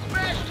 It's a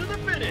smash to the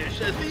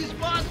finish as these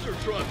monster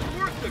trucks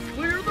work to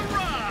clear the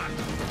rock!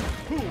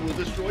 Who will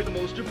destroy the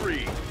most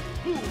debris?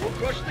 Who will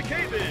crush the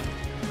cave-in?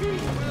 Who will...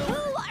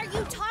 Who are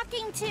you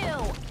talking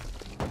to?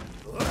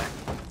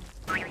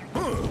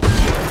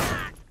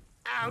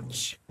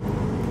 Ouch!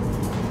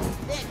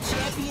 That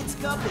Champions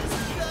Cup is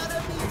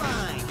gonna be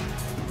mine!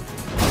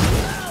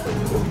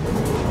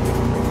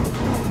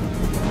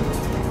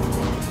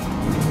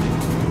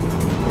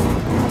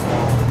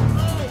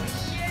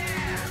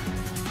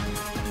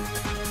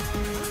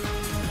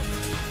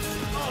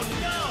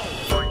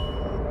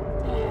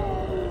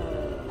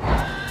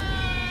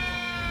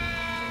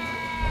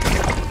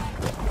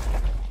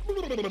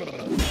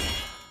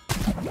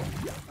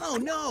 Oh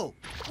no!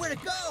 Where'd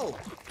it go?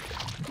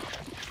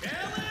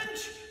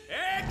 Challenge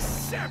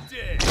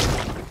accepted.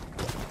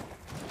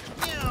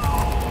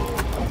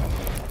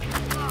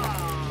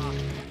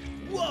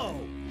 Whoa!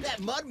 That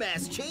mud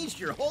mask changed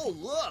your whole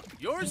look.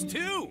 Yours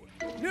too.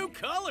 New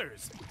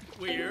colors.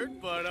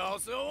 Weird, but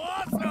also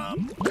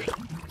awesome.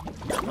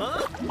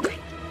 Huh?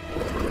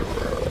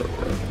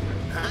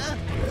 Huh?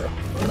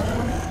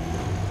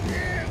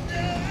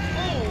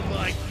 Oh,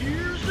 my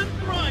gears and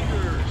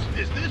grinders!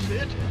 Is this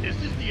it? Is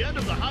this the end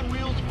of the Hot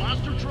Wheels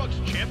Monster Trucks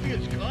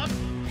Champions Cup?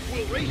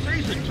 Will Race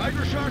Ace and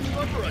Tiger Shark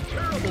suffer a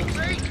terrible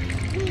fate?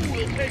 Who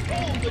will take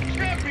home the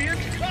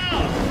Champions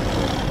Cup?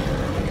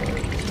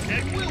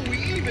 And will we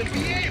even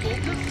be able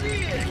to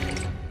see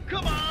it?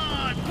 Come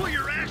on, put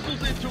your axles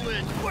into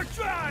it! We're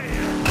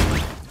trying!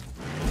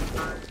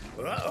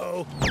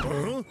 Uh-oh.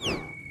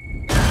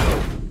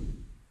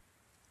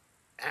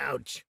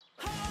 Ouch.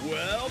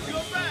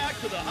 Welcome back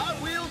to the Hot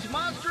Wheels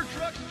Monster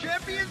Trucks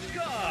Champions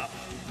Cup!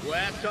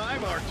 Last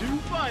time, our two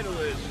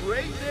finalists,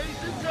 Race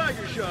Ace and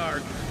Tiger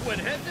Shark, went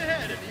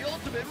head-to-head in the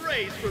ultimate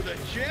race for the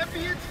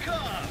Champions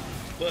Cup.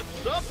 But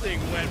something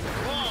went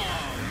wrong.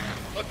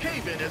 A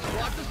cave-in has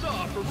blocked us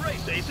off from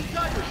Race Ace and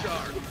Tiger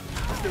Shark.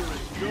 There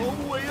is no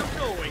way of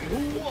knowing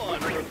who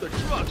won or if the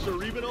trucks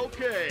are even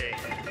okay.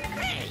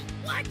 Hey,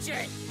 watch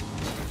it!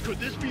 Could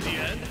this be the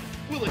end?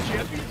 Will the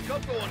Champions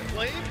Cup go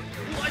unclaimed?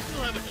 Will I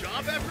still have a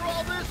job after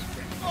all this?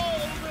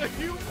 Oh, the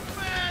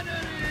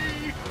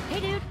humanity! Hey,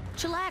 dude,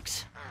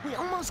 chillax. We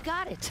almost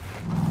got it.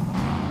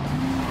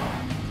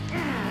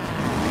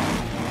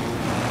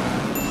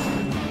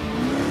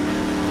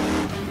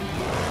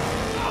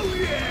 Oh,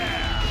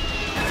 yeah!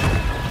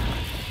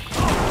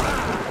 All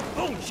right!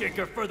 Bone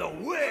Shaker for the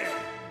win!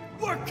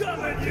 We're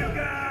coming, you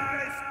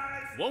guys!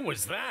 What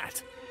was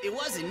that? It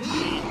wasn't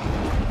me.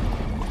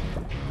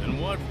 And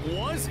what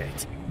was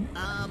it?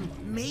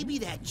 Maybe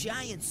that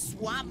giant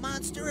swamp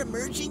monster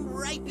emerging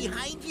right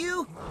behind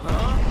you?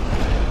 Huh?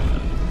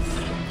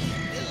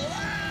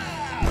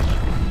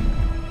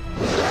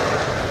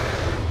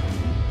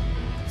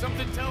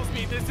 Something tells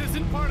me this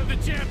isn't part of the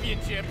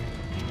championship.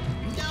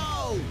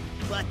 No,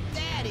 but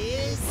that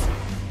is...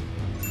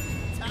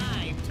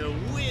 time to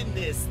win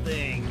this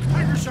thing.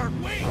 Tiger Shark,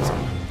 wait!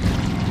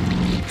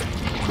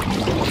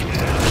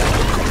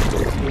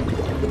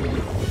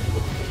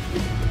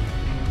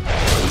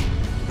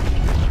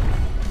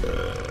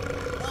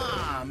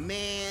 Aw,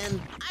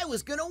 man. I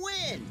was gonna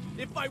win.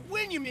 If by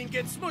win you mean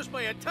get smushed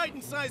by a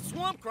Titan-sized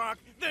swamp croc,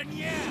 then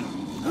yeah!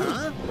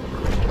 Huh?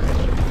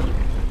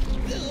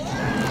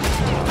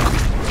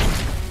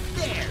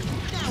 There!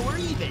 Now we're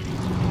even!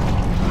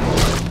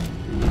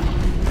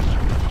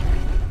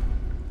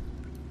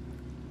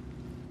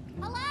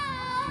 Hello?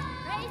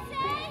 Race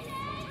Ace?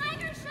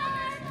 Tiger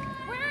Shark!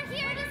 We're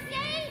here to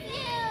save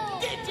you!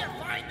 Did you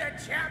find the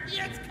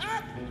Champions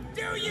Cup?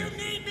 Do you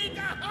need me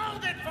to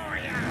hold it for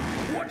you?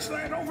 What's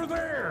that over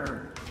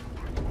there?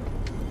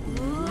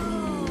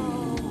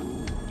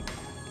 Ooh.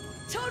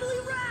 Totally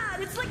rad!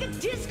 It's like a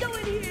disco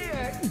in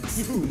here!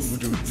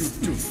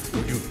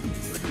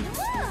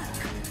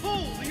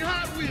 Holy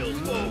Hot Wheels,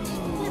 folks!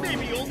 We may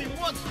be only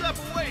one step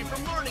away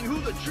from learning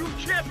who the true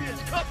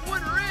Champions Cup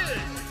winner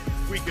is!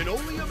 We can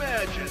only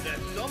imagine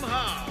that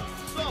somehow,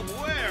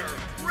 somewhere,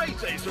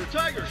 Race Ace or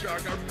Tiger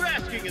Shark are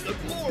basking in the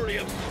glory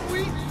of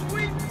sweet,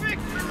 sweet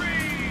victory!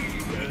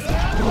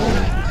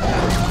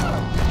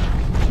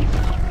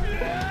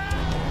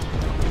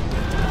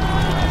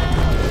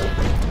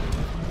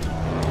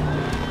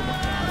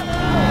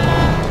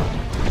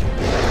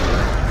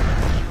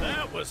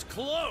 Was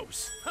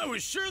close. I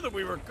was sure that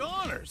we were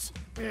goners.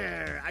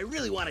 I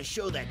really want to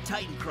show that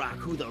Titan Croc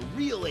who the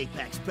real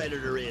apex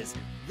predator is.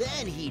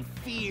 Then he'd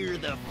fear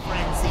the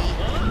frenzy.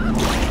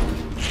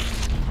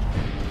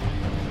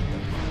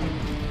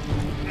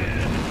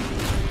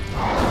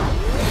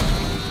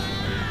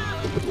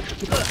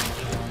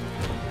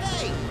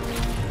 Hey!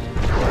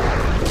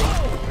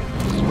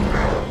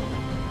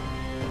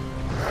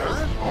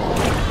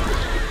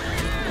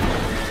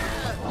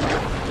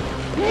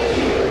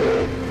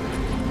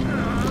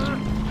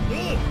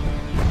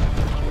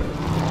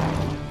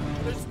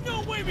 There's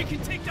no way we can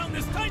take down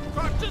this Titan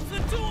Croc, just the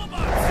two of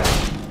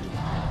us!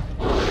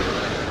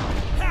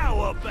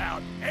 How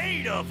about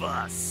 8 of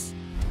us?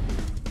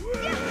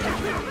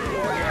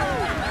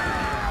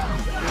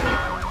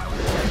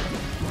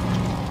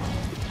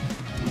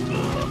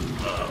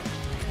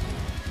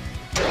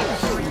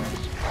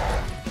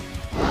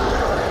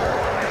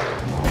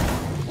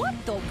 What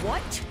the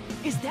what?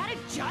 Is that a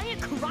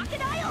giant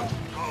crocodile?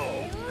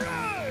 All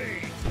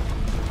right!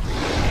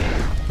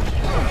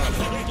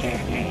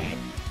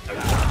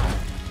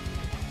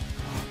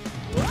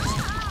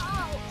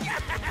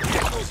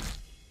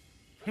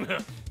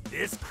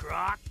 This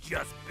croc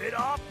just bit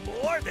off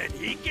more than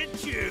he can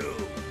chew.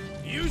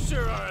 You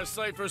sure are a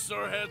sight for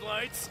sore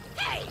headlights.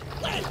 Hey,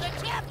 where's the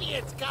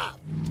Champions Cup?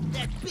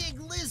 That big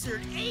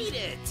lizard ate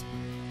it.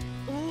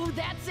 Ooh,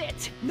 that's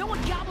it. No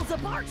one gobbles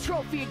up our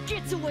trophy and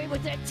gets away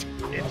with it.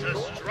 It's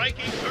a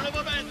striking turn of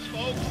events,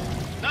 folks.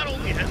 Not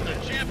only has the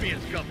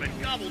Champions Cup been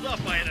gobbled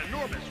up by an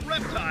enormous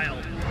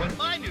reptile, but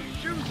my new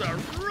shoes are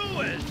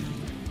ruined.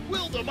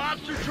 Will the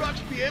monster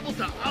trucks be able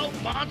to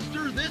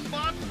out-monster this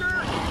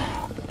monster?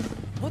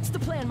 What's the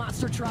plan,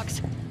 monster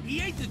trucks? He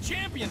ate the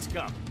Champions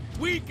Cup.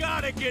 We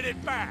gotta get it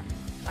back.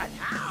 But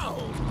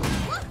how?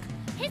 Look!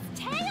 His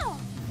tail!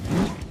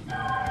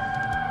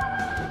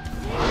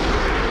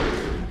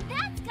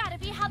 That's gotta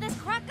be how this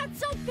croc got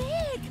so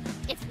big!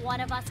 If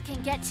one of us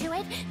can get to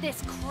it,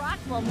 this croc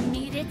will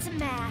meet its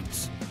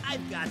match.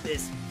 I've got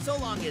this, so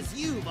long as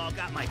you've all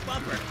got my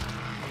bumper.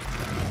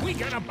 We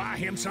gotta buy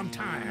him some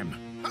time.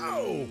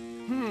 How?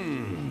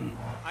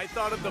 I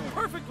thought of the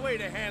perfect way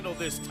to handle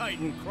this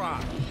Titan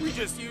croc. We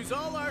just use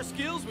all our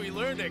skills we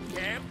learned at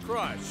Camp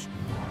Crush.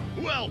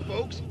 Well,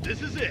 folks,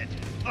 this is it.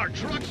 Our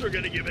trucks are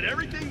gonna give it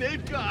everything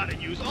they've got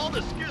and use all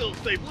the skills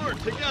they've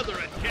learned together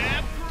at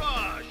Camp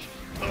Crush.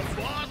 The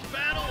boss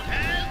battle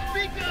has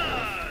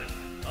begun!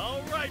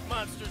 All right,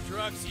 monster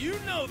trucks, you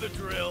know the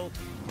drill.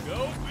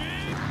 Go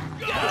big,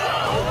 go!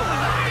 Oh,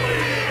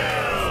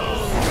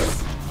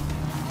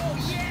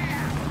 yeah!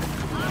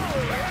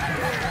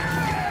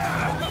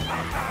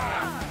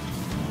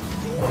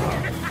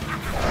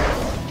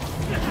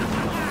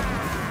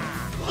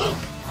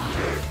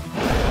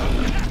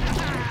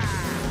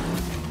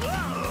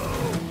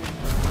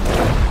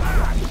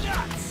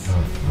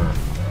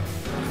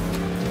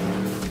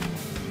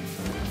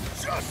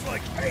 Just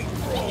like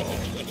April!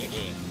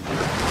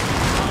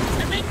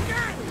 Ultimate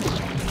gun!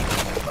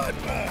 Blood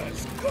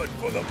mask, good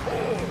for the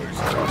pores!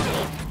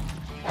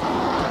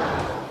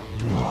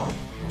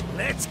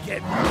 Let's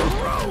get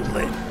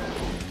rolling!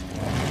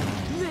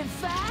 Live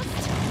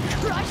fast,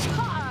 crush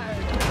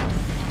hard!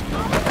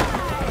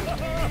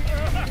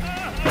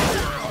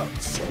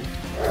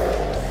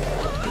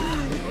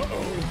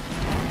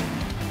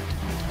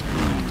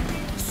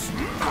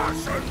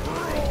 Smash and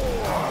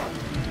roar!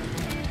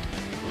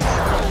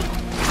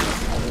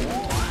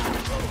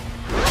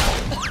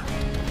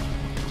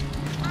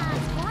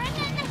 I'm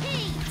bringing the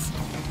heat!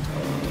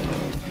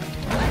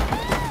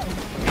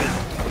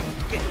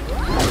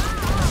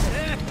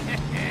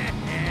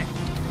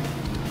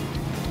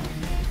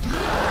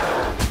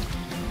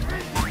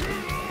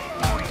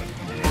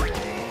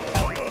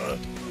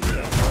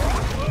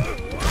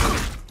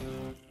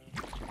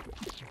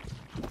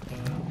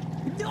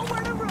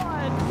 Nowhere to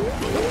run!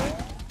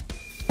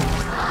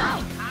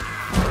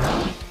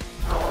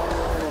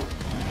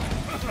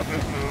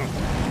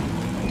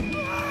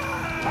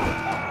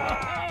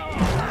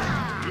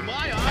 Do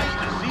my eyes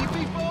deceive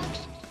me, folks?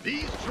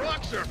 These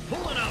trucks are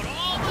pulling out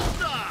all the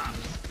stops.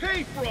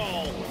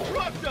 Pay-for-all,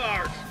 truck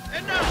darts,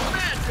 and now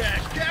Mad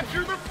Dash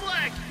capture the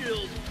flag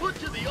skills put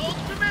to the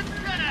ultimate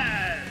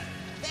test.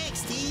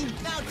 Thanks, team.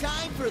 Now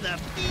time for the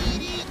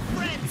feeding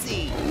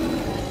frenzy.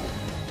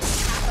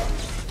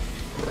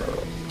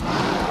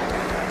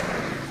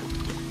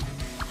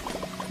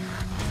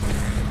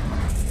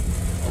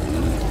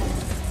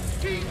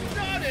 He's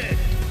done it!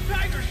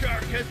 Tiger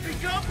Shark has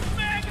become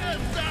mega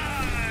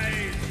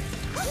size!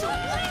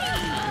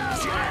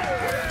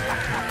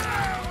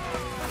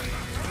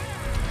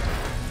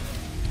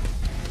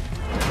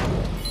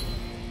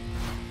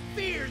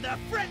 Fear the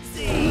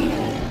frenzy!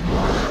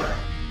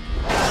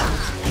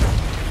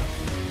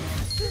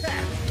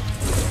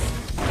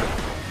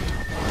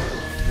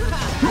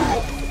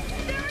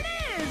 There it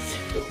is!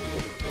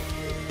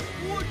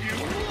 Would you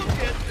look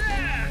at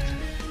that?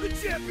 The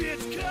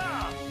Champions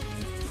Cup!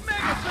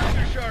 Mega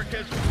Tiger Shark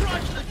has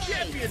crushed the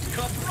Champions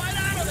Cup right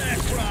out of that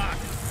croc!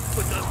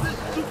 But does this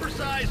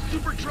supersized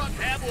super truck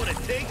have what it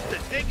takes to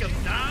take him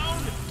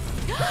down?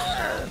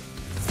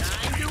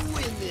 Time to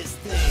win this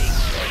thing!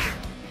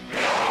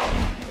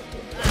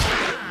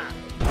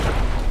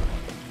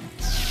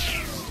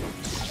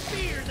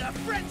 Fear the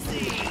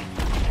frenzy!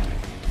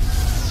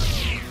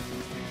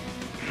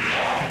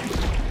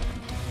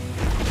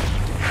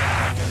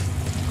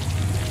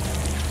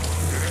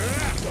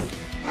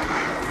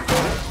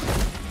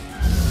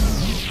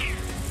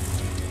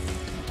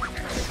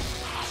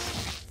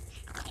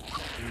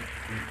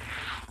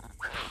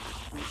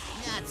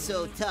 Not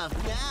so tough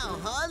now,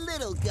 huh,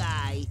 little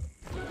guy?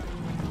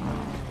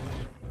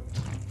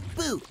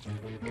 Boo!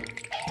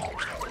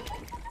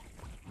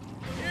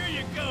 Here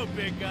you go,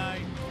 big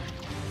guy.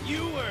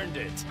 You earned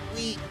it.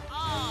 We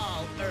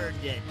all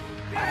earned it.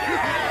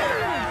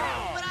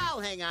 But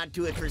I'll hang on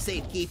to it for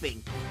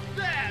safekeeping.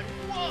 That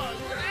was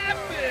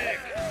epic!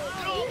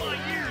 In all my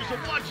years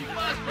of watching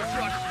monster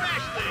trucks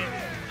smash things,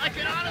 I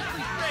can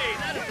honestly say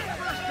that is the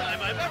first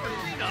time I've ever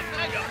seen a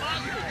mega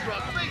monster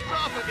truck face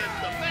off against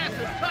the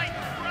massive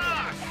Titan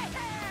croc.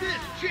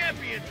 This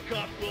Champions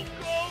Cup will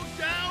go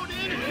down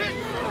in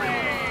history!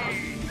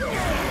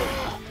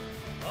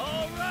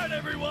 All right,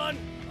 everyone.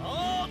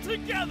 All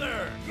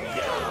together.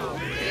 Go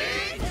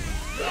big,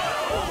 go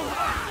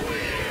Hot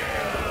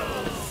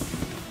Wheels!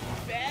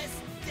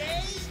 Best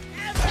day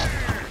ever!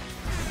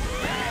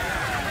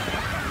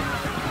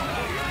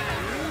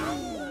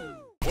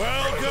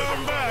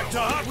 Welcome back to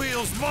Hot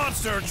Wheels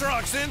Monster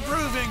Trucks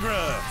Improving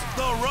Grounds,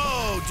 the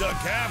road to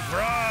Camp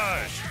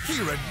Crush.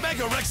 Here at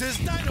Mega Rex's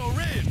Dino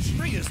Ridge,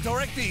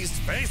 prehistoric beasts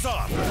face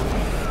off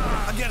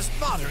against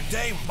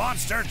modern-day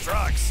monster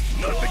trucks.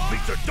 Nothing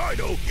beats a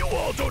dino. You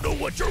all don't know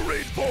what you're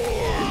in for.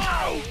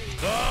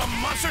 The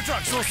monster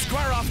trucks will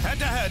square off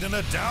head-to-head in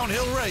a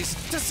downhill race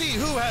to see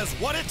who has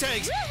what it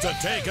takes to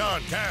take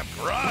on Camp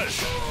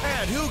Crush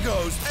and who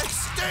goes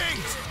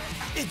extinct.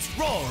 It's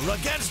Roar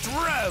against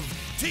Rev,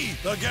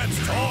 Teeth against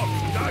Talk,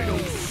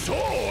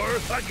 Dinosaur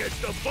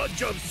against a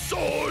bunch of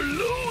sore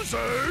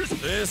losers.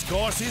 This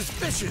course is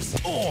vicious,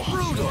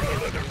 brutal,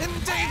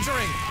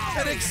 endangering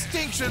an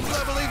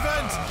extinction-level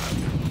event.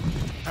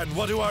 And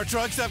what do our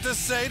trucks have to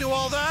say to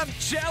all that?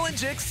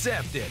 Challenge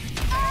accepted.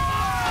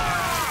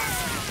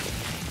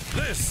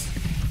 This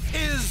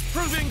is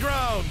Proving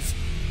Grounds.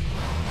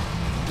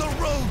 The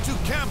road to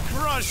Camp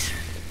Crush.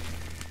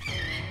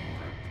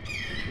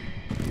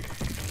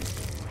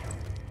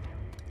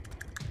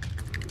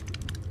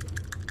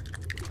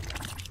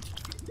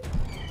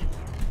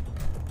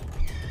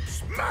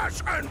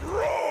 Smash and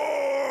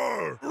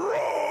roar!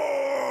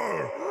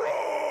 Roar!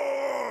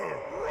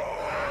 Roar!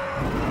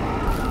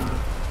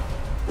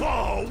 Roar!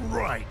 All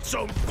right,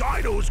 some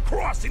dinos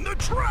crossing the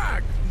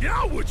track.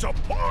 Now it's a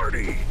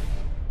party.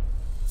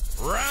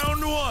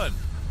 Round 1.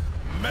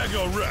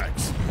 Mega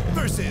Rex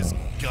versus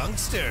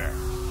Gunkster.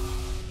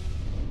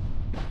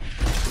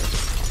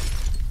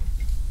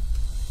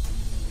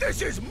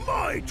 This is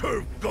my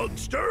turf,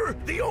 Gunkster.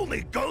 The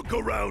only gunk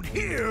around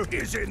here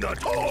is in the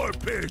tar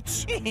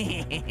pits.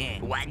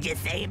 What'd you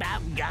say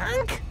about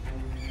gunk?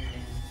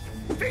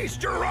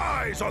 Feast your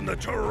eyes on the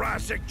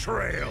Jurassic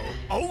Trail.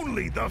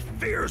 Only the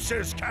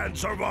fiercest can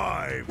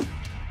survive.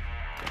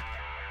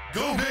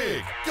 Go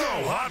big,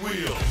 go Hot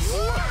Wheels.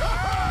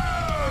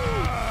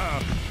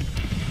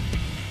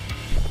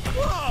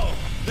 Whoa!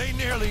 They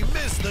nearly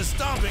missed the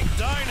stomping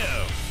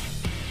dino.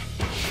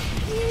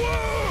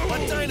 Whoa! A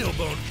dino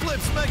bone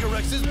flips Mega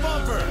Rex's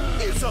bumper.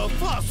 It's a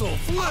fossil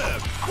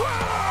flip.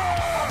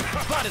 Whoa!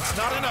 But it's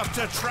not enough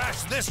to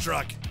trash this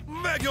truck.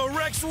 Mega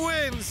Rex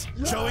wins,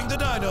 showing the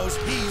dinos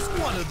he's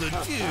one of the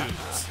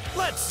dudes.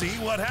 Let's see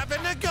what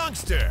happened to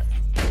Gunkster.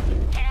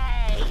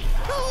 Hey,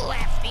 who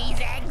left these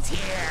eggs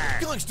here?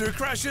 Gunkster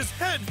crashes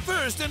head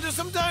first into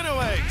some dino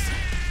eggs.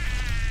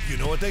 You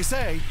know what they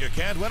say, you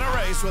can't win a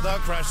race without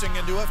crashing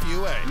into a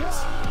few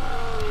eggs.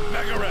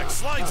 Mega Rex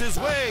slides his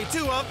way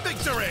to a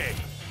victory.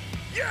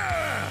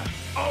 Yeah!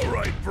 All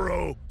right,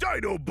 bro.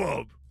 Dino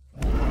Bump.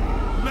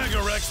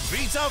 Mega Rex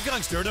beats out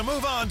Gunkster to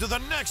move on to the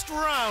next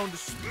round.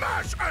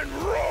 Smash and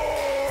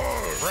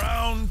roar!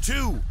 Round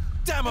 2.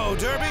 Demo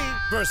Derby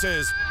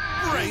versus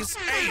Race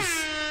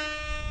Ace.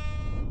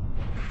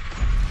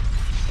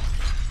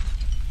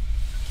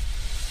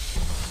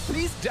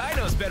 These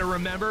dinos better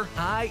remember,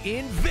 I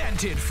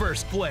invented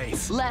first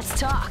place. Less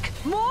talk,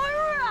 more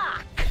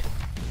rock!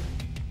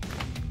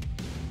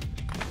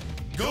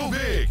 Go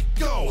big,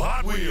 go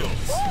Hot Wheels.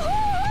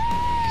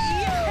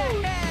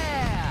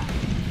 Yeah!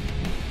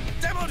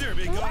 Demo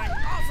Derby going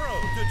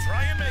off-road to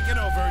try and make it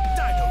over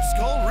Dino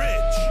Skull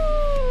Ridge.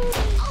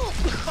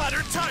 But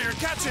her tire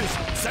catches,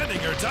 sending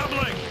her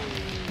tumbling.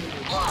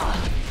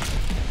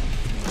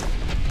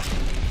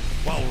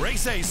 While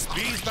Race Ace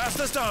speeds past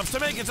the stumps to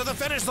make it to the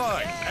finish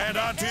line. And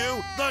on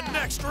to the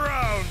next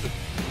round.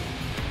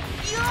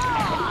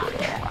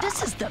 Yuck!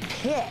 This is the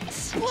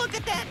pits. Look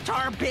at that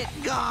tar pit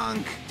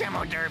gunk.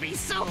 Demo Derby's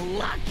so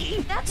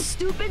lucky. That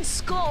stupid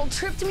skull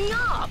tripped me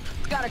up.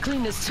 Gotta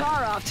clean this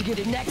tar off to get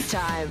it next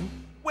time.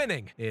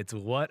 Winning, it's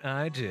what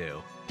I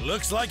do.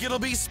 Looks like it'll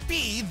be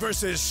Speed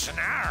versus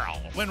Snarl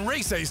when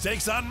Race Ace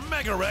takes on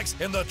Mega Rex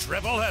in the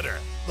triple header.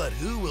 But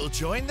who will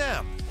join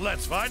them?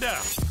 Let's find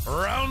out.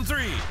 Round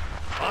 3,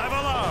 5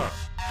 Alarm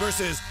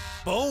versus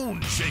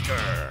Bone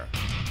Shaker.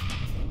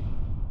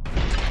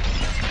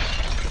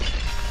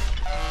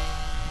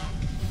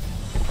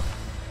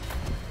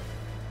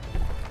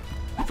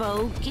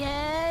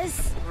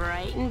 Focus,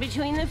 right in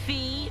between the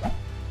feet.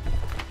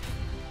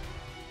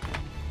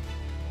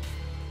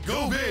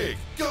 Go big,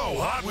 go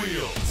Hot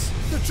Wheels.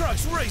 The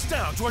trucks race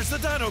down towards the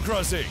Dino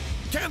Crossing.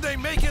 Can they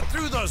make it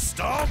through the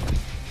stomp?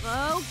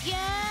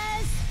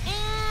 Focus,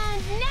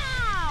 and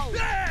now!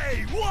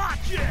 Hey,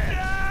 watch it!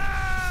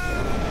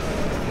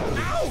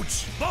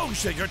 Ouch! Bone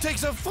Shaker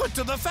takes a foot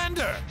to the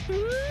fender.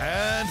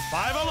 And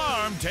 5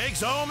 Alarm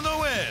takes home the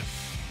win.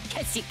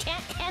 Guess you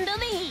can't handle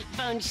the heat,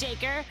 Bone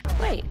Shaker.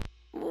 Wait,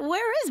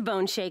 where is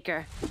Bone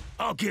Shaker?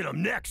 I'll get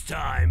him next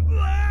time.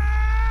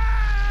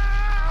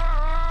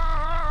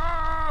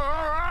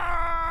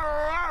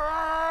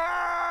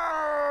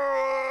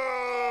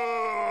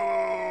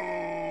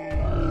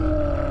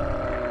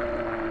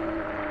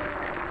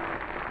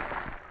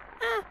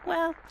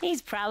 Well,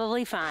 he's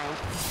probably fine.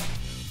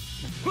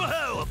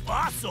 Whoa, a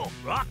fossil!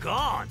 Rock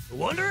on! I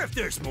wonder if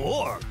there's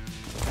more.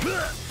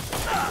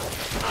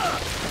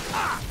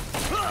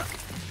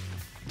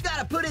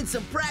 Gotta put in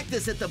some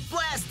practice at the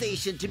blast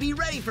station to be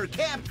ready for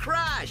Camp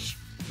Crush.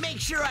 Make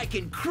sure I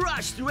can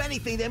crush through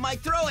anything they might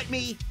throw at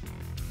me.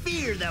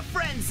 Fear the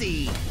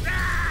frenzy.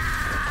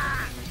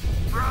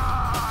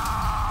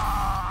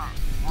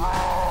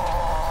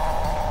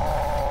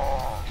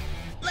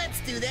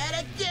 Let's do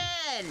that again.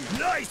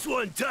 Nice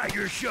one,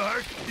 Tiger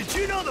Shark! Did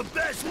you know the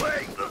best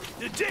way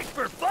to dig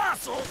for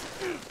fossils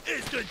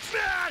is to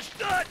smash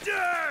the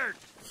dirt?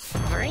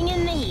 Bring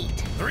in the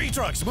heat. 3 3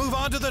 trucks move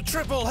on to the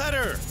triple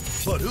header.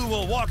 But who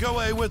will walk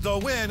away with the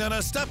win and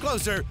a step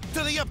closer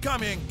to the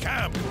upcoming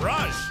Camp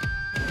Crush?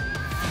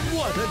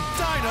 What a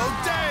Dino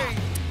day!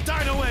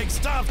 Dino Egg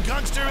stopped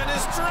Gungster in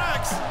his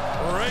tracks.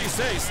 Race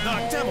Ace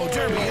knocked Demo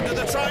Derby into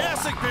the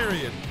Triassic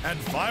period. And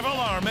 5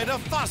 Alarm made a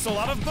fossil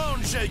out of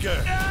Bone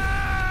Shaker.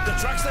 The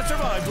trucks that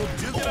survived will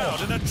duke it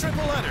out in a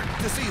triple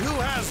header to see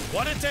who has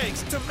what it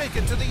takes to make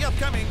it to the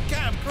upcoming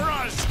Camp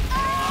Crush.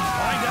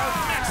 Find out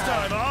next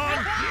time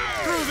on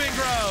Proving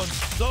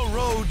Grounds, the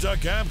road to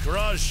Camp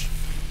Crush.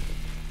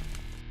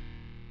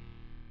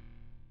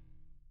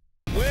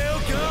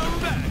 Welcome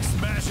back,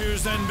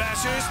 Smashers and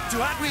Bashers,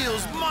 to Hot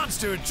Wheels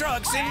Monster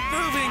Trucks in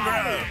Proving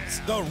Grounds,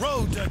 the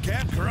road to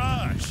Camp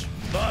Crush.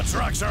 The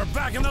trucks are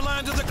back in the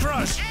land of the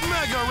Crush,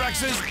 Mega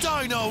Rex's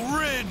Dino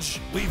Ridge.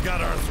 We've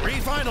got our 3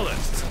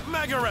 finalists,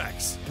 Mega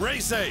Rex,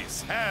 Race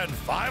Ace, and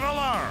 5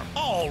 Alarm,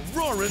 all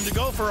roaring to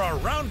go for our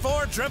round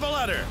 4 triple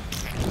header.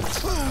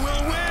 Who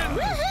will win?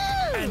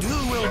 Woohoo! And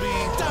who will be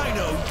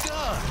Dino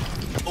Done?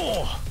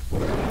 Oh!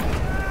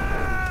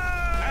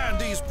 And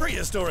these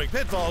prehistoric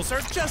pitfalls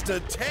are just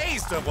a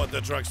taste of what the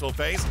trucks will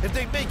face if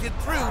they make it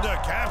through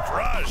to Camp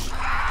Crush.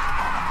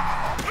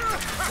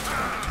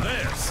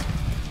 This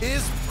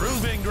is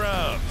Proving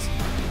Grounds,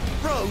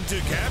 road to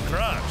Camp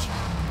Crush.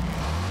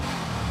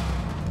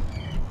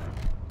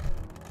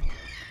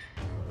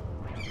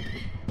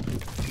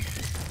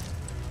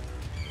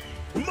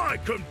 My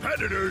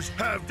competitors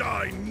have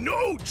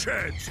no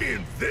chance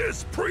in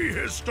this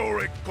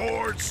prehistoric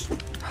course.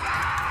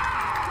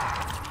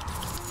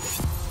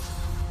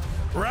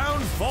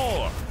 Round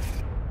 4.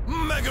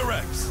 Mega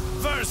Rex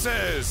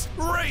versus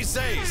Race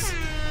Ace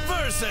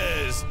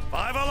versus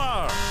 5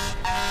 Alarm.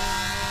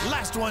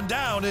 Last one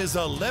down is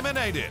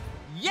eliminated.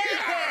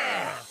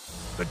 Yeah!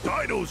 The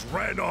dinos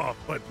ran off,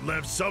 but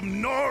left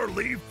some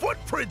gnarly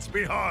footprints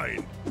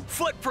behind.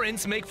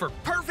 Footprints make for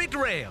perfect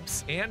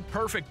ramps and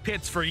perfect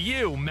pits for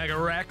you, Mega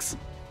Rex.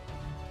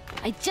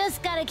 I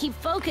just gotta keep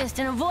focused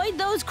and avoid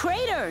those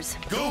craters.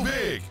 Go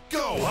big,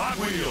 go Hot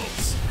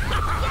Wheels.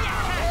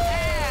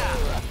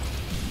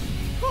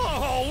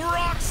 Oh,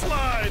 rock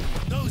slide!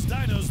 Those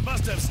dinos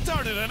must have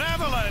started an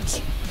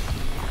avalanche.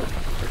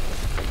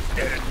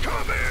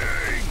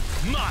 Incoming!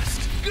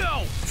 Must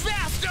go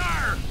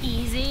faster!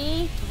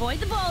 Easy. Avoid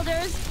the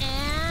boulders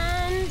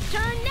and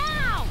turn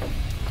now.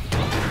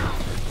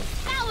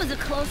 That was a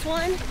close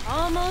one.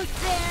 Almost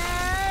there.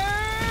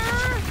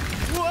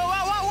 Whoa,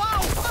 whoa, whoa,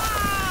 whoa!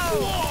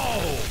 Whoa!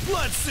 Whoa!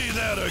 Let's see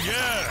that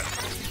again.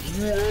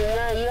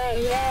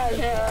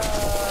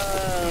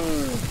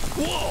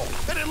 Whoa!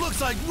 And it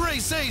looks like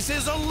Race Ace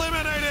is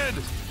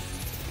eliminated.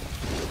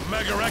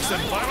 Mega Rex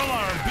and 5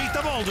 Alarm beat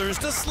the boulders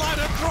to slide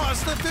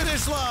across the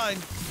finish line.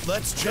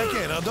 Let's check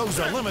in on those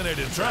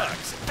eliminated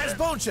trucks. Has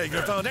Bone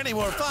Shaker found any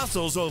more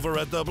fossils over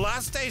at the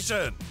blast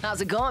station?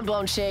 How's it going,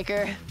 Bone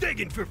Shaker?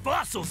 Digging for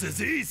fossils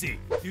is easy.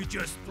 You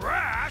just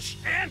thrash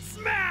and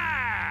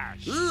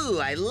smash!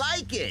 Ooh, I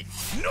like it.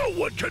 No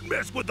one can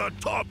mess with a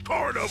top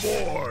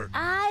carnivore.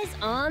 Eyes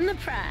on the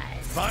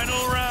prize.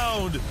 Final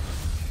round.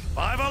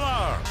 5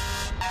 Alarm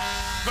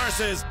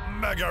versus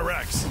Mega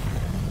Rex.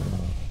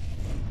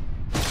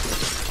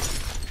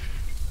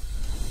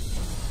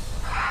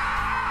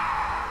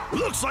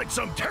 Looks like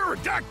some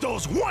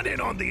pterodactyls won in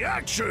on the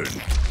action.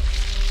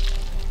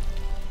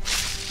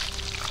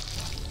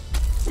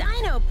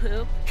 Dino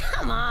poop?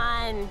 Come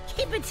on.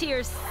 Keep it to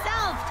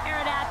yourself,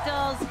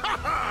 pterodactyls.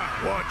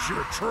 Watch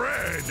your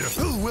tread.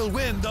 Who will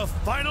win the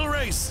final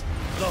race?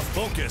 The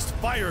focused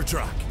fire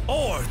truck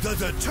or the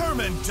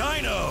determined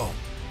dino?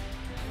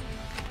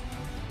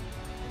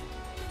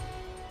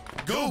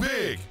 Go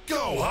big,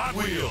 go Hot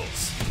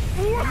Wheels.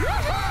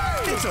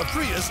 It's a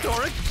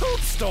prehistoric poop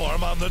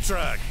storm on the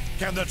track.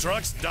 Can the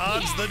trucks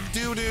dodge the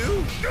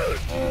doo-doo?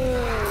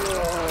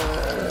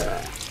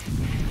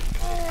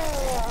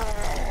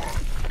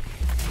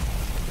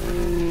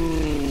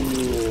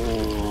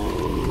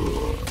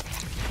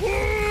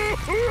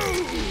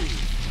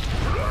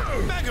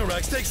 Mega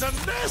Rex takes a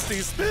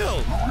nasty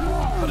spill,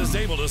 but is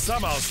able to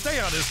somehow stay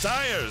on his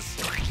tires.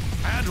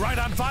 And right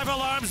on 5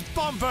 Alarm's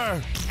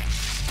bumper.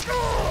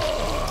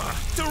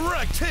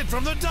 Direct hit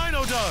from the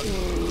Dino Dog.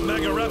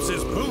 Mega Rex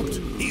is pooped.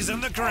 He's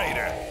in the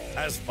crater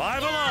as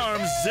 5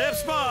 Alarms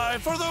zips by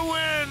for the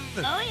win.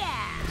 Oh,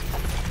 yeah.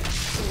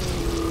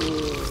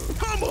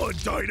 Come on,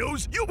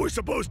 dinos. You were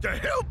supposed to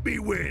help me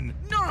win,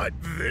 not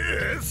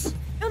this.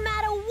 No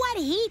matter what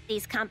heat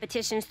these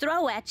competitions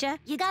throw at you,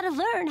 you gotta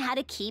learn how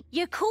to keep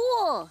your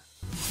cool.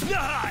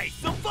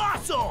 Nice! The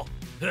fossil!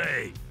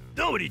 Hey,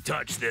 nobody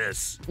touch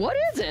this. What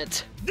is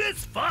it?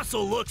 This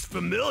fossil looks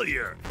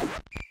familiar.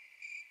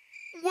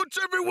 What's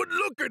everyone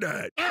looking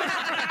at?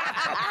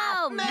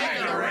 Oh,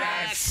 Mega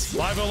Rex!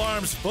 5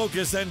 Alarm's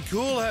focus and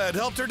cool head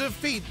helped her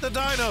defeat the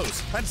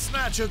dinos and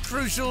snatch a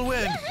crucial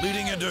win,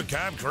 leading into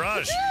Camp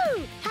Crush.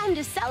 Woo! Time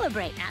to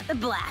celebrate at the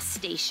blast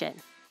station.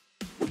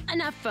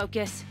 Enough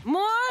focus,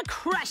 more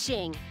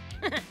crushing.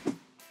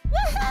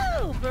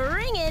 Woohoo!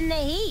 Bring in the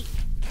heat.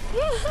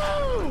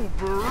 Woohoo!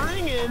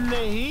 Bring in the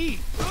heat.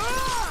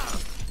 Ah!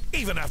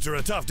 Even after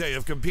a tough day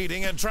of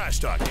competing and trash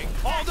talking,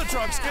 all the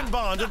trucks can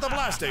bond at the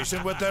blast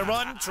station with their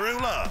one true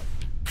love,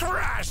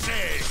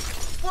 crashing!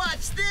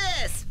 Watch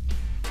this!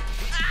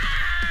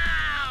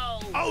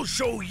 I'll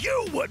show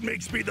you what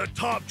makes me the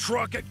top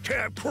truck at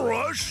Camp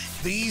Crush!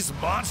 These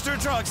monster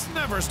trucks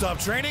never stop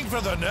training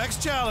for the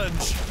next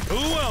challenge. Who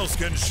else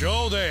can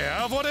show they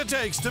have what it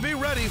takes to be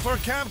ready for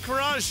Camp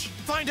Crush?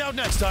 Find out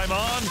next time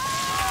on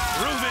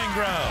Proving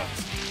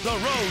Grounds, the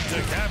road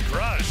to Camp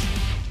Crush.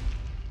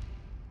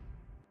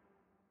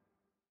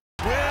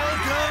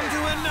 Welcome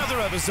to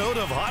another episode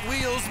of Hot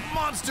Wheels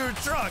Monster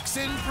Trucks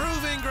in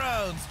Proving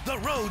Grounds, the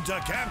road to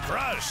Camp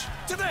Crush.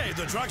 Today,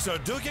 the trucks are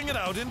duking it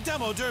out in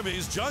Demo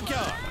Derby's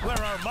junkyard,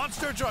 where our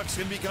monster trucks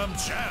can become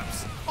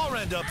champs or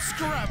end up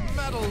scrap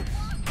metal.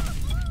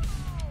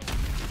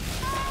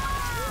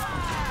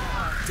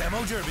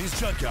 Demo Derby's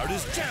junkyard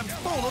is jammed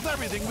full of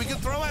everything we can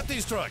throw at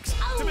these trucks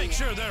to make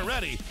sure they're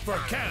ready for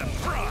Camp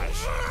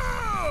Crush.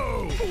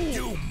 Oh!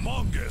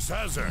 Humongous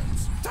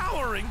hazards,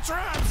 towering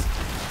traps,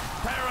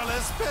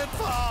 perilous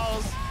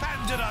pitfalls,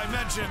 and did I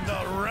mention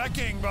the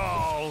wrecking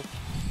ball?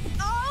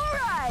 All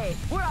right,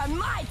 we're on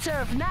my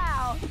turf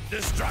now.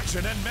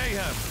 Destruction and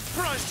mayhem,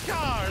 crushed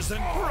cars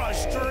and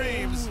crushed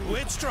dreams.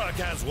 Which truck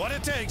has what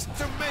it takes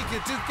to make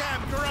it to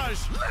Camp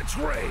Crush? Let's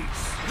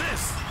race!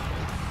 This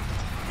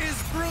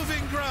is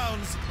Proving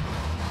Grounds,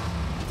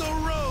 the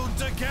road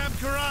to Camp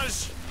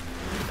Crush.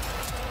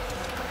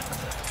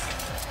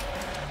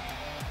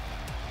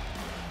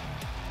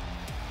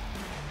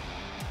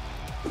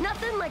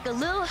 Nothing like a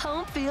little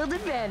home field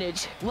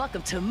advantage.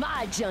 Welcome to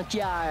my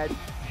junkyard.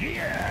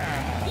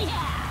 Yeah!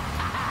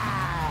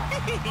 Yeah!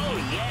 Oh,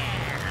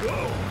 yeah!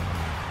 Whoa.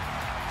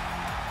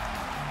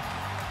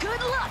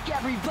 Good luck,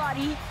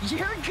 everybody.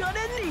 You're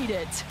gonna need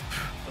it.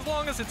 As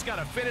long as it's got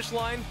a finish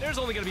line, there's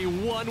only gonna be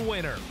one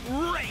winner.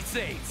 Race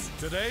Ace!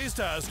 Today's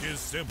task is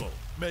simple.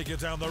 Make it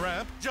down the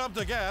ramp, jump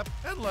the gap,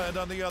 and land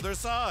on the other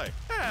side.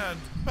 And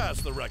pass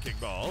the wrecking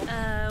ball.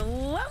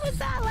 What was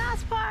that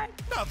last part?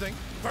 Nothing.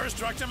 First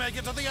truck to make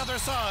it to the other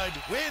side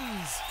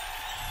wins.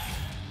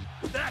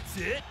 That's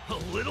it? A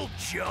little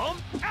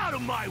jump? Out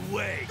of my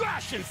way!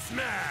 Crash and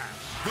smash!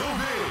 Go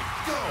big,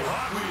 go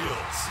Hot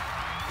Wheels.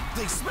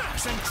 They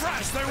smash and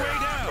crash their way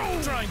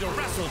down, trying to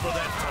wrestle for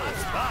that top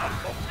spot.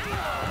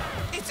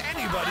 It's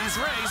anybody's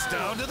race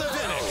down to the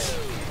finish.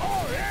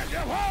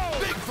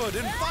 Bigfoot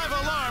and 5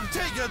 Alarm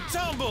take a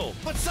tumble,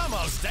 but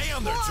somehow stay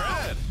on their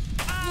tread.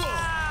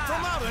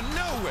 From out of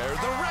nowhere,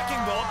 the wrecking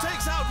ball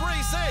takes out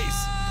Race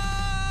Ace.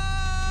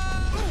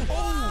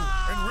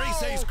 And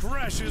Race Ace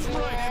crashes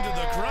right into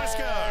the crush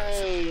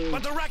cars.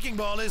 But the wrecking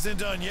ball isn't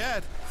done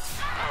yet.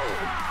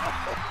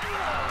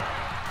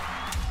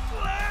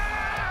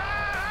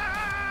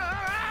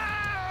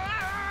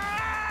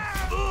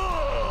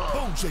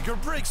 Bone Shaker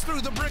breaks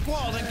through the brick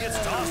wall and gets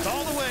tossed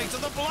all the way to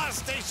the blast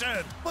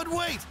station. But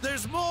wait,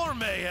 there's more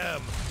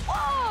mayhem.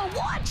 Whoa,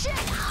 watch it!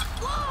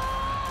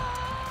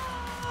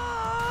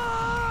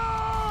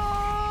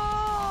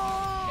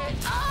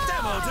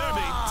 Demo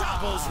Derby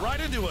topples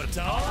right into a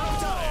tower of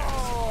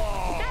tires.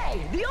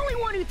 Hey, the only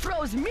one who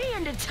throws me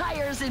into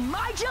tires in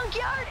my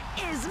junkyard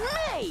is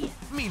me!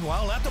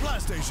 Meanwhile, at the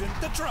blast station,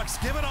 the trucks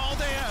give it all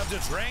they have to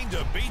train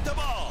to beat the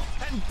ball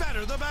and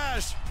better the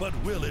bash. But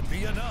will it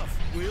be enough?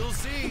 We'll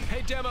see.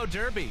 Hey, Demo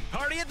Derby,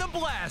 party at the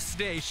blast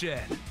station.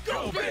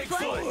 Go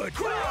Bigfoot!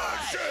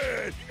 Crush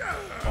it!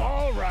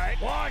 All right,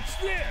 watch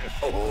this!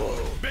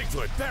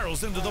 Bigfoot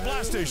barrels into the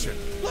blast station.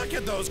 Look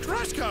at those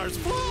crush cars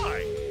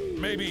fly!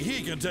 Maybe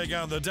he can take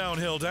on the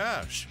downhill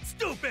dash.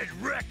 Stupid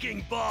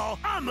wrecking ball!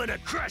 I'm gonna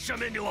crush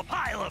him into a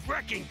pile of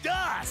wrecking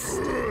dust!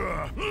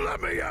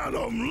 Let me at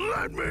him!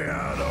 Let me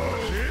at him!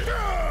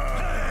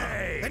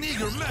 Hey! An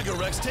eager Mega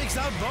Rex takes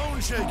out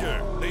Bone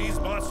Shaker. These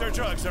monster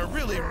trucks are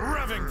really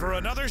revving for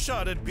another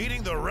shot at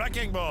beating the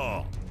wrecking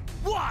ball.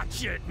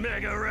 Watch it,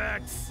 Mega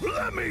Rex!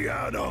 Let me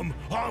at him!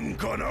 I'm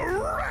gonna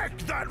wreck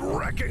that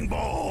wrecking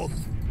ball!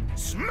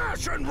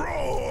 Smash and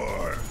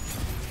roar!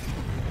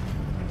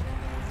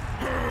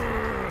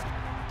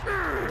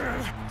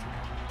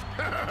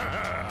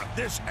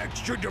 This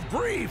extra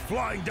debris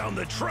flying down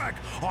the track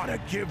ought to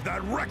give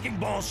that wrecking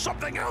ball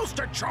something else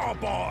to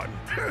chomp on!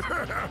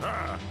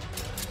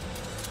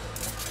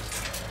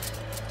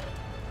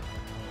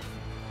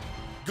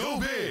 Go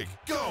big,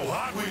 go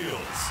Hot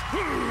Wheels!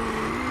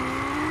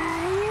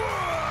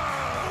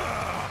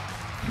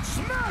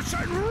 Smash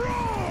and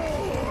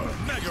roll!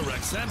 Mega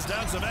Rex sends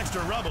down some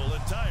extra rubble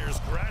and tires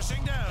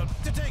crashing down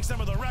to take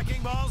some of the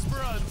wrecking ball's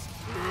bruns.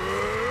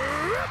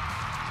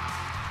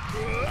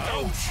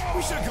 Ouch!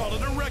 We should call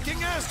it a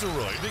wrecking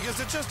asteroid because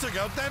it just took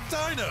out that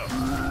dino.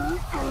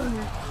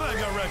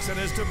 Mega Rex and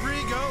his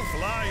debris go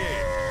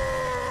flying.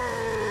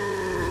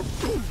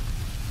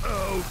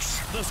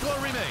 Ouch! The score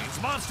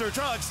remains Monster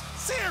Trucks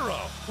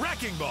 0,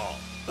 Wrecking Ball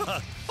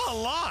a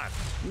lot.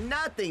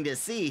 Nothing to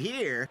see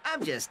here.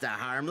 I'm just a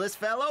harmless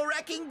fellow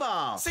wrecking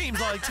ball. Seems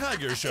like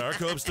Tiger Shark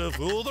hopes to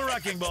fool the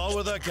wrecking ball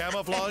with a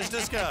camouflage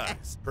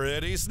disguise.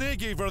 Pretty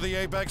sneaky for the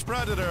apex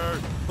predator.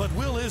 But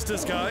will his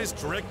disguise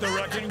trick the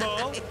wrecking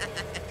ball?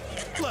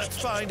 Let's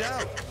find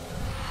out.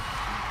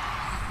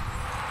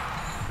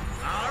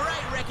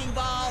 wrecking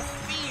ball,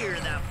 fear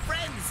the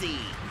frenzy.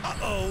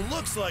 Uh-oh,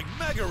 looks like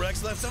Mega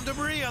Rex left some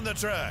debris on the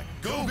track.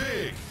 Go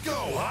big,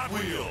 go Hot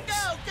Wheels.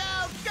 Go,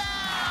 go, go!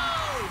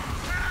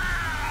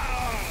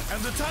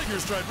 And the Tiger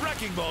Stripe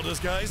wrecking ball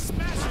disguise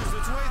smashes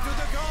its way through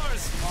the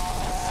cars.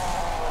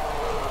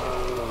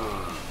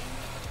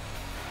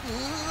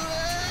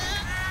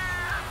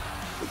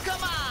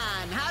 Come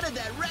on! How did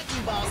that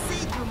wrecking ball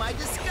see through my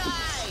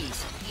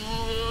disguise?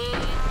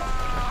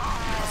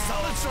 A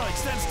solid strike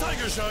sends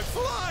Tiger Shark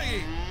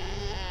flying.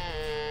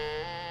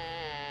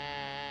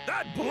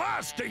 That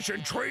blast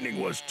station training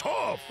was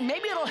tough.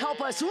 Maybe it'll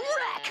help us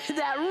wreck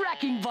that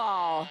wrecking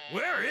ball.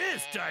 Where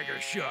is Tiger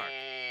Shark?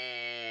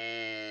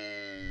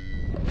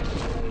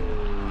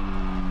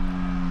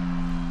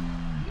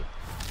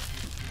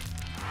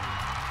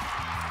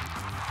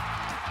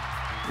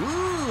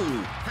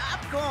 Ooh,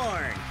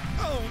 popcorn!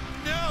 Oh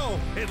no!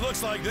 It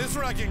looks like this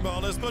wrecking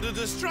ball has put a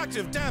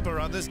destructive damper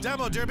on this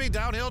Demo Derby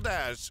downhill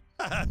dash.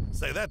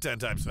 Say that 10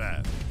 times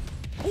fast.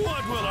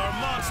 What will our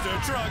monster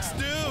trucks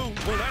do?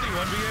 Will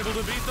anyone be able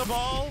to beat the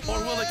ball? Or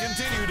will it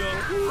continue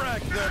to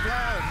wreck their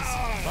plans?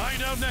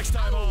 Find out next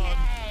time on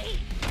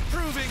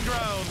Proving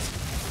Grounds,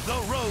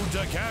 The Road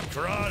to Camp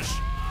Crush.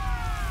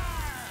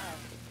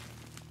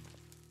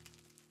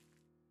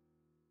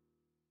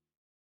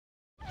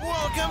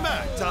 Welcome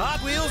back to Hot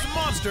Wheels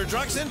Monster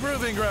Trucks and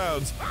Proving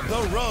Grounds,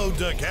 The Road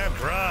to Camp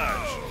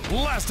Crush.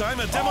 Last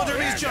time at Demo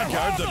Derby's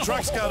junkyard, the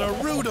trucks got a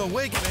rude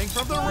awakening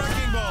from the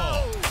wrecking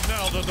ball.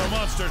 Now that the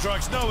monster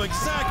trucks know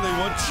exactly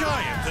what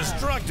giant,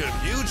 destructive,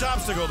 huge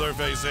obstacle they're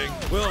facing,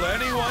 will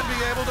anyone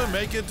be able to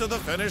make it to the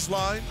finish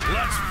line?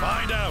 Let's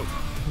find out.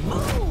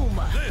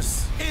 Boom!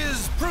 This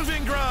is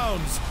Proving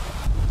Grounds,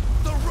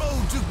 The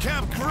Road to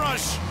Camp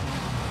Crush.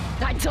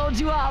 I told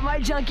you all, my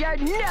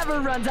junkyard never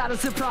runs out of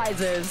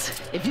surprises.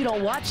 If you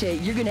don't watch it,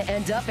 you're gonna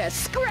end up as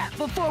scrap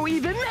before we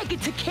even make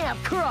it to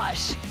Camp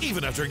Crush.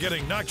 Even after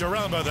getting knocked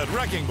around by that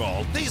wrecking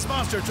ball, these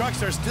monster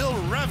trucks are still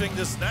revving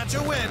to snatch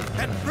a win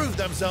and prove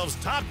themselves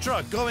top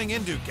truck going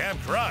into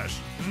Camp Crush.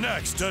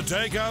 Next to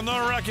take on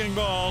the wrecking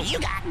ball, You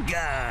got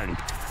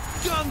gunked!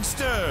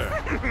 Gungster.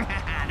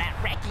 That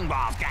wrecking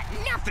ball's got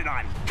nothing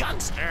on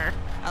Gungster.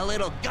 A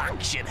little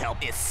gunk should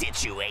help this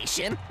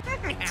situation.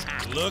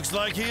 Looks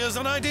like he has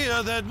an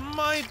idea that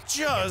might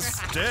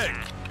just stick.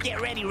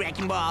 Get ready,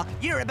 wrecking ball.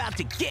 You're about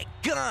to get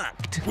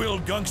gunked. Will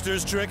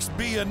Gungster's tricks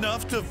be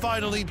enough to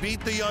finally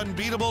beat the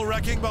unbeatable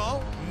wrecking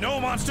ball?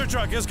 No monster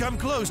truck has come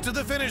close to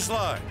the finish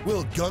line.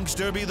 Will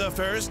Gungster be the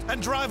first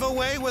and drive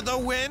away with a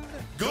win?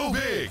 Go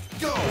big,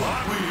 go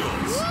Hot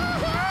Wheels.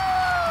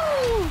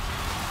 Woohoo!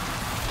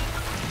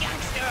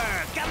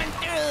 Gungster, coming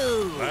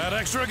through. That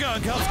extra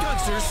gunk helps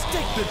Gungster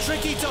stick the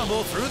tricky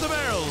tumble through the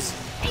barrels.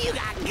 You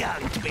got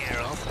gunked,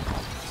 Barrels.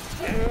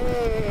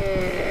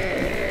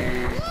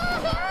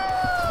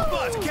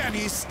 But can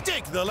he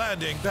stick the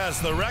landing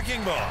past the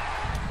wrecking ball?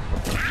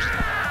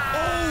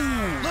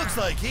 Oh! Looks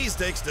like he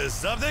sticks to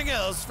something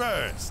else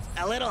first.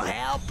 A little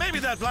help? Maybe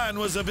that plan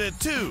was a bit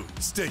too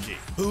sticky.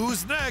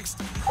 Who's next?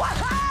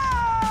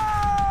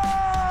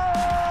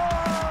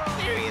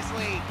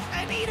 Seriously,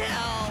 I need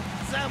help.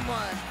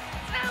 Someone.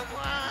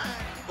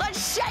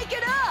 Let's shake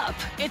it up!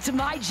 It's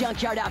my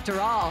junkyard after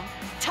all.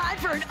 Time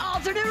for an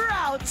alternate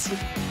route.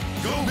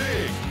 Go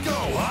big, go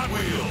Hot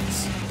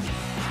Wheels.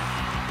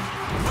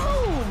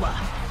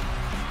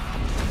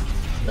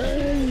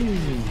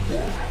 Boom!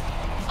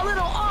 A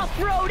little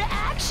off-road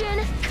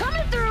action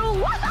coming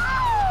through.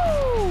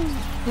 Woohoo!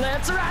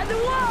 Let's ride the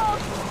wall.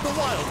 The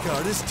wild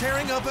card is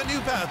tearing up a new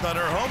path on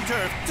her home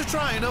turf to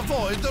try and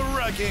avoid the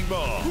wrecking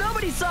ball.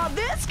 Nobody saw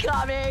this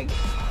coming.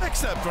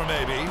 Except for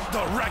maybe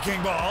the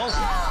wrecking ball.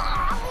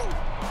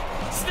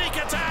 Sneak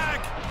attack!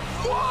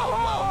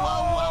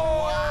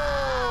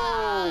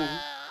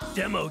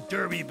 Demo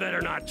Derby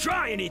better not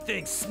try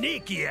anything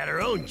sneaky at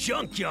her own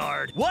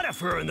junkyard. What if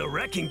her and the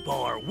wrecking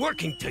ball are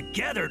working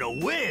together to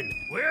win?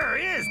 Where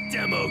is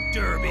Demo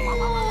Derby? And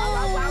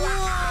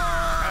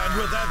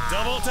with that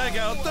double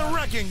takeout, the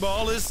wrecking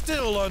ball is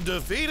still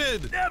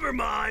undefeated. Never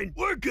mind,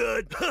 we're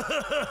good.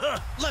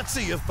 Let's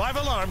see if 5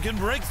 Alarm can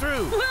break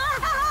through.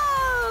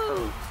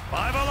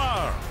 5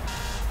 Alarm!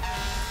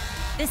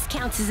 This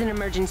counts as an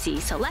emergency,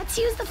 so let's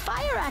use the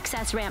fire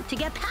access ramp to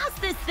get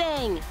past this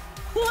thing.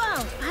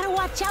 Whoa, gotta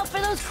watch out for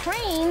those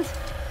cranes.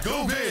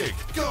 Go big,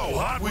 go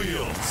Hot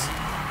Wheels.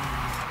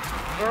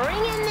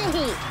 Bring in the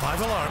heat.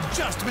 5 Alarm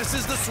just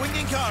misses the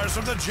swinging cars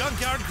from the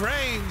junkyard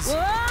cranes.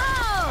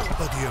 Whoa!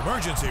 But the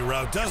emergency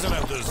route doesn't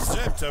have the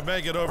zip to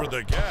make it over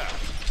the gap.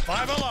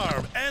 5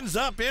 Alarm ends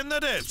up in the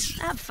ditch.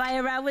 That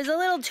fire route was a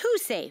little too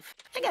safe.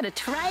 I gotta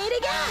try it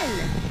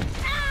again.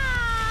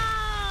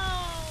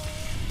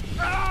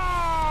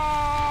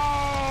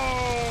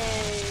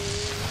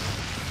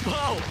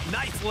 Whoa,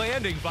 nice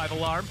landing, 5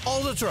 Alarm.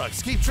 All the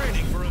trucks keep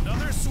training for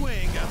another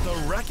swing at the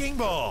wrecking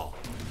ball.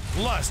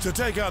 Last to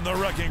take on the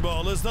wrecking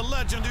ball is the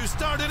legend who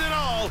started it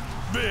all,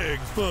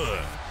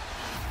 Bigfoot.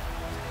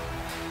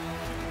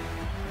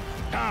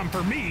 Time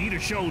for me to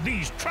show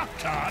these truck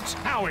tots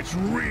how it's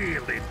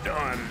really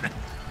done.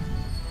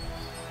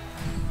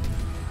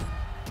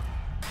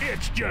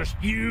 It's just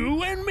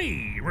you and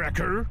me,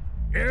 Wrecker.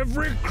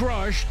 Every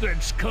crush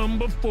that's come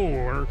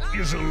before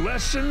is a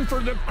lesson for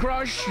the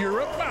crush you're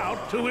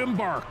about to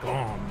embark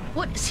on.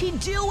 What is he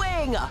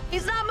doing?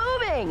 He's not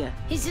moving.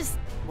 He's just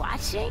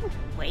watching,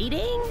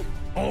 waiting.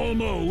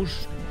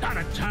 Almost.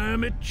 Gotta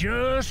time it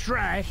just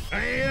right.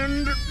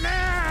 And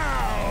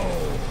now!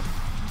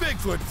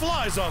 Bigfoot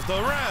flies off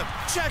the ramp.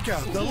 Check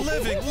out the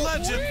living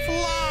legend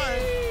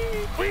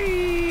fly.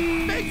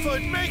 Whee!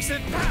 Bigfoot makes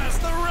it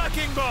past the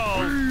wrecking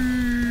ball.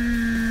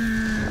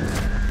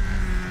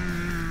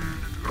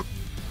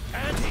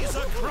 And he's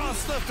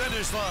across the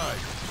finish line.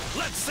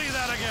 Let's see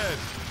that again.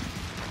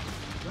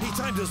 He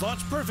timed his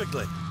launch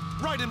perfectly.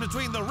 Right in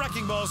between the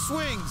wrecking ball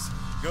swings.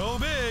 Go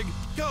big,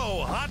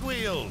 go Hot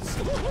Wheels.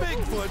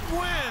 Bigfoot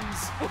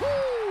wins.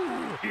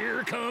 Woo-hoo!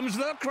 Here comes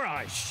the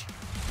crush.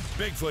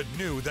 Bigfoot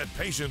knew that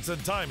patience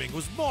and timing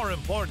was more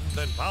important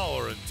than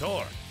power and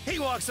torque. He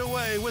walks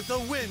away with the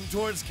win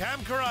towards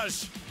Camp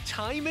Crush.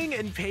 Timing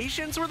and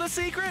patience were the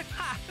secret?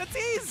 Ha! That's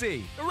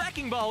easy! The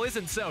wrecking ball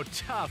isn't so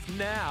tough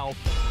now.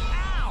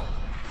 Ow!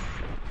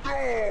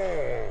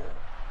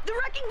 The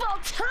wrecking ball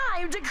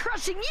timed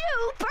crushing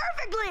you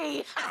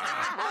perfectly.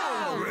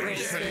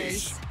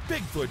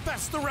 Bigfoot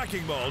bets the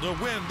wrecking ball to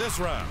win this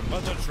round,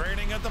 but the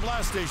training at the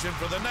blast station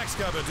for the next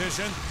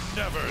competition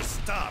never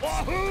stops.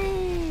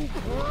 Wahoo!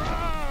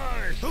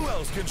 Crush! Who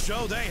else can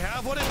show they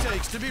have what it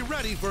takes to be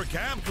ready for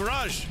Camp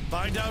Crush?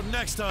 Find out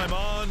next time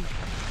on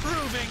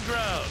Proving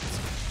Grounds.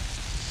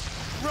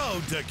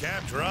 Road to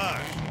Camp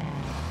Crush.